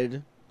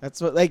wanted.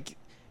 That's what, like,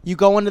 you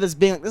go into this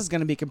being like, this is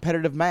going to be a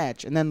competitive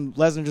match, and then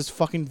Lesnar just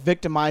fucking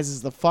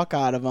victimizes the fuck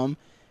out of him.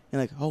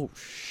 You're like, oh,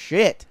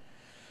 shit.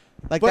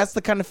 Like, that's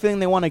the kind of feeling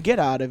they want to get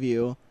out of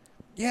you.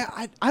 Yeah,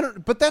 I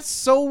don't, but that's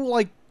so,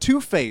 like,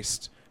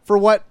 two-faced for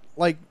what,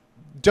 like,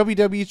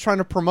 WWE's trying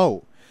to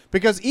promote.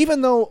 Because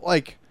even though,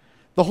 like,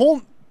 the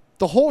whole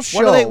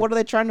show... What are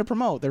they trying to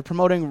promote? They're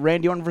promoting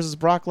Randy Orton versus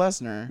Brock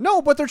Lesnar.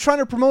 No, but they're trying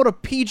to promote a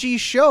PG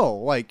show.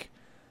 Like,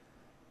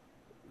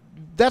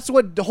 that's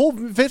what the whole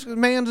Vince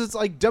McMahon is,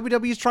 like,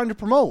 WWE's trying to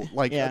promote.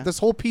 Like, this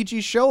whole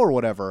PG show or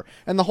whatever.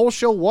 And the whole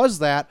show was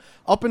that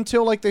up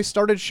until, like, they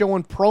started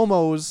showing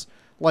promos,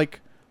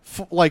 like,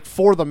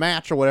 for the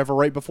match or whatever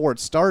right before it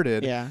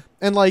started. Yeah.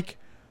 And, like,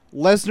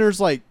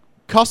 Lesnar's, like,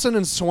 cussing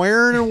and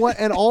swearing and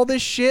and all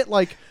this shit,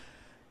 like...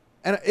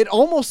 And it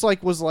almost,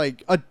 like, was,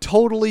 like, a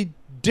totally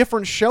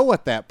different show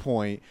at that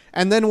point.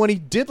 And then when he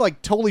did,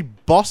 like, totally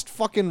bust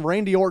fucking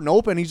Randy Orton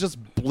open, he's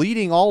just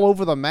bleeding all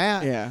over the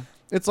mat. Yeah.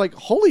 It's like,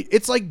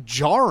 it's, like,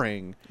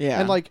 jarring. Yeah.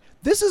 And, like,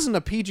 this isn't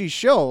a PG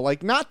show.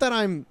 Like, not that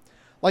I'm...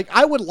 Like,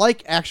 I would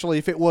like, actually,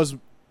 if it was...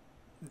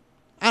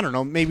 I don't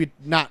know, maybe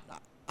not...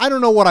 I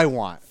don't know what I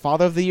want.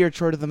 Father of the Year,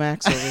 Troy to the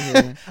Max over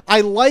here.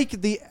 I like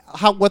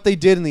what they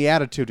did in the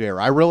Attitude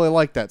Era. I really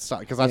like that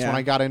stuff because that's when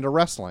I got into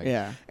wrestling.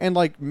 Yeah. And,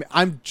 like,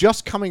 I'm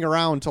just coming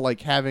around to,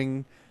 like,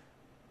 having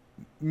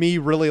me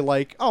really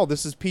like, oh,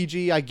 this is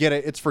PG. I get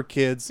it. It's for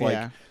kids.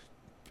 Like,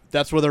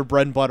 that's where their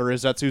bread and butter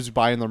is. That's who's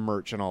buying their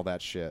merch and all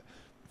that shit.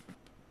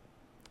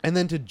 And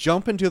then to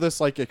jump into this,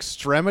 like,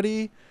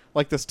 extremity,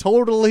 like, this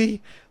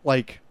totally,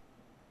 like,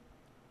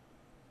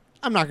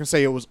 I'm not going to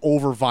say it was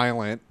over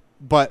violent,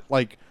 but,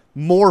 like,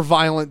 more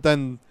violent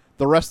than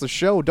the rest of the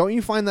show. Don't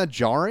you find that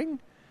jarring?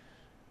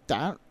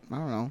 I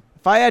don't know.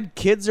 If I had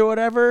kids or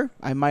whatever,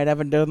 I might have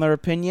another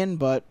opinion,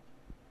 but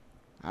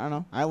I don't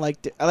know. I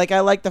liked it. I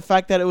like the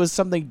fact that it was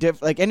something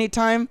different. Like,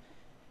 anytime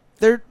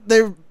they're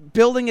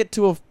building it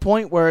to a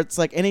point where it's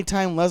like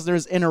anytime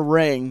Lesnar's in a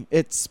ring,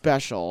 it's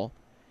special.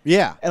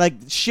 Yeah. And, like,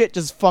 shit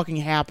just fucking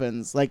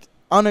happens. Like,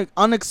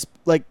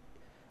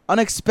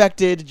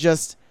 unexpected,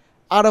 just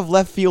out of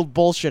left field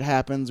bullshit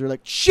happens. We're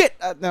like, shit.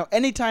 Now,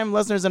 anytime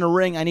Lesnar's in a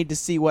ring, I need to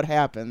see what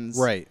happens.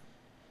 Right.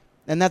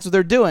 And that's what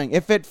they're doing.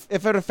 If it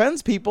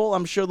offends people,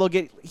 I'm sure they'll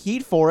get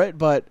heat for it.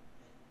 But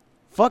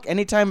fuck,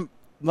 anytime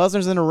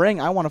Lesnar's in a ring,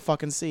 I want to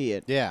fucking see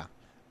it. Yeah.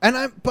 And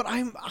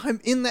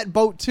I'm in that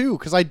boat too,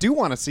 because I do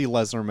want to see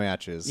Lesnar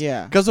matches.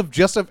 Yeah. Because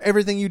of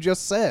everything you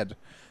just said.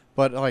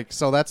 But, like,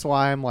 so that's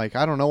why I'm like,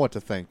 I don't know what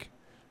to think.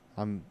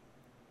 I'm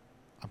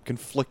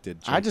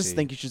conflicted. JT. I just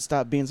think you should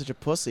stop being such a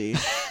pussy.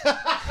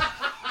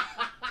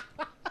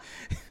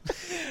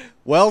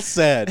 Well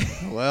said.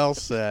 Well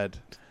said.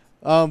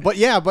 But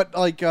yeah,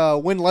 like,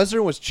 when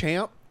Lesnar was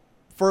champ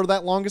for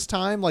that longest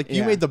time, like,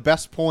 you made the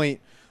best point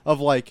of,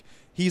 like,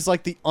 he's,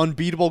 like, the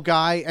unbeatable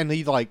guy, and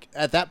he, like,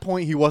 at that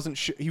point, he wasn't,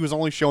 he was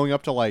only showing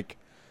up to, like,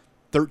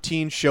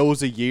 13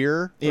 shows a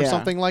year or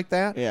something like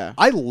that. Yeah.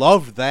 I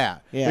loved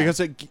that. Yeah. Because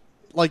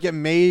it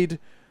made,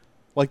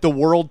 like, the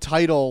world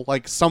title,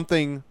 like,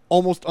 something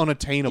almost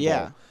unattainable.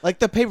 Yeah. Like,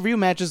 the pay-per-view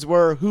matches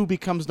were who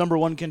becomes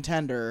 #1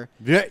 contender.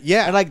 Yeah.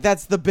 Yeah. And, like,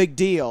 that's the big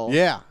deal.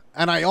 Yeah.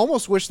 And I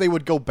almost wish they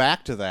would go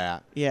back to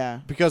that.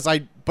 Yeah. Because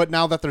but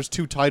now that there's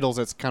 2 titles,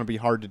 it's kind of be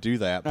hard to do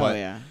that. But,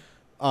 yeah.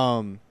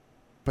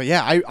 But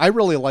yeah, I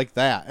really like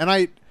that. And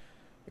I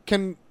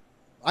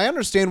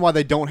understand why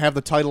they don't have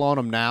the title on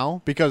him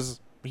now, because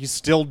he's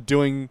still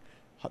doing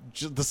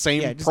the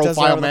same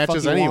profile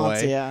matches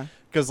anyway. Yeah.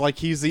 Because, like,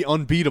 he's the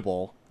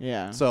unbeatable.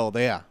 Yeah. So,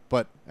 yeah.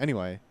 But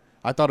anyway,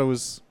 I thought it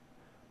was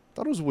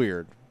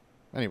weird.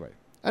 Anyway,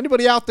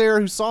 anybody out there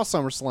who saw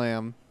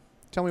SummerSlam,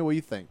 tell me what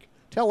you think.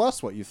 Tell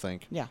us what you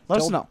think. Yeah.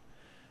 Let us know.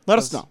 Let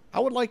us know. I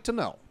would like to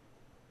know.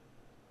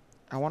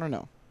 I want to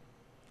know.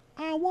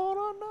 I want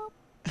to know.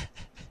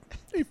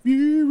 If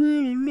you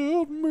really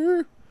love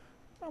me,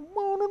 I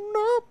want to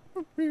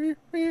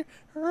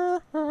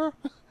know.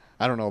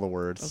 I don't know the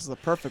words. Those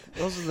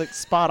are the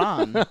spot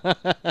on. Did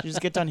you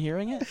just get done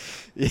hearing it?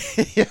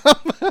 Yeah.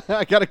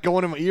 I got it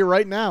going in my ear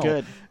right now.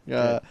 Good.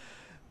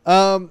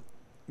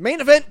 Main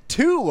event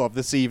 2 of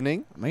this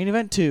evening. Main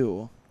event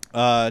 2.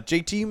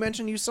 JT, you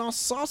mentioned you saw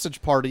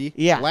Sausage Party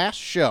last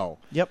show.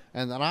 Yep.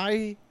 And then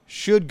I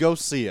should go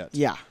see it.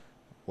 Yeah.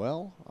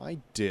 Well, I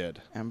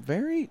did. I'm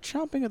very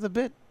chomping at the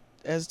bit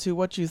as to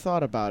what you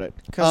thought about it.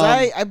 Because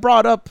I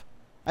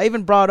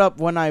even brought up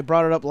when I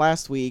brought it up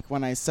last week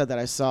when I said that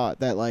I saw it,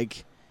 that,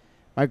 like,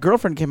 my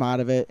girlfriend came out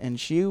of it, and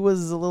she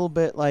was a little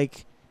bit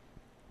like,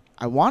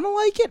 I want to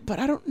like it, but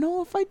I don't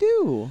know if I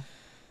do.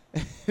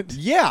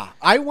 Yeah,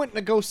 I went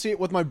to go see it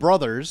with my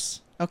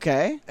brothers.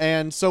 Okay.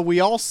 And so we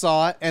all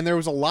saw it, and there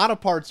was a lot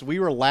of parts we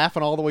were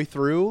laughing all the way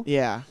through.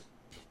 Yeah.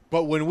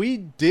 But when we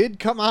did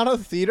come out of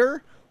the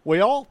theater, we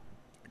all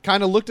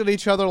kind of looked at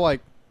each other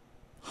like,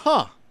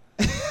 huh.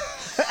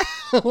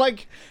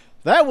 Like,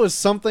 that was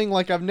something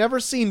like I've never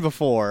seen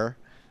before.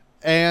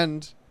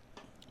 And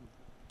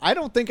I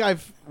don't think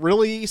I've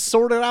really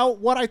sorted out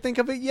what I think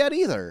of it yet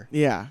either.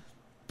 Yeah.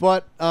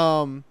 But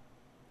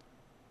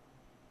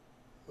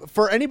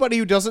for anybody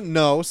who doesn't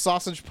know,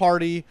 Sausage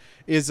Party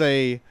is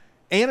a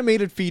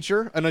animated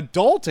feature, an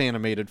adult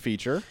animated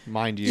feature,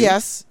 mind you.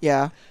 Yes.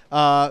 Yeah.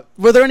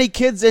 Were there any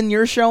kids in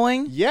your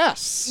showing?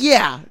 Yes.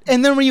 Yeah.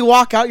 And then when you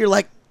walk out, you're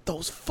like,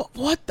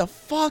 what the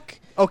fuck?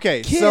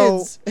 Okay,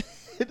 Kids. so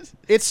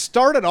it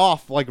started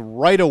off like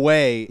right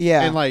away.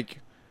 Yeah. And like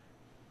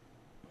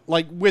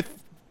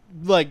with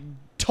like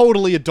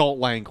totally adult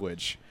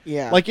language.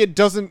 Yeah. Like it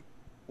doesn't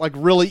like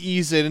really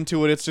ease it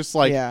into it. It's just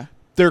like yeah.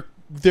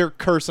 they're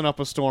cursing up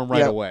a storm right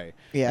Yep. away.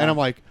 Yeah. And I'm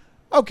like,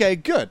 okay,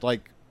 good.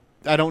 Like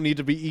I don't need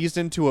to be eased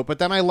into it. But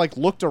then I like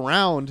looked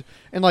around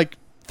and like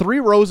 3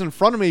 rows in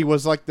front of me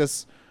was like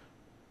this.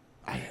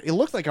 It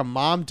looked like a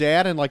mom,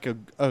 dad, and like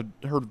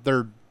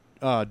their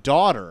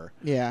daughter.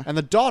 Yeah. And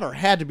the daughter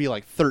had to be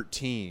like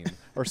 13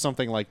 or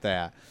something like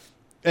that.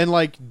 And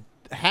like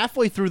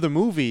halfway through the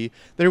movie,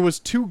 there was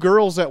 2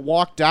 girls that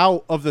walked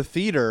out of the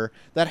theater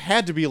that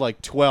had to be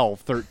like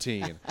 12,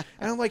 13.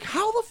 And I'm like,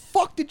 how the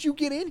fuck did you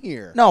get in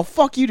here? No,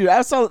 fuck you, dude.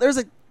 I saw there's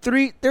like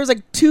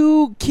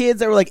 2 kids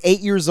that were like 8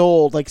 years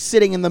old, like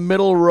sitting in the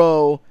middle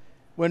row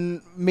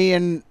when me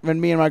and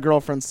my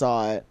girlfriend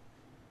saw it.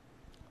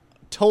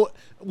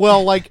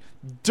 Well, like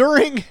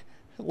during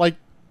like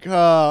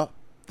the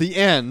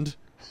end,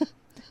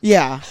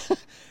 yeah,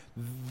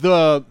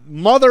 the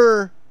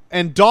mother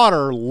and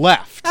daughter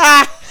left.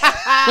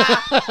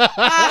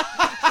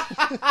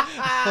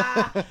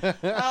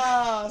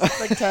 Oh,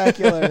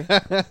 spectacular.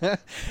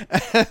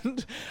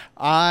 And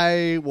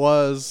I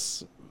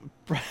was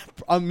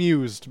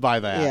amused by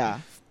that. Yeah.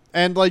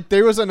 And like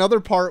there was another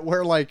part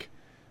where like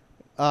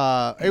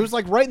it was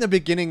like right in the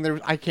beginning there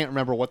I can't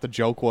remember what the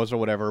joke was or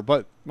whatever,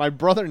 but my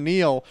brother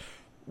Neil,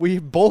 we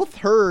both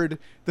heard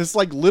this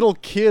like little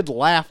kid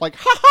laugh like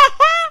ha ha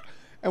ha,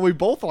 and we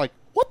both were like,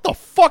 what the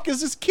fuck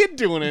is this kid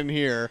doing in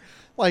here?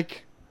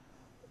 Like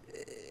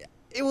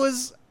it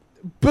was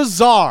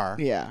bizarre.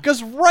 Yeah.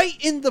 Because right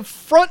in the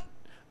front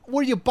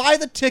where you buy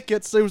the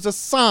tickets, there was a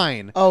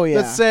sign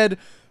that said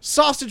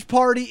Sausage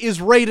Party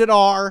is rated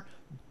R.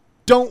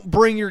 Don't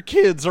bring your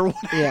kids or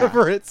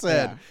whatever it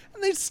said. Yeah.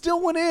 And they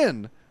still went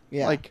in.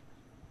 Yeah. Like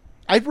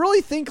I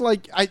really think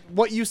like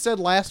what you said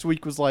last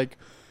week was like,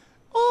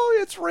 oh,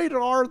 it's rated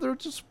R. There'll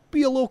just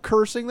be a little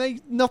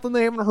cursing. Nothing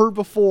they haven't heard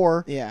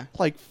before. Yeah.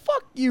 Like,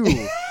 fuck you.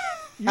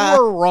 You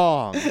are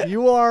wrong.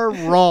 You are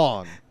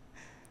wrong.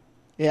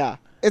 Yeah.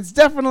 It's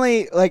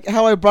definitely like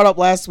how I brought up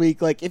last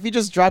week. Like, if you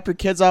just drop your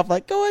kids off,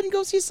 like, go ahead and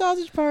go see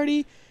Sausage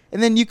Party,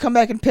 and then you come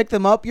back and pick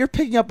them up, you're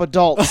picking up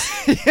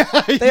adults.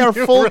 Yeah, they are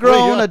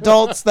full-grown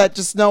adults that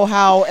just know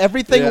how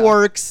everything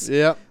works.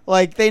 Yep.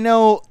 Like, they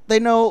know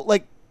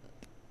like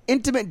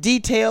intimate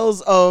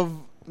details of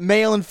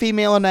male and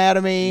female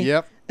anatomy.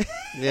 Yep.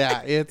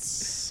 Yeah, it's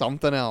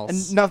something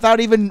else. And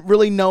without even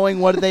really knowing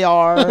what they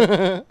are.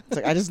 It's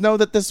like, I just know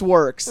that this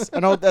works.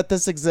 I know that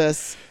this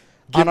exists.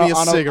 Give me a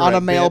cigarette, on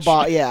a mail bitch.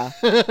 box. Yeah.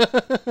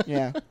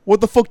 Yeah. What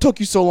the fuck took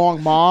you so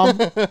long, Mom?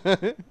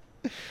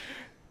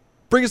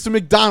 Bring us to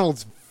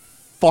McDonald's,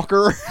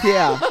 fucker.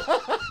 Yeah.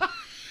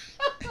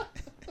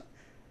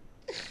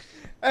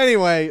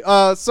 Anyway,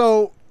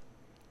 so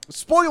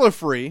spoiler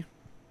free.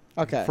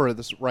 Okay. For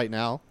this right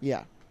now.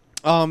 Yeah.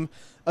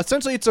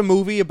 Essentially, it's a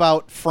movie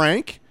about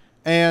Frank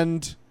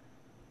and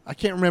I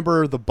can't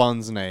remember the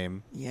bun's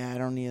name. Yeah, I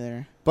don't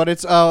either. But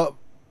it's a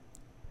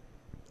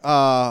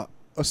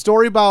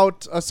story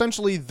about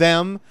essentially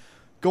them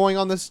going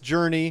on this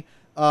journey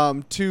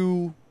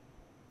to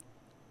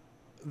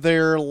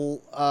their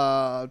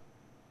to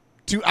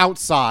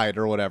outside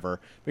or whatever,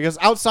 because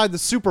outside the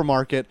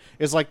supermarket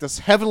is like this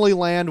heavenly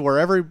land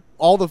where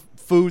all the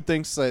food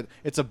thinks that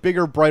it's a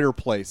bigger, brighter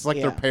place. It's like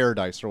their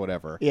paradise or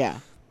whatever. Yeah.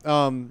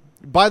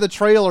 By the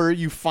trailer,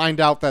 you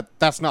find out that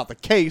that's not the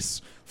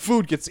case.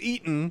 Food gets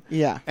eaten.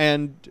 Yeah.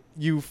 And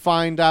you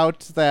find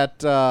out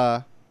that,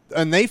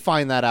 and they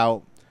find that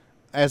out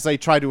as they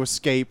try to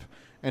escape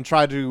and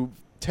try to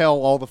tell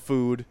all the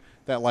food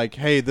that, like,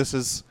 hey, this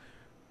is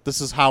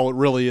how it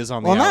really is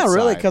on the outside. Well, not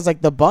really, because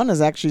like the bun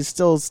is actually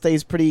still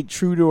stays pretty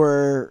true to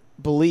her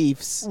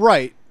beliefs.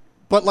 Right.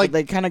 But like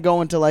they kind of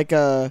go into like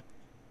a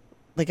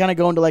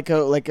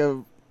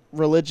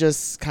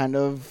religious kind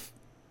of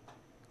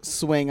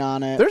swing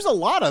on it. there's a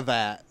lot of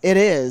that.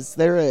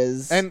 There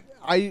is. And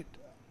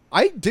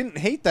I didn't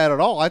hate that at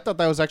all. I thought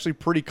that was actually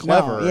pretty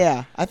clever. No,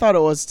 yeah, I thought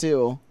it was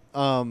too.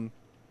 I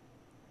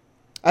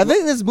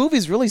think this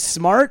movie's really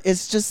smart.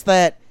 It's just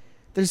that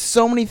there's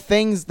so many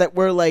things that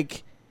were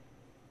like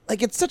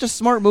it's such a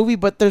smart movie,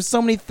 but there's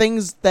so many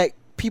things that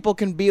people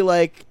can be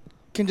like,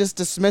 can just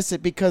dismiss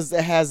it because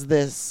it has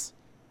this.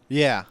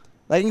 Yeah.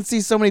 Like, I can see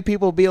so many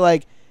people be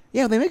like,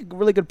 yeah, they make a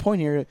really good point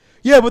here.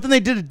 Yeah, but then they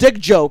did a dick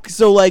joke.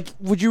 So, like,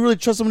 would you really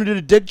trust someone who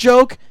did a dick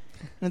joke?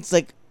 And it's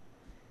like,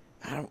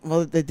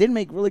 well, they did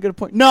make a really good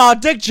point. No,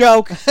 dick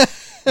joke.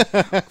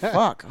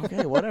 Fuck.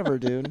 Okay, whatever,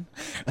 dude.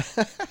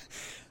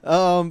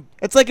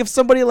 It's like if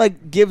somebody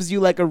like gives you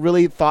like a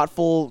really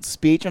thoughtful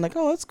speech and like,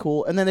 oh, that's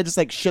cool, and then they just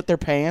like shit their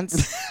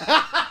pants,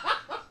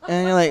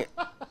 and you're like,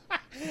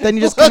 then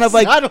you just kind of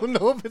like, I don't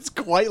know if it's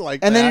quite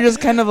like and that. then you're just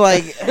kind of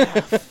like,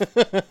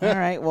 all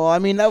right, well, I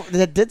mean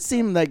that did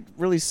seem like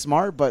really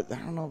smart, but I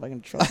don't know if I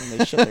can trust them.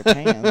 They shit their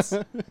pants.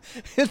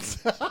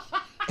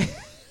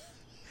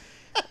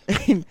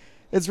 I mean,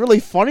 it's really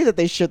funny that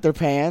they shit their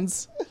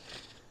pants,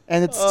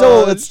 and it's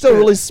still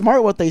really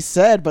smart what they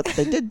said, but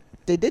they did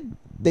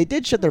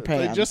shit their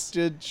pants. They just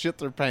did shit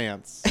their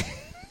pants.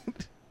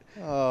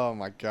 Oh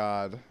my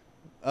god.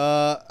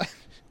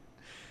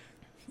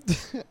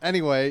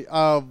 Anyway,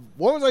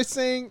 what was I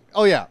saying?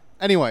 Oh yeah.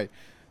 Anyway,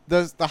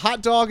 the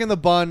hot dog and the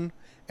bun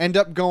end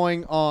up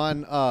going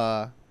on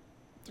kind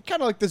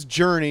of like this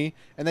journey,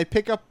 and they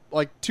pick up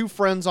like two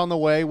friends on the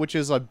way, which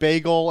is a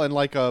bagel and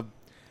like a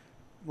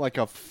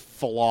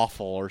falafel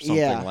or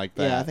something like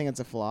that. Yeah, I think it's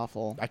a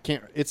falafel. I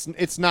can't.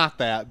 It's not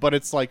that, but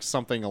it's like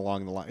something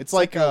along the line. It's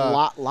like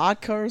a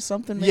latke or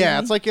something. Maybe?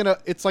 Yeah,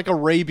 it's like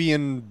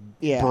Arabian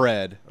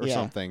bread or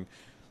something.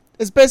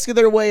 It's basically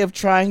their way of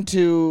trying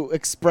to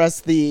express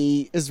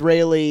the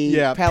Israeli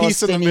Palestinian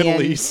peace in the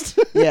Middle East.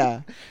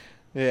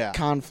 yeah,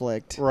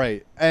 conflict.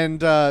 Right.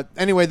 And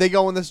anyway, they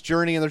go on this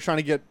journey and they're trying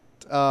to get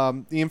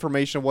the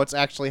information of what's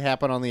actually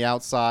happened on the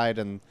outside,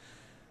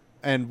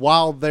 and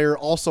while there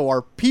also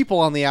are people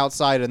on the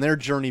outside in their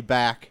journey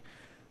back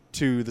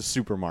to the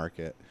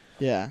supermarket.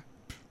 Yeah.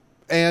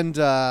 And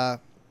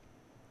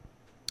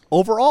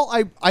overall,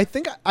 I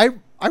think I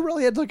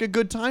really had like a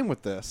good time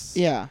with this.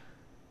 Yeah.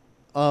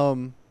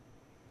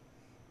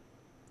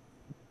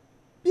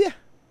 Yeah.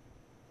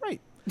 Right.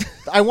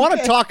 I want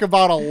to talk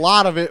about a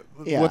lot of it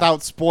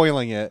without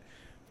spoiling it.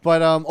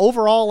 But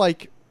overall,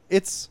 like,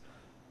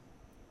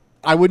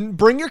 I wouldn't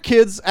bring your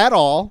kids at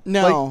all.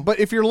 No. Like, but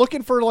if you're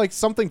looking for like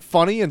something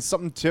funny and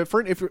something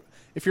different,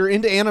 if you're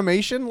into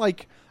animation,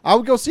 like, I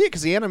would go see it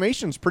because the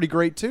animation's pretty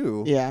great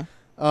too. Yeah.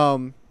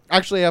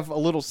 Actually, I have a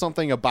little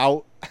something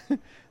about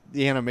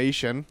the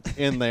animation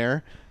in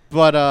there,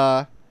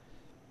 but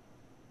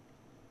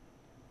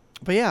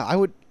yeah,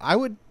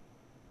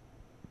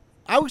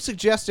 I would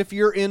suggest if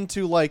you're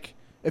into like,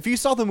 if you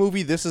saw the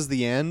movie This Is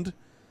the End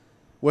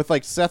with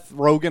like Seth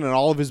Rogen and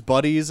all of his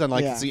buddies and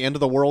like it's the end of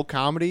the world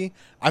comedy,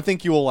 I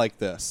think you will like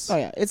this. Oh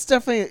yeah, it's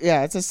definitely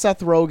it's a Seth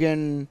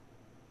Rogen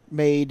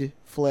made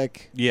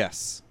flick.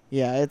 Yes.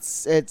 Yeah,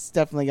 it's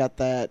definitely got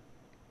that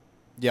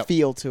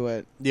feel to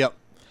it. Yep.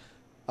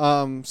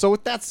 So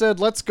with that said,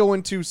 let's go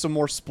into some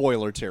more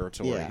spoiler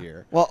territory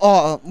here.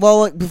 Well,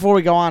 like, before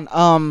we go on,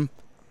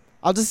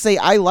 I'll just say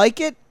I like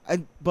it,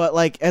 but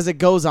like as it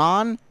goes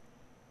on,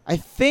 I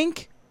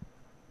think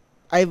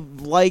I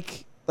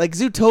like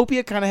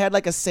Zootopia kind of had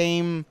like a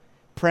same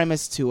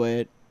premise to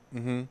it,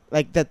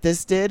 like that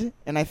this did,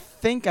 and I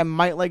think I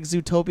might like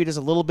Zootopia just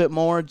a little bit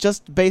more,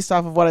 just based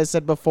off of what I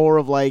said before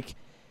of like,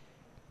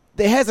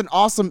 it has an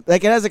awesome,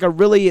 like it has like a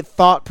really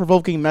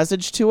thought-provoking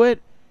message to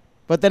it,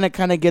 but then it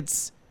kind of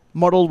gets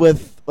muddled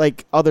with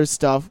like other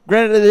stuff.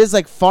 Granted, it is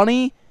like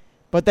funny,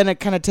 but then it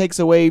kind of takes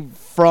away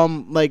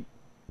from like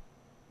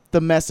the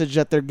message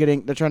that they're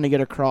trying to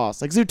get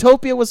across. Like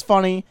Zootopia was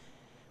funny,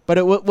 but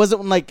it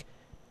wasn't like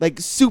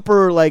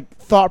super like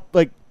thought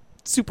like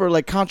super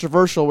like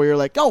controversial where you're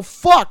like, oh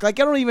fuck, like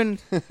I don't even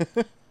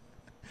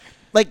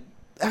like,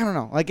 I don't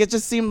know, like it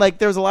just seemed like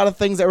there was a lot of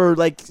things that were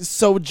like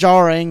so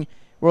jarring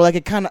where like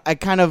I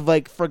kind of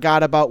like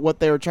forgot about what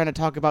they were trying to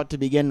talk about to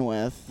begin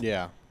with.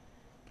 Yeah.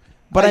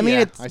 But I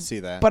mean, I see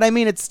that. But I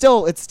mean, it's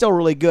still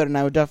really good, and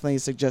I would definitely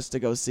suggest to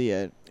go see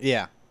it.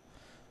 Yeah.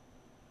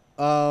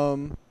 All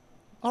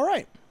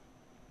right.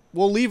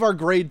 We'll leave our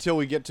grade till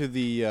we get to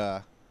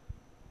the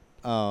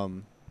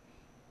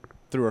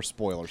through our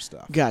spoiler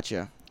stuff.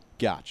 Gotcha.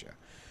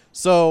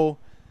 So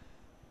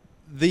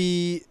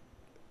the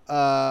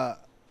I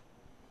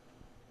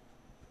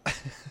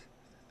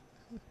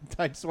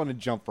just want to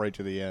jump right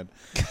to the end.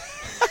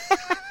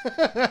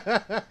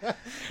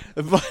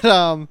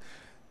 But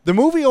the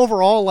movie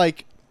overall,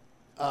 like,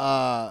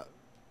 I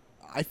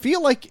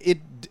feel like it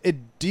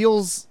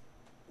deals,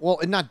 well,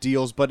 it not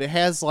deals, but it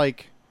has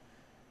like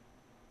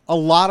a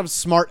lot of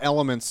smart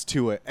elements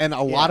to it, and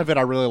a lot of it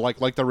I really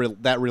like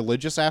that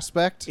religious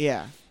aspect.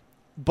 Yeah.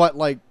 But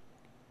like,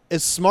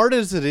 as smart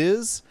as it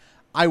is,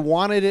 I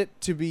wanted it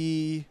to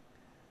be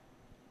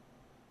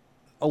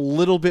a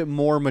little bit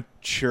more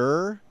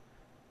mature.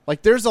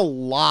 Like, there's a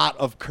lot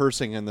of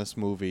cursing in this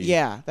movie.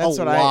 Yeah, that's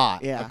a what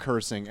lot of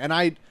cursing, and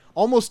I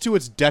almost to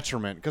its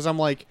detriment, because I'm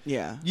like,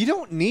 Yeah. you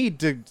don't need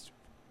to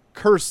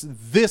curse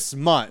this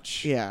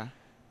much Yeah.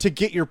 to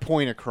get your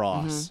point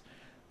across.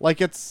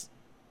 Like, it's,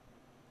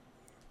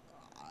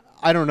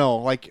 I don't know,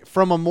 like,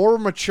 from a more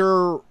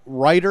mature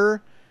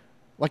writer,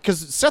 like, because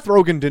Seth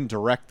Rogen didn't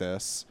direct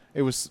this.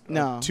 It was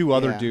No, two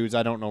other yeah. dudes.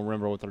 I don't know,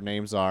 remember what their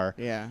names are.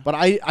 Yeah. But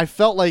I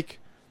felt like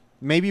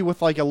maybe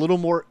with, like, a little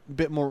more,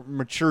 bit more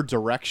mature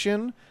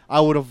direction, I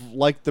would have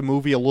liked the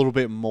movie a little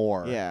bit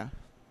more. Yeah.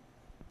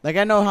 Like,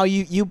 I know how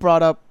you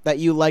brought up that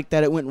you liked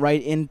that it went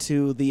right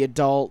into the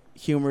adult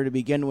humor to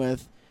begin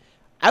with.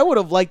 I would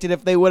have liked it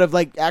if they would have,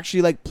 like,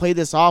 actually, like, played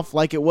this off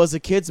like it was a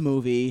kid's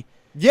movie.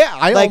 Yeah,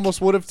 I Like- almost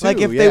would have, too. Like,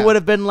 if yeah. they would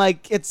have been,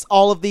 like, it's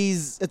all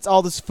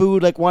this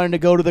food, like, wanting to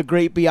go to the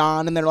great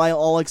beyond, and they're, like,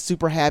 all, like,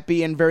 super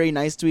happy and very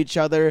nice to each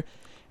other.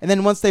 And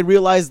then once they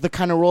realize the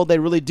kind of world they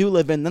really do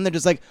live in, then they're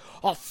just like,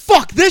 oh,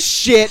 fuck this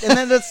shit! And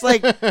then it's,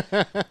 like,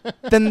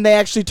 then they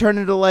actually turn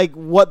into, like,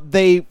 what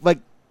they, like,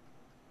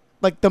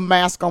 the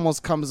mask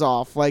almost comes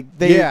off. Like,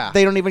 they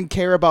don't even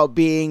care about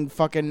being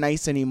fucking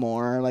nice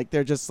anymore. Like,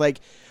 they're just like,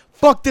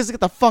 fuck this,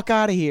 get the fuck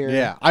out of here.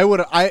 Yeah,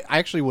 I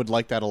actually would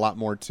like that a lot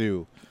more,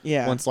 too.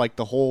 Yeah. Once, like,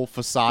 the whole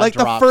facade Like,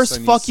 the drops first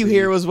and fuck you see-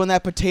 hear was when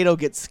that potato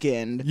gets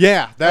skinned.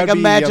 Yeah, that Like, would be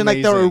imagine,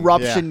 like, the amazing.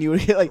 eruption Yeah. you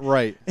would like.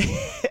 Right.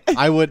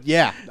 I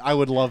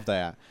would love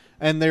that.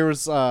 And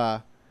there's,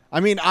 I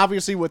mean,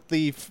 obviously with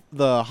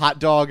the hot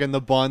dog and the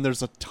bun,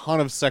 there's a ton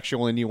of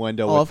sexual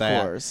innuendo Oh, with of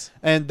that. course.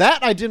 And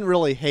that I didn't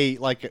really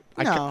hate. Like,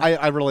 No. I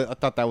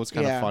thought that was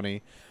kind of Yeah.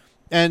 funny.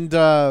 And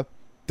the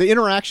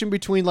interaction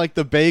between, like,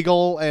 the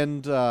bagel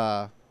and,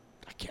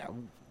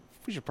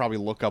 we should probably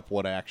look up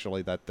what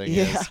actually that thing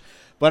Yeah. is.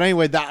 But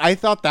anyway, I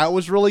thought that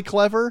was really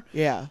clever.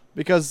 Yeah.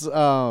 Because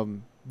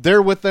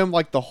they're with them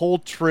like the whole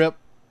trip,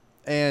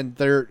 and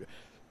they're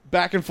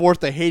back and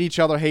forth. They hate each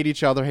other,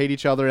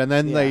 and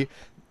then Yeah. they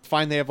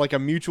find they have like a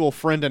mutual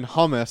friend in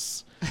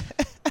hummus,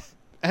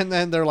 and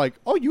then they're like,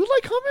 "Oh, you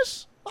like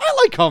hummus? I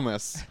like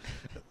hummus."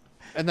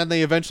 And then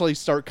they eventually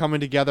start coming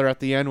together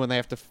at the end when they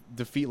have to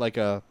defeat like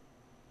the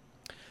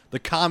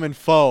common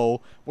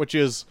foe, which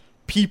is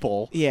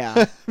people.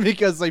 Yeah.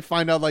 Because they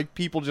find out like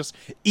people just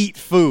eat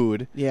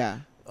food.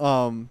 Yeah.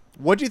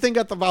 What do you think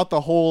about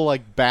the whole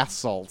like bath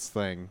salts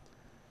thing?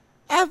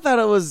 I thought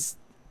it was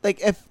like,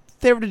 if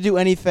they were to do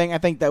anything, I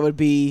think that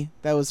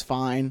was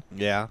fine.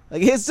 Yeah.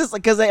 Like, it's just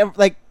like, because they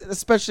like,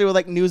 especially with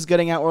like news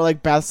getting out where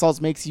like bath salts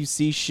makes you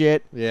see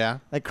shit, Yeah.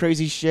 like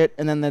crazy shit,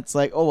 and then that's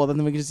like, oh well,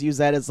 then we can just use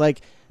that as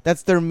like,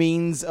 that's their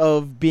means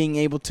of being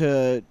able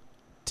to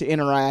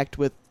interact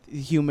with the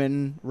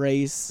human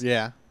race.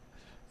 Yeah.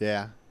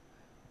 Yeah.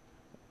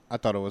 I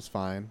thought it was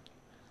fine.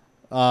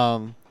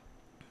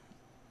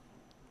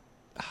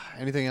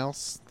 Anything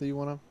else that you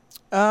want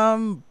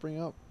to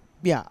bring up?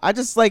 Yeah, I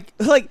just like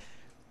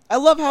I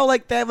love how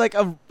like they have like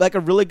a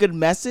really good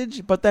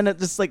message, but then it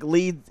just like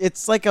leads.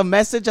 It's like a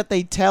message that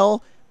they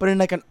tell, but in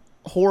like an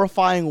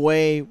horrifying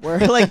way, where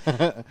like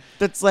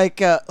that's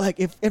like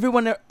if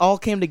everyone all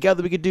came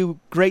together, we could do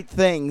great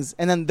things,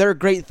 and then their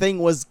great thing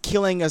was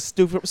killing a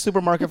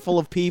supermarket full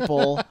of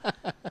people.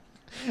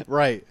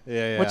 Right.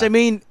 Yeah. Which, I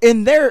mean,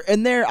 in their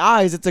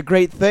eyes, it's a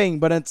great thing,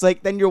 but it's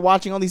like then you're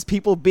watching all these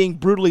people being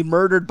brutally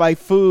murdered by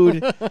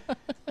food, and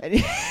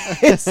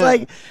it's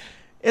like,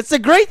 it's a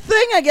great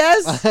thing, I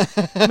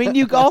guess. I mean,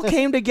 you all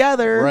came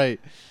together, Right.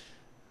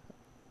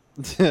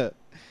 But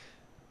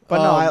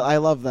no, I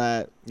love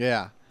that.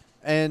 Yeah.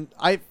 And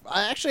I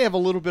actually have a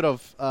little bit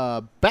of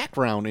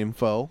background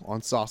info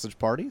on Sausage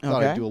Party.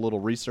 Thought I'd Okay. do a little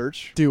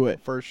research. Do it.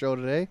 For a show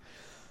today.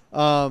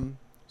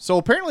 So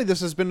apparently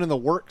this has been in the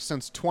works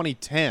since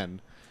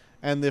 2010,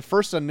 and the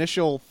first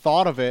initial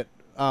thought of it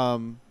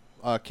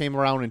came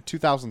around in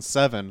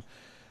 2007,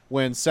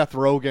 when Seth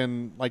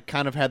Rogen like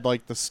kind of had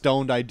like the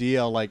stoned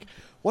idea, like,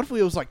 what if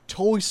it was like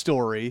Toy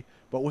Story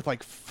but with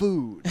like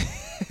food?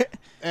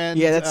 And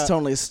Yeah, that's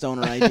totally a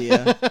stoner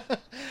idea.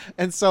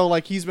 and so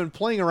like he's been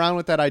playing around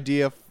with that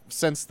idea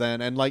since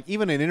then, and like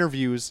even in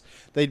interviews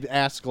they'd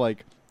ask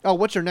like, oh,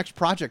 what's your next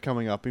project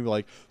coming up? And he'd be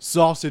like,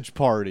 Sausage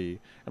Party.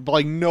 But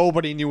like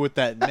nobody knew what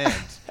that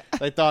meant.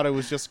 They thought it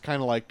was just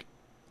kind of like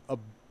a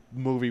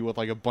movie with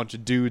like a bunch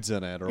of dudes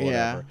in it or whatever.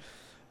 Yeah.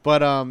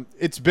 But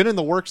it's been in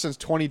the works since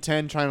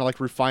 2010, trying to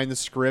like refine the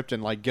script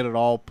and like get it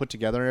all put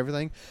together and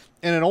everything.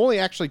 And it only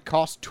actually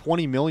cost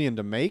 $20 million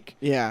to make.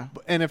 Yeah.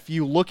 And if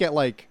you look at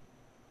like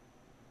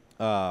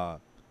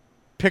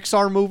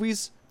Pixar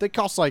movies, they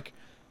cost like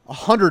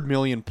 $100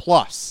 million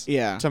plus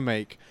Yeah. to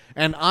make.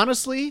 And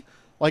honestly,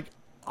 like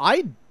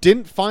I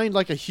didn't find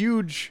like a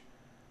huge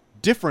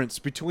difference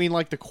between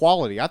like the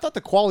quality. I thought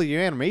the quality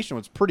of animation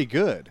was pretty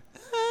good.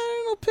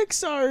 I don't know,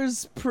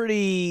 Pixar's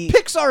pretty.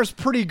 Pixar's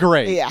pretty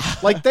great. Yeah.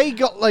 Like they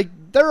go like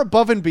they're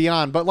above and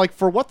beyond, but like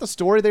for what the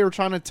story they were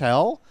trying to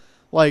tell,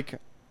 like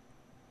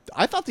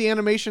I thought the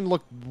animation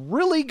looked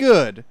really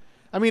good.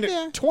 I mean,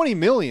 Yeah. 20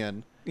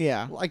 million,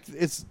 Yeah. like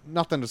it's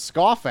nothing to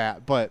scoff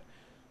at, but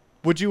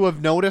would you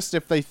have noticed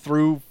if they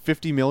threw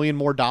 $50 million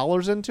more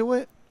into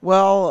it?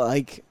 Well,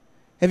 like,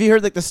 Have you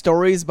heard like the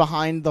stories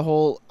behind the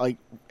whole like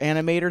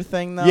animator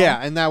thing though? Yeah,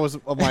 and that was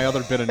my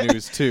other bit of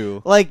news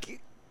too.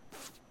 Like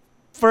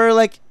for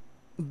like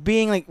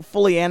being like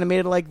fully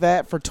animated like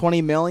that for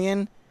 20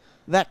 million,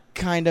 that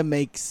kind of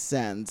makes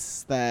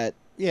sense. That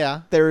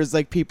Yeah. there's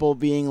like people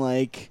being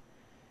like,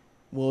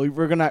 well,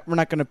 we're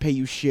not gonna pay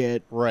you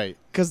shit, Right.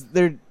 because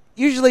they're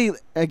usually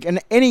like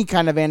any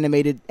kind of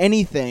animated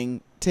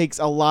anything takes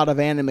a lot of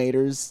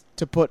animators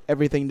to put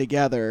everything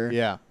together.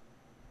 Yeah.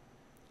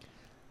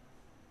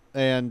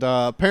 And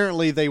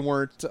apparently they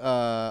weren't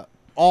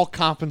all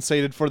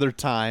compensated for their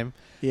time.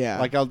 Yeah.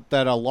 Like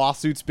that a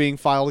lawsuit's being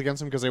filed against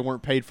them because they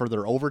weren't paid for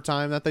their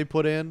overtime that they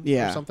put in.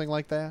 Yeah. Or something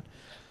like that.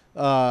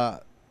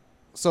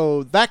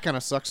 So that kind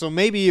of sucks. So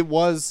maybe it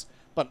was,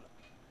 but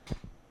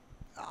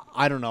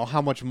I don't know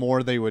how much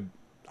more they would,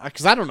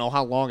 because I don't know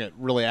how long it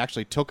really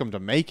actually took them to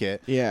make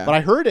it. Yeah. But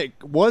I heard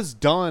it was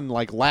done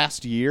like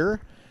last year,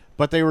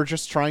 but they were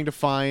just trying to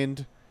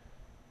find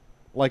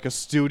like a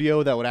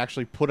studio that would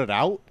actually put it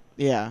out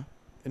Yeah.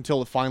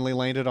 until it finally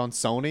landed on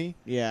Sony.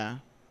 Yeah.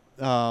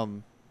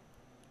 Um,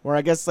 Where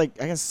I guess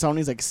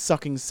Sony's like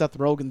sucking Seth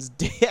Rogen's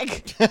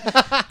dick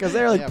because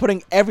they're like Yeah.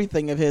 putting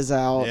everything of his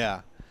out.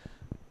 yeah.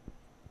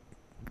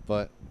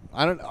 But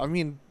I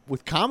mean,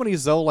 with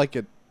comedies though, like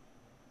it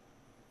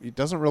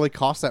doesn't really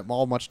cost that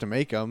much to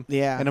make them.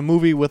 Yeah. And a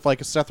movie with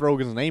like a Seth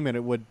Rogen's name in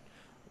it would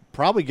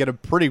probably get a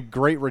pretty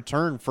great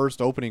return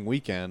first opening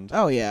weekend.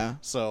 Oh yeah.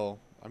 So,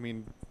 I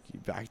mean,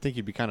 I think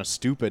you'd be kind of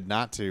stupid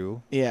not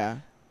to. Yeah.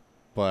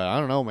 But I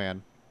don't know,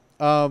 man.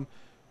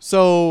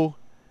 So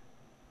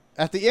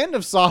at the end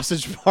of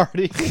Sausage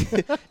Party,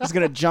 Just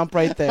gonna jump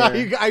right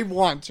there. I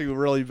want to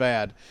really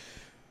bad.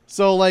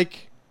 So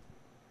like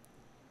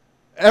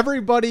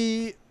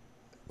everybody,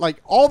 like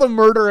all the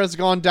murder has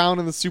gone down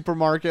in the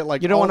supermarket.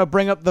 Like You don't want to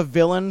bring up the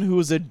villain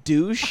who's a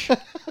douche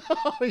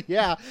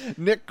yeah,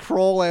 Nick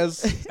Kroll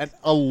as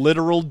a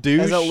literal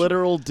douche. as a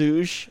literal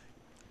douche.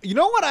 You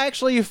know what? I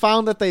actually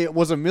found that it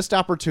was a missed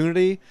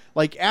opportunity.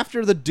 Like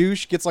after the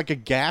douche gets like a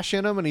gash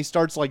in him and he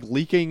starts like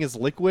leaking his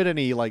liquid and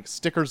he like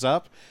stickers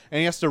up and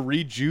he has to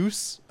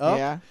rejuice up.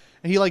 Yeah.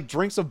 And he like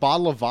drinks a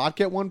bottle of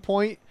vodka at one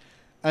point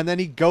and then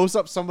he goes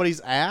up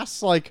somebody's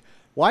ass. Like,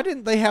 why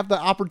didn't they have the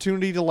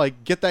opportunity to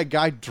like get that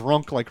guy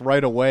drunk like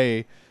right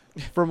away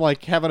from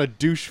like having a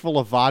douche full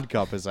of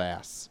vodka up his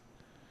ass?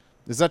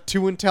 Is that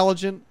too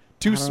intelligent?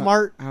 Too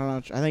smart? I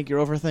don't know. I think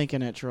you're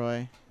overthinking it,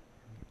 Troy.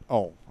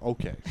 Oh,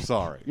 okay.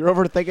 Sorry. You're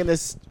overthinking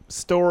this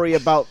story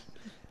about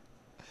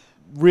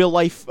real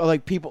life,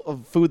 like people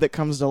of food that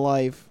comes to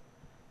life.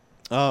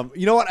 You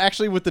know what?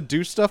 Actually, with the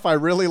douche stuff, I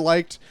really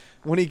liked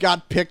when he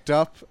got picked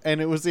up,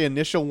 and it was the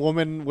initial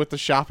woman with the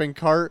shopping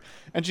cart,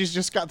 and she's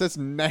just got this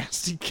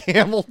nasty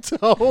camel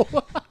toe.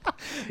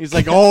 He's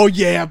like, "Oh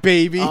yeah,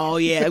 baby." Oh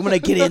yeah, I'm gonna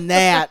get in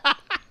that.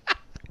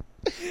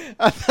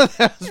 I thought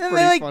that was And pretty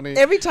then, like, funny.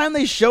 every time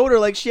they showed her,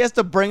 like, she has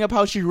to bring up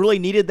how she really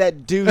needed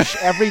that douche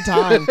every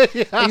time.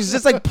 Yeah. Like, she's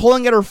just, like,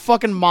 pulling at her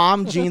fucking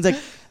mom jeans, like,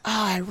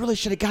 I really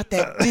should have got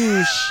that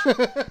douche.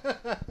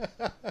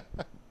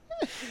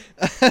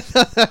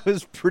 That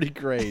was pretty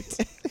great.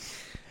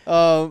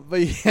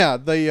 But yeah,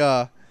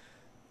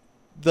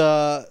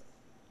 the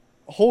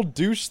whole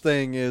douche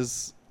thing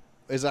is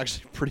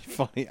actually pretty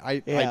funny.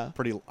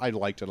 I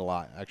liked it a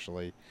lot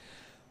actually.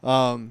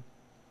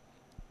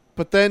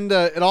 But then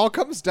it all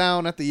comes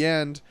down at the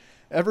end.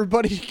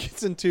 Everybody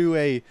gets into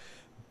a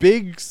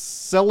big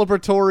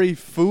celebratory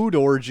food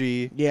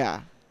orgy,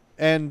 Yeah.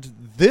 and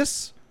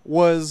this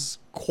was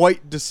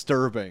quite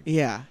disturbing.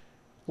 Yeah.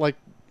 Like,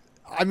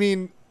 I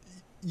mean,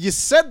 you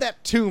said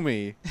that to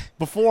me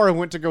before I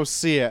went to go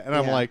see it, and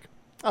I'm Yeah. like,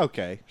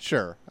 okay,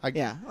 sure.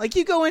 Yeah. Like,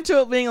 you go into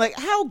it being like,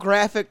 how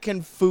graphic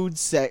can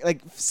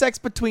sex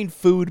between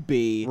food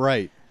be?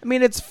 Right. I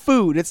mean, it's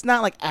food. It's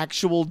not, like,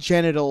 actual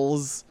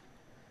genitals.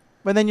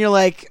 But then you're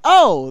like,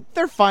 oh,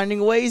 they're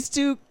finding ways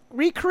to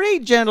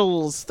recreate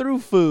genitals through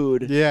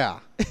food. Yeah.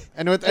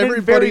 And with And in very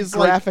everybody's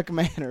like, graphic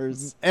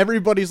manners.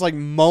 everybody's like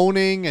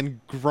moaning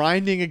and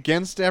grinding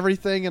against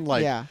everything and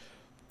like Yeah.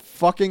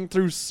 fucking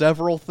through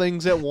several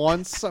things at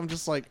once. I'm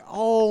just like,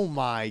 oh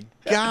my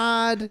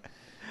God.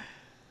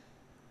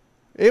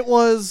 It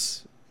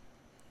was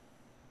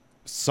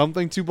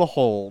something to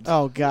behold.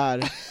 Oh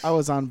God, I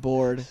was on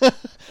board. It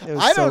was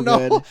I so don't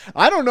know. good.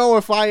 I don't know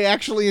if I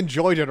actually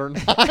enjoyed it or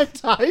not.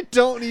 I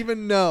don't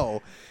even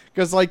know.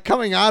 Because like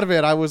coming out of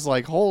it, I was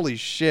like, holy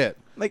shit.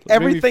 Like It made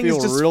me everything's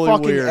feel just really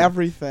fucking weird.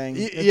 everything.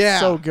 Y- It's yeah,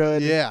 so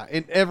good. Yeah,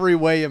 in every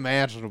way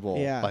imaginable.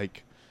 Yeah.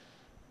 Like,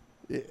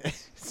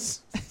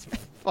 it's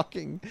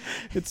fucking,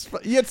 it's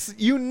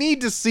you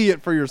need to see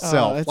it for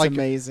yourself. Oh, it's like,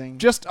 amazing.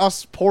 just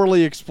us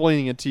poorly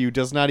explaining it to you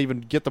does not even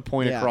get the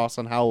point Yeah. across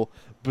on how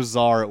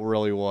bizarre it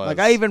really was. Like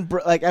I even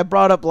I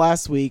brought up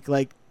last week.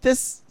 Like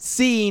this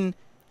scene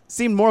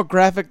seemed more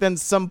graphic than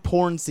some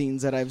porn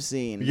scenes that I've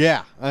seen.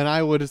 yeah, and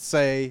I would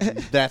say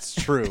that's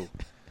true.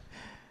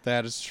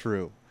 That is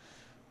true.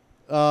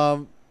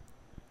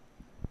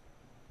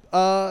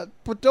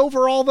 But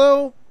overall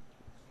though,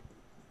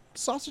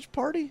 Sausage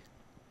Party.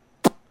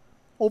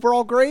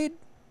 Overall grade,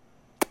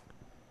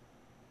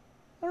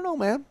 I don't know,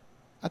 man.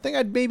 I think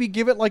I'd maybe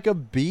give it like a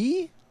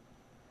B.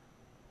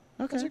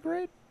 Okay. Is it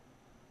grade?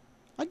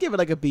 I'd give it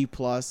like a B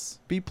plus.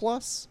 B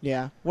plus?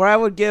 Yeah. Where I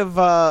would give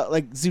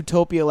like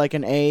Zootopia like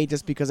an A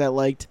just because I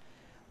liked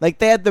like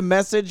they had the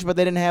message but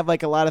they didn't have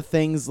like a lot of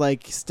things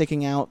like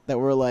sticking out that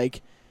were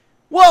like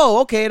whoa,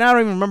 okay, and I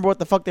don't even remember what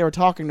the fuck they were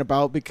talking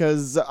about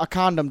because a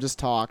condom just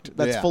talked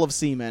that's Yeah. full of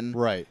semen.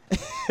 Right.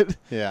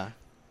 Yeah.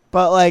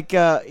 But like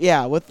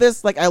yeah, with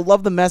this like I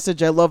love the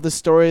message, I love the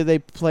story they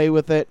play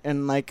with it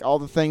and like all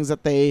the things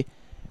that they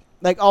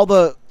like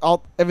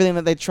all everything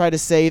that they try to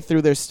say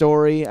through their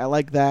story. I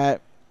like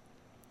that.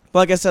 But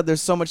like I said,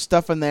 there's so much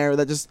stuff in there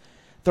that just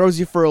throws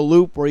you for a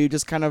loop where you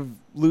just kind of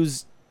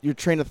lose your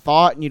train of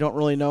thought and you don't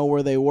really know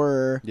where they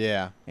were.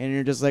 Yeah. And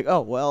you're just like,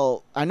 oh,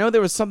 well, I know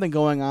there was something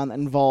going on that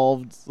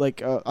involved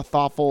like a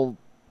thoughtful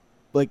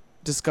like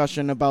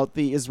discussion about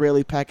the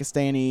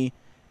Israeli-Pakistani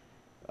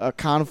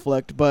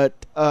conflict,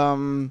 but I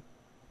don't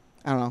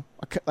know,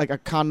 like a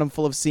condom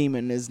full of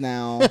semen is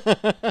now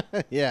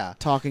Yeah.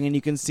 talking and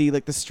you can see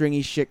like the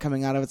stringy shit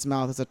coming out of its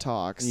mouth as it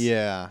talks.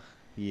 Yeah.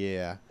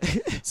 Yeah.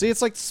 See,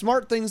 it's like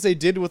smart things they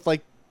did with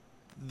like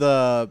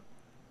the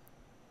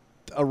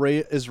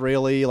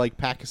Israeli like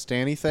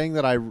Pakistani thing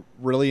that I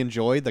really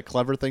enjoyed, the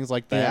clever things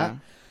like that. Yeah.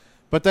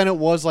 But then it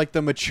was like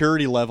the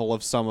maturity level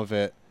of some of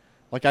it,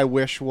 like I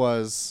wish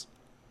was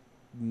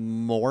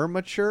more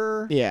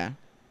mature. Yeah.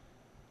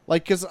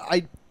 Like, cause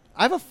I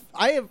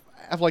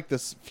have like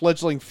this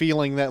fledgling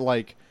feeling that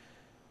like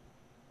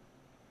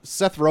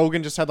Seth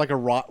Rogen just had like a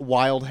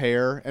wild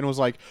hair and was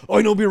like, "Oh,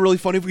 I know, it'd be really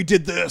funny if we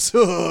did this,"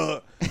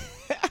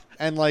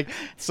 and like,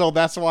 so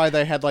that's why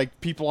they had like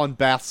people on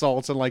bath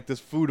salts and like this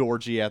food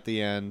orgy at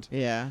the end.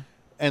 Yeah.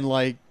 And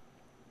like,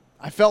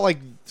 I felt like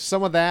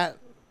some of that,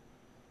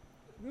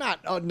 not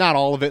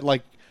all of it,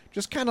 like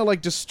just kind of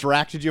like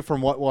distracted you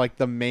from what like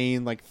the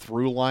main like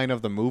through line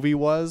of the movie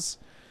was.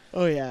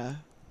 Oh yeah.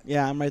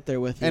 Yeah, I'm right there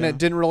with you. And it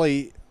didn't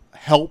really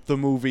help the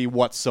movie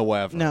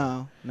whatsoever.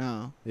 No.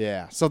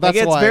 Yeah. So that's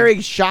like, it's why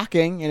very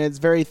shocking and it's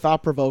very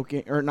thought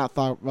provoking, or not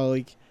thought,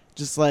 like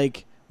just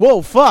like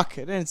whoa, fuck!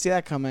 I didn't see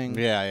that coming.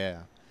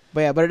 Yeah.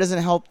 But it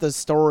doesn't help the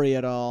story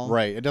at all.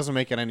 Right. It doesn't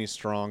make it any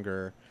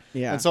stronger.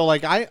 Yeah. And so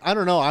like I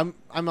don't know.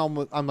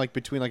 I'm like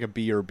between like a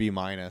B or a B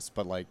minus,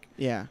 but like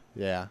Yeah.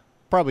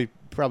 probably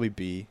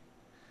B.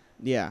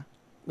 Yeah.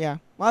 Well,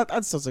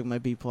 I'd still take my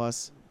B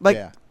plus. Like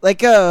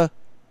Yeah.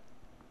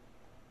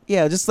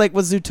 yeah, just like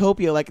with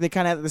Zootopia, like they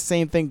kind of had the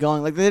same thing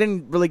going. Like they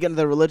didn't really get into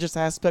the religious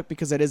aspect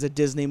because it is a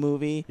Disney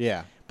movie.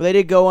 Yeah. But they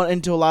did go on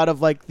into a lot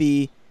of like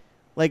the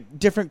like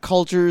different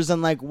cultures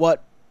and like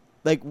what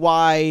like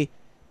why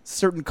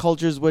certain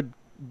cultures would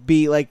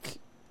be like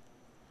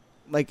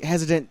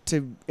hesitant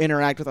to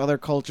interact with other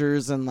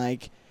cultures and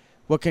like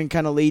what can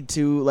kind of lead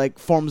to like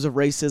forms of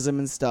racism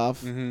and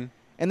stuff. Mm-hmm.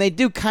 And they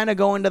do kind of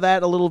go into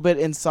that a little bit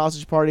in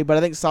Sausage Party, but I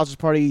think Sausage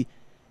Party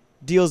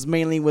deals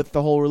mainly with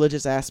the whole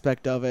religious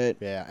aspect of it.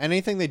 Yeah.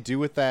 Anything they do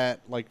with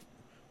that like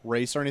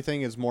race or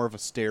anything is more of a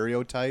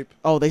stereotype.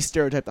 Oh, they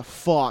stereotype the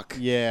fuck.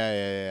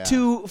 Yeah.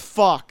 To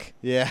fuck.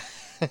 Yeah.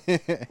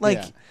 Like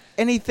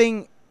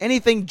Yeah.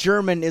 anything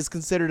German is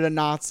considered a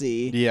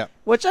Nazi. Yeah.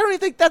 Which I don't even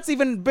think that's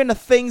even been a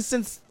thing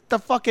since the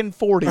fucking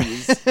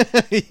 40s.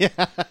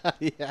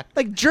 Yeah.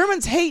 Like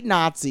Germans hate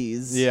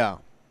Nazis. Yeah.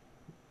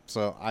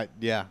 So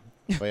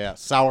but yeah,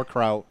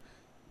 sauerkraut.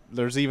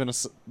 There's even a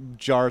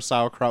jar of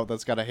sauerkraut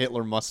that's got a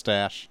Hitler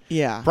mustache.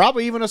 Yeah.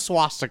 Probably even a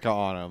swastika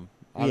on him.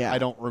 Yeah. I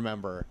don't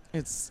remember.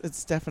 It's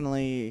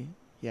definitely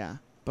yeah.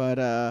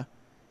 But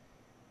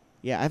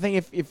yeah, I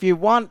think if you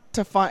want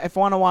to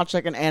watch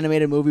like an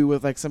animated movie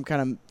with like some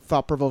kind of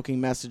thought-provoking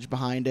message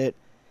behind it,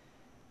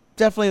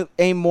 definitely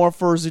aim more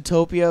for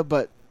Zootopia,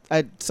 but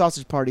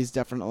Sausage Party is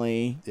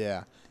definitely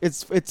Yeah.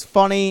 it's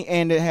funny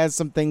and it has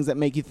some things that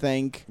make you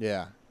think.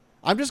 Yeah.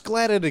 I'm just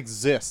glad it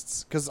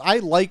exists cuz I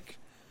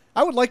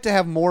would like to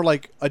have more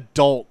like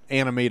adult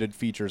animated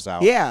features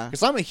out. Yeah.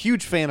 Cuz I'm a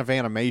huge fan of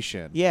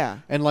animation. Yeah.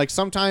 And like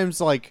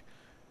sometimes like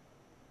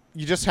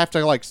you just have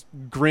to like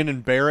grin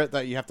and bear it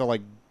that you have to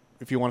like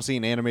if you want to see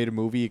an animated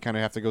movie, you kind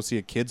of have to go see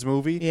a kids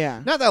movie.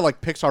 Yeah. Not that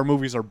like Pixar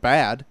movies are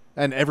bad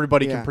and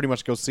everybody Yeah. can pretty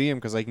much go see them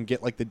because they can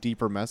get like the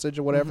deeper message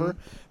or whatever.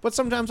 Mm-hmm. But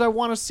sometimes I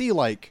want to see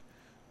like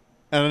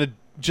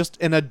just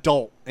an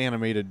adult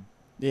animated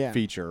Yeah.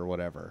 feature or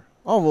whatever.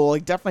 Oh well,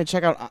 like definitely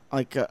check out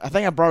like I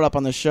think I brought it up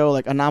on the show.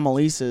 Like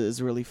Anomalisa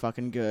is really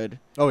fucking good.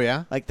 Oh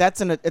yeah. Like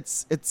that's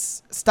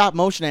it's stop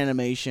motion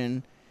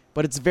animation,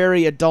 but it's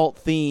very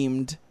adult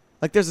themed.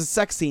 Like there's a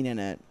sex scene in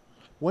it.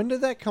 When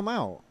did that come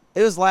out?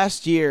 It was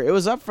last year. It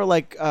was up for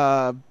like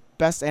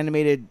best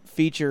animated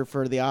feature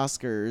for the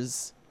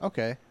Oscars.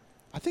 Okay.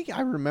 I think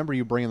I remember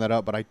you bringing that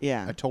up, but I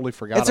totally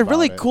forgot. It's a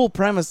really about it. cool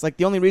premise. Like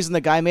the only reason the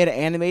guy made it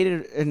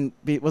animated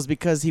was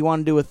because he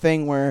wanted to do a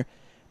thing where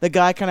the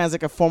guy kind of has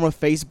like a form of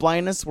face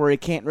blindness where he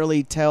can't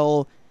really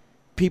tell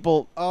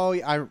people. Oh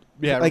yeah,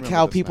 I like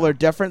how people are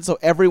different. So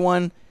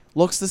everyone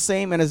looks the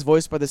same and is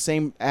voiced by the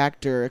same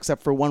actor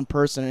except for one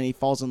person, and he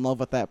falls in love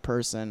with that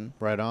person.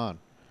 Right on.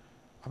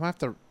 I'm gonna have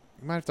to.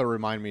 You might have to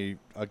remind me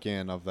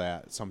again of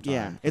that sometime.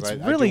 Yeah, 'cause it's I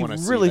do really, wanna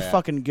see really that.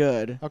 fucking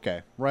good.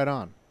 Okay, right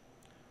on.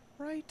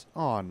 Right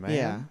on, man.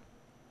 Yeah.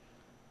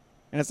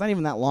 And it's not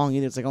even that long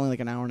either. It's like only like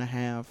an hour and a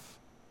half.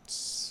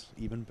 It's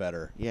even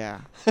better.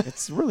 Yeah.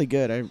 It's really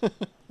good. I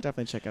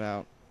definitely check it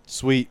out.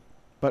 Sweet.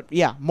 But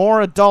yeah,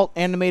 more adult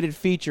animated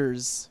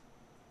features.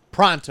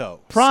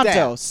 Pronto.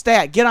 Pronto,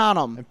 stat, get on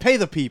them. And pay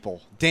the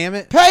people. Damn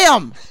it. Pay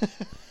them.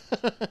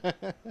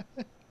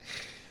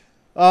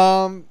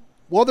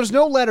 Well, there's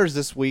no letters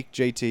this week,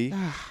 JT.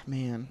 Ah,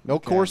 man. No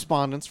Okay.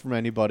 correspondence from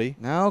anybody.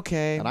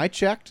 Okay. And I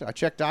checked. I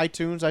checked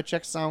iTunes. I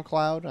checked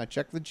SoundCloud. I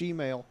checked the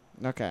Gmail.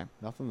 Okay.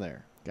 Nothing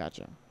there.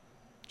 Gotcha.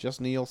 Just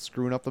Neil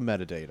screwing up the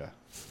metadata.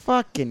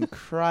 Fucking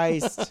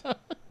Christ.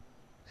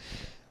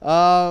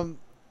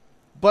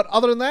 But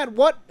other than that,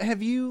 what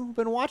have you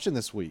been watching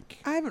this week?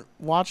 I haven't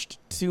watched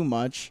too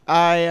much.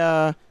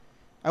 I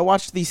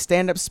watched the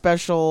stand-up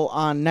special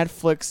on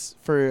Netflix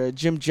for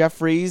Jim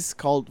Jeffries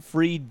called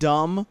Free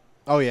Dumb.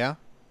 Oh, yeah?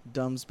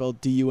 Dumb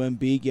spelled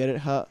D-U-M-B. Get it?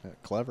 Huh?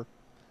 Clever.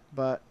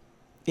 But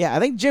yeah, I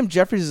think Jim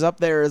Jeffries is up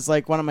there as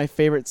like one of my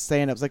favorite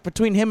stand-ups. Like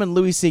between him and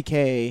Louis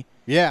C.K.,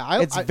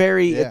 Yeah. it's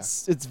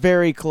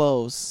very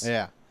close.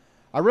 Yeah.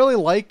 I really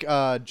like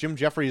Jim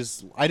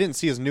Jeffries. I didn't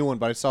see his new one,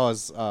 but I saw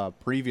his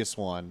previous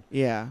one.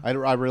 Yeah. I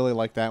really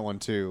like that one,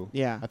 too.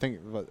 Yeah. I think...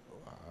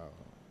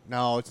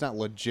 no, it's not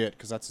legit,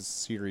 because that's a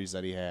series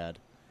that he had.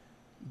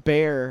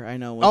 Bear, I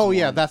know. Was Oh,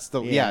 yeah, one. that's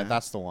the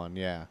one,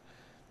 yeah.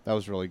 That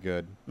was really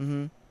good.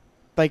 Mm-hmm.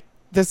 Like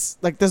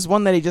this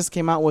one that he just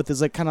came out with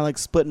is like kind of like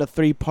split into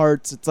 3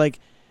 parts. It's like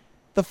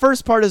the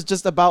first part is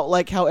just about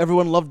like how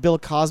everyone loved Bill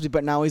Cosby,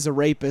 but now he's a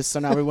rapist, so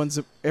now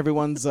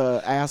everyone's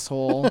a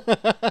asshole.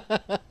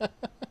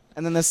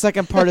 And then the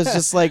second part is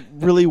just like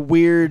really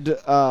weird,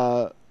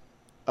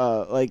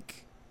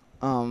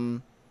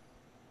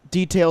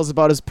 details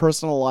about his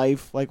personal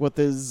life, like with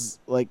his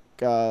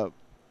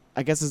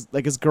I guess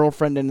his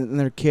girlfriend and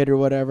their kid or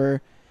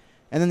whatever.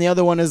 And then the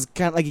other one is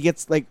kind of like he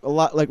gets like a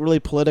lot like really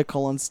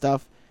political and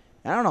stuff.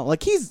 I don't know,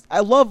 like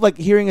I love like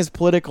hearing his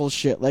political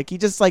shit. Like he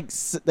just like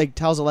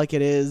tells it like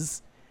it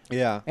is.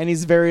 Yeah. And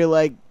he's very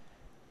like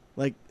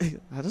I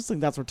just think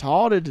that's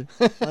retarded.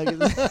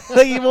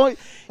 Like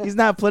he's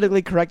not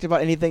politically correct about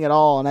anything at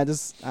all. And I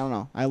don't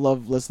know. I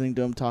love listening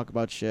to him talk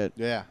about shit.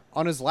 Yeah.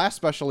 On his last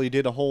special, he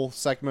did a whole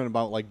segment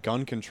about like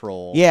gun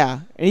control. Yeah,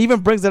 and he even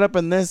brings it up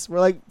in this.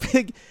 Where like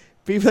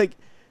people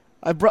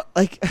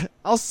like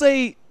I'll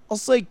say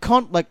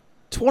cunt like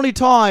 20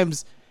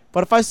 times,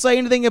 but if I say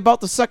anything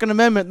about the Second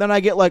Amendment, then I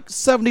get like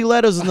 70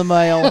 letters in the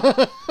mail.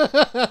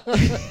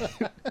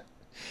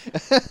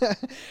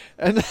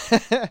 And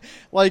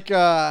like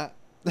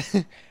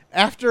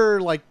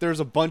after like there's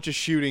a bunch of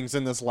shootings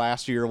in this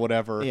last year or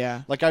whatever.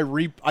 Yeah. Like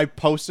I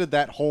posted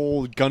that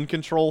whole gun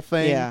control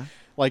thing. Yeah.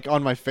 Like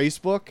on my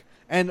Facebook,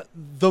 and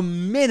the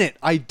minute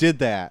I did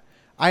that,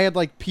 I had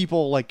like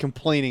people like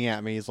complaining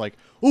at me. It's like,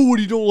 oh, what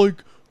do you don't like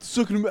the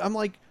Second Amendment? I'm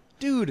like,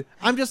 dude,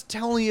 I'm just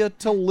telling you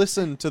to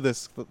listen to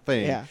this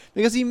thing. Yeah.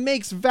 Because he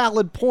makes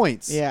valid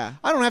points. Yeah.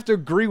 I don't have to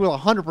agree with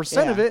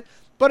 100% of Yeah. it,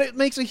 but it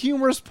makes a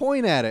humorous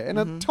point at it, and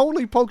it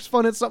totally pokes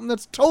fun at something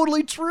that's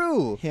totally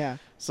true. Yeah.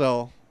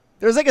 So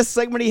There's like a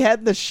segment he had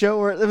in the show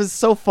where it was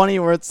so funny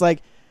where it's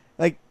like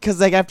because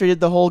like after he did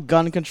the whole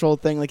gun control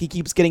thing, like he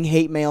keeps getting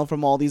hate mail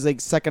from all these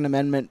like Second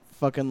Amendment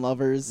fucking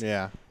lovers.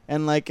 yeah.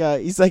 And like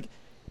he's like,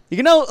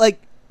 you know,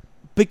 like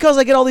because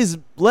I get all these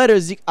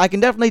letters, I can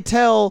definitely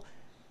tell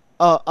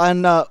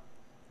on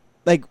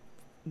like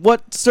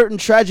what certain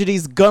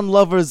tragedies gun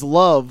lovers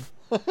love.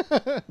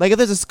 Like if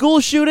there's a school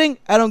shooting,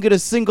 I don't get a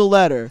single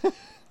letter.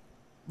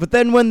 But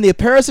then when the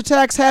Paris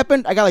attacks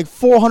happened, I got like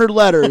 400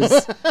 letters.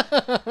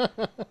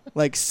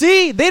 Like,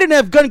 see, they didn't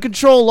have gun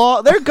control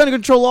law. Their gun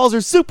control laws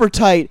are super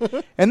tight,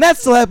 and that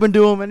still happened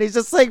to them. And he's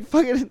just like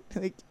fucking,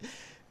 like,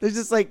 they're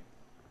just like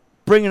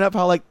bringing up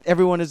how like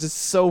everyone is just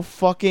so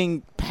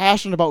fucking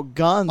passionate about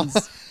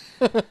guns.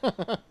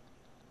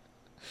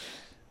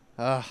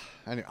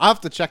 Anyway, I'll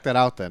have to check that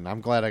out then.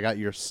 I'm glad I got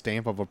your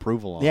stamp of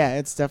approval on it. Yeah,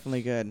 it's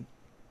definitely good.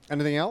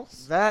 Anything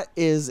else? That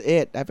is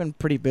it. I've been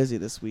pretty busy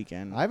this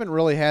weekend. I haven't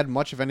really had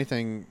much of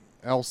anything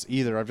else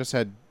either. I've just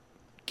had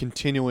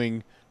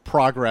continuing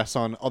progress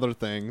on other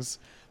things.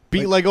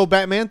 Beat Lego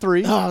Batman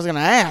 3. Oh, I was gonna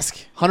ask.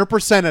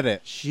 100% at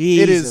it.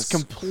 Jesus It is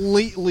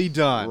completely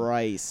done.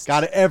 Christ.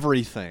 Got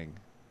everything.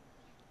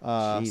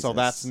 So Jesus.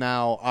 that's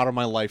now out of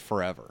my life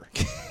forever.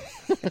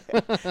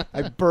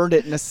 I burned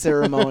it in a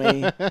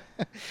ceremony.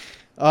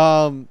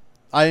 I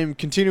am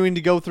continuing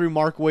to go through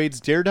Mark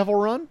Waid's Daredevil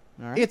run.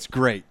 All right. It's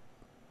great.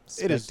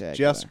 It is Spectacular.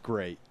 just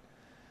great.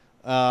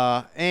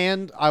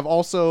 And I've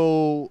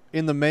also,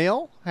 in the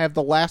mail, have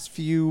the last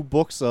few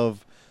books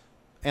of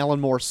Alan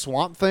Moore's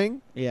Swamp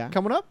Thing Yeah.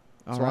 coming up.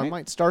 All so I right.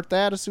 might start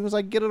that as soon as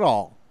I get it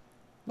all.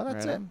 But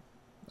that's Right it. on.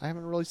 I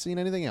haven't really seen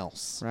anything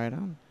else. Right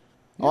on.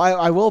 Oh,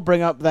 I will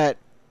bring up that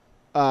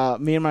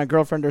me and my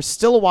girlfriend are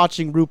still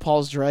watching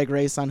RuPaul's Drag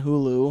Race on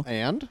Hulu.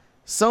 And?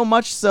 So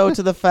much so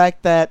to the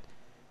fact that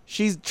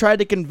she's tried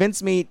to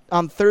convince me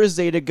on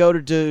Thursday to go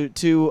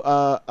to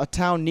a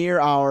town near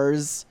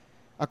ours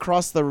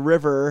across the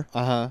river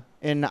Uh-huh.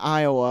 in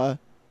Iowa,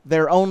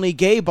 their only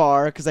gay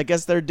bar, because I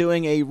guess they're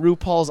doing a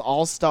RuPaul's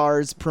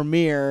All-Stars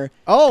premiere.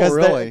 Oh,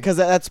 really? Because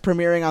that's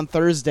premiering on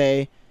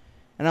Thursday.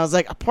 And I was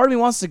like, a part of me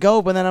wants to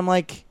go, but then I'm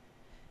like,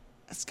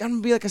 it's going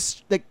to be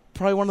like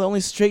probably one of the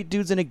only straight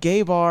dudes in a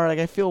gay bar. Like,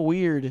 I feel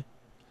weird.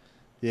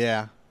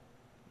 Yeah.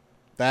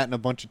 That and a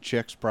bunch of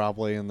chicks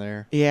probably in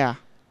there. Yeah.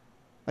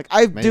 Like,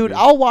 Maybe. dude,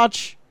 I'll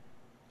watch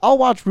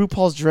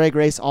RuPaul's Drag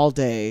Race all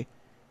day.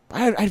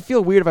 I'd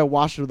feel weird if I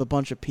watched it with a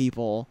bunch of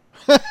people.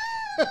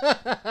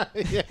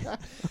 Yeah.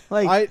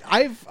 Like,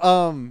 I've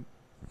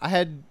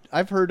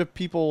heard of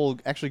people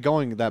actually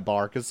going to that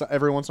bar because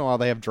every once in a while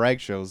they have drag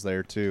shows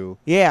there too.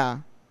 yeah.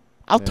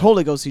 I'll Yeah.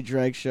 totally go see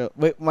drag show.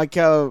 Wait, like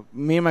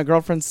me and my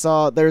girlfriend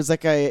saw there was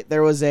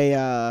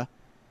a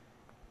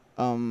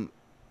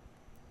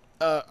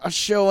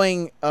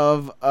showing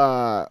of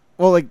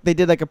like they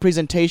did like a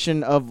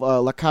presentation of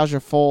La Cage aux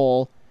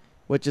Folles,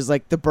 which is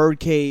like the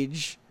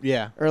birdcage,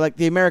 Yeah. or like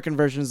the American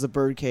version is the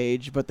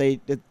birdcage, but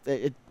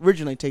it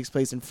originally takes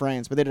place in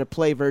France, but they did a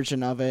play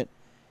version of it,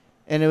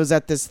 and it was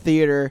at this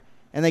theater,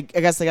 and I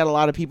guess they got a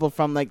lot of people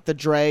from like the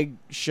drag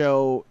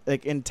show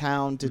like in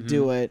town to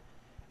do it,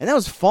 and that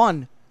was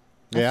fun.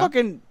 Yeah.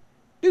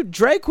 Dude,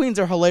 drag queens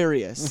are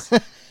hilarious.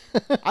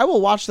 I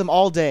will watch them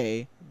all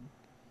day,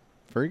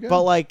 Very good.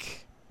 but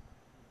like,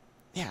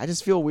 yeah, I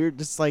just feel weird.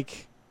 Just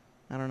like,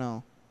 I don't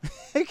know.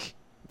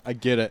 I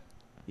get it.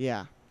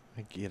 Yeah.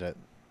 I get it.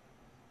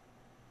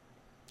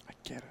 I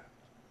get it.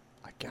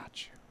 I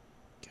got you.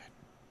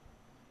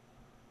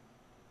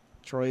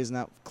 Troy is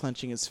not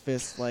clenching his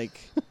fist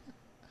like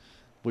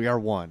We are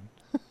one.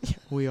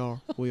 we are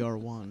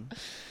one.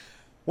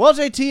 Well,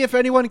 JT, if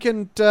anyone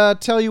can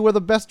tell you where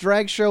the best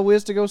drag show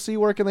is to go see,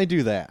 where can they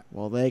do that?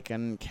 Well, they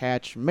can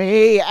catch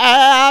me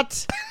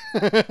at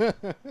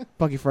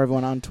Bucky for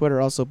everyone on Twitter,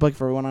 also Bucky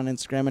for everyone on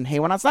Instagram, and Hey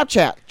One on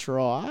Snapchat.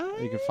 Troy.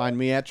 You can find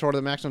me at Troy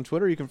the Max on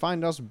Twitter. You can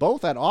find us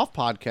both at Off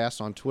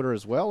Podcast on Twitter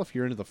as well. If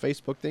you're into the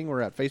Facebook thing,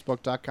 we're at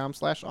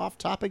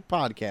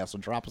facebook.com/offtopic-podcast. So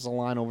drop us a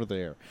line over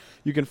there.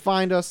 You can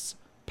find us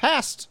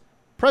past,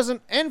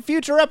 present, and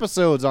future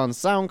episodes on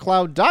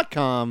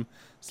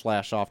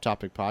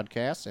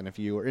soundcloud.com/offtopic-podcast. And if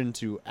you are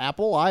into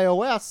Apple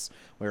iOS,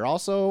 we're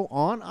also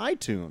on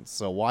iTunes.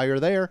 So while you're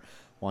there,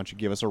 why don't you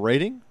give us a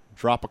rating,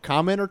 drop a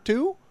comment or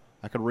two.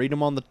 I could read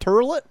them on the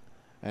turlet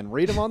and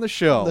read them on the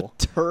show.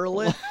 The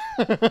turlet.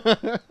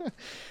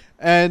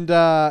 And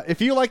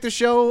if you like the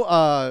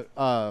show,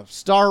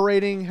 star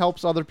rating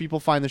helps other people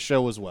find the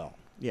show as well.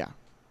 Yeah.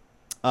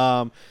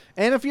 And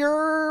if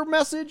your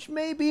message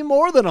may be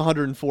more than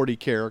 140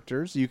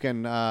 characters, you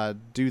can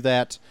do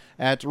that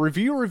at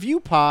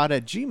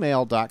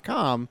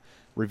reviewpod@gmail.com.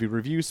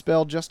 Review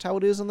spelled just how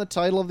it is in the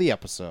title of the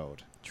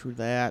episode. True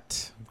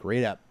that.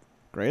 Great up.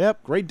 Great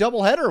up. Great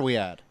doubleheader we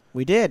had.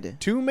 We did.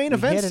 2 main We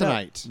events hit it up.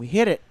 tonight. We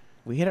hit it.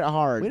 We hit it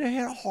hard. We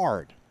hit it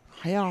hard.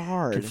 Hit it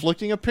hard.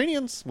 Conflicting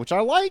opinions, which I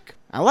like.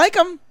 I like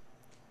them.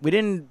 We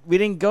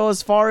didn't go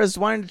as far as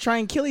wanting to try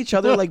and kill each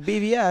other like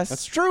BVS.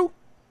 That's true.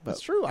 But-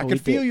 That's true. I but could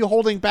we feel did. you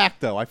holding back,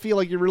 though. I feel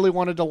like you really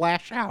wanted to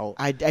lash out.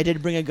 I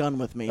did bring a gun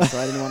with me, so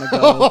I didn't want to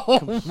go Oh,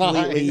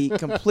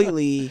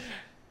 completely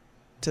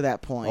to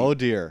that point. Oh,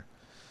 dear.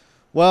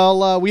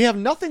 Well, we have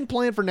nothing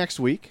planned for next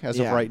week as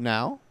of Yeah. right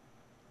now.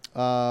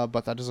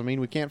 But that doesn't mean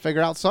we can't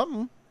figure out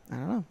something. I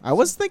don't know. I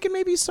was thinking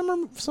maybe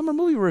summer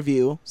movie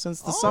review,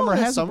 since the Oh, summer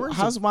yeah, has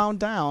summer's wound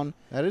down.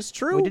 That is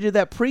true. We did do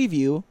that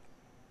preview.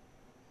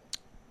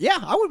 Yeah,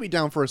 I would be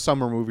down for a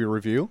summer movie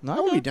review. I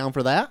would Okay. be down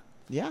for that.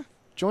 Yeah.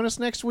 Join us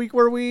next week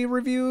where we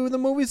review the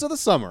movies of the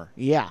summer.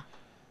 Yeah.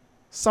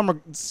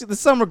 The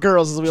summer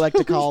girls, as we like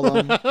to call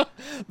them.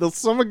 The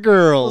Summer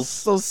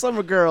Girls. Those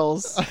summer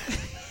girls.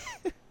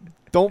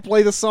 Don't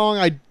play the song.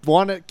 I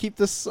want to keep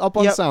this up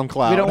on Yep.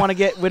 SoundCloud.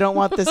 We don't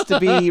want this to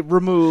be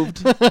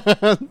removed.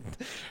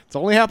 It's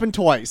only happened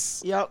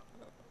twice. Yep.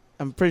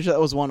 I'm pretty sure that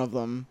was one of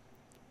them.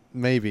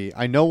 Maybe.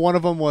 I know one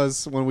of them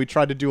was when we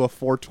tried to do a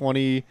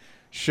 420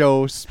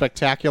 show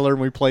spectacular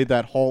and we played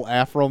that whole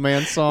Afro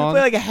Man We song.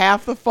 play like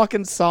half the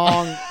fucking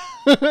song.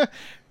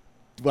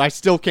 I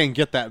still can't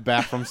get that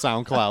back from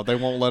SoundCloud. They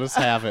won't let us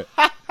have it.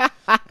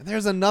 And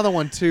there's another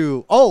one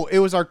too. Oh, it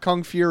was our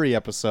Kung Fury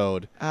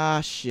episode. Ah,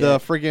 shit. The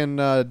friggin'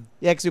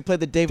 Yeah, because we played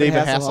the David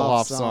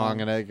Hasselhoff song.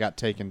 song and it got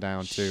taken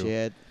down too.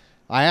 Shit.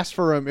 I asked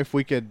for him if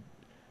we could,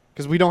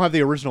 because we don't have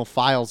the original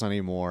files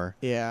anymore.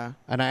 Yeah.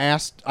 And I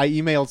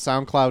emailed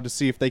SoundCloud to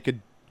see if they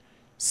could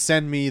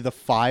send me the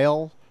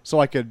file so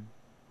I could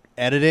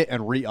edit it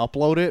and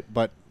re-upload it,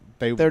 but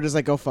They're just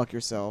like, go fuck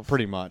yourself.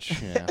 pretty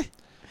much, yeah.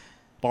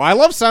 But I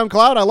love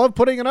SoundCloud. I love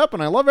putting it up,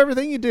 and I love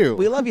everything you do.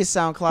 We love you,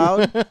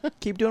 SoundCloud.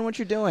 Keep doing what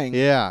you're doing.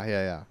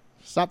 Yeah.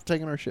 Stop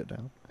taking our shit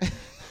down.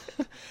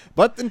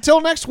 But until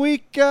next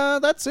week,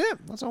 that's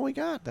it. That's all we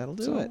got. That'll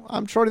do So, it.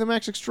 I'm Shorty the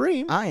Max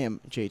Extreme. I am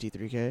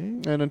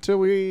JT3K. And until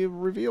we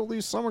reveal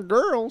these summer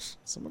girls,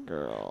 Summer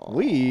girl.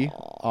 we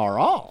are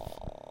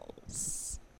off.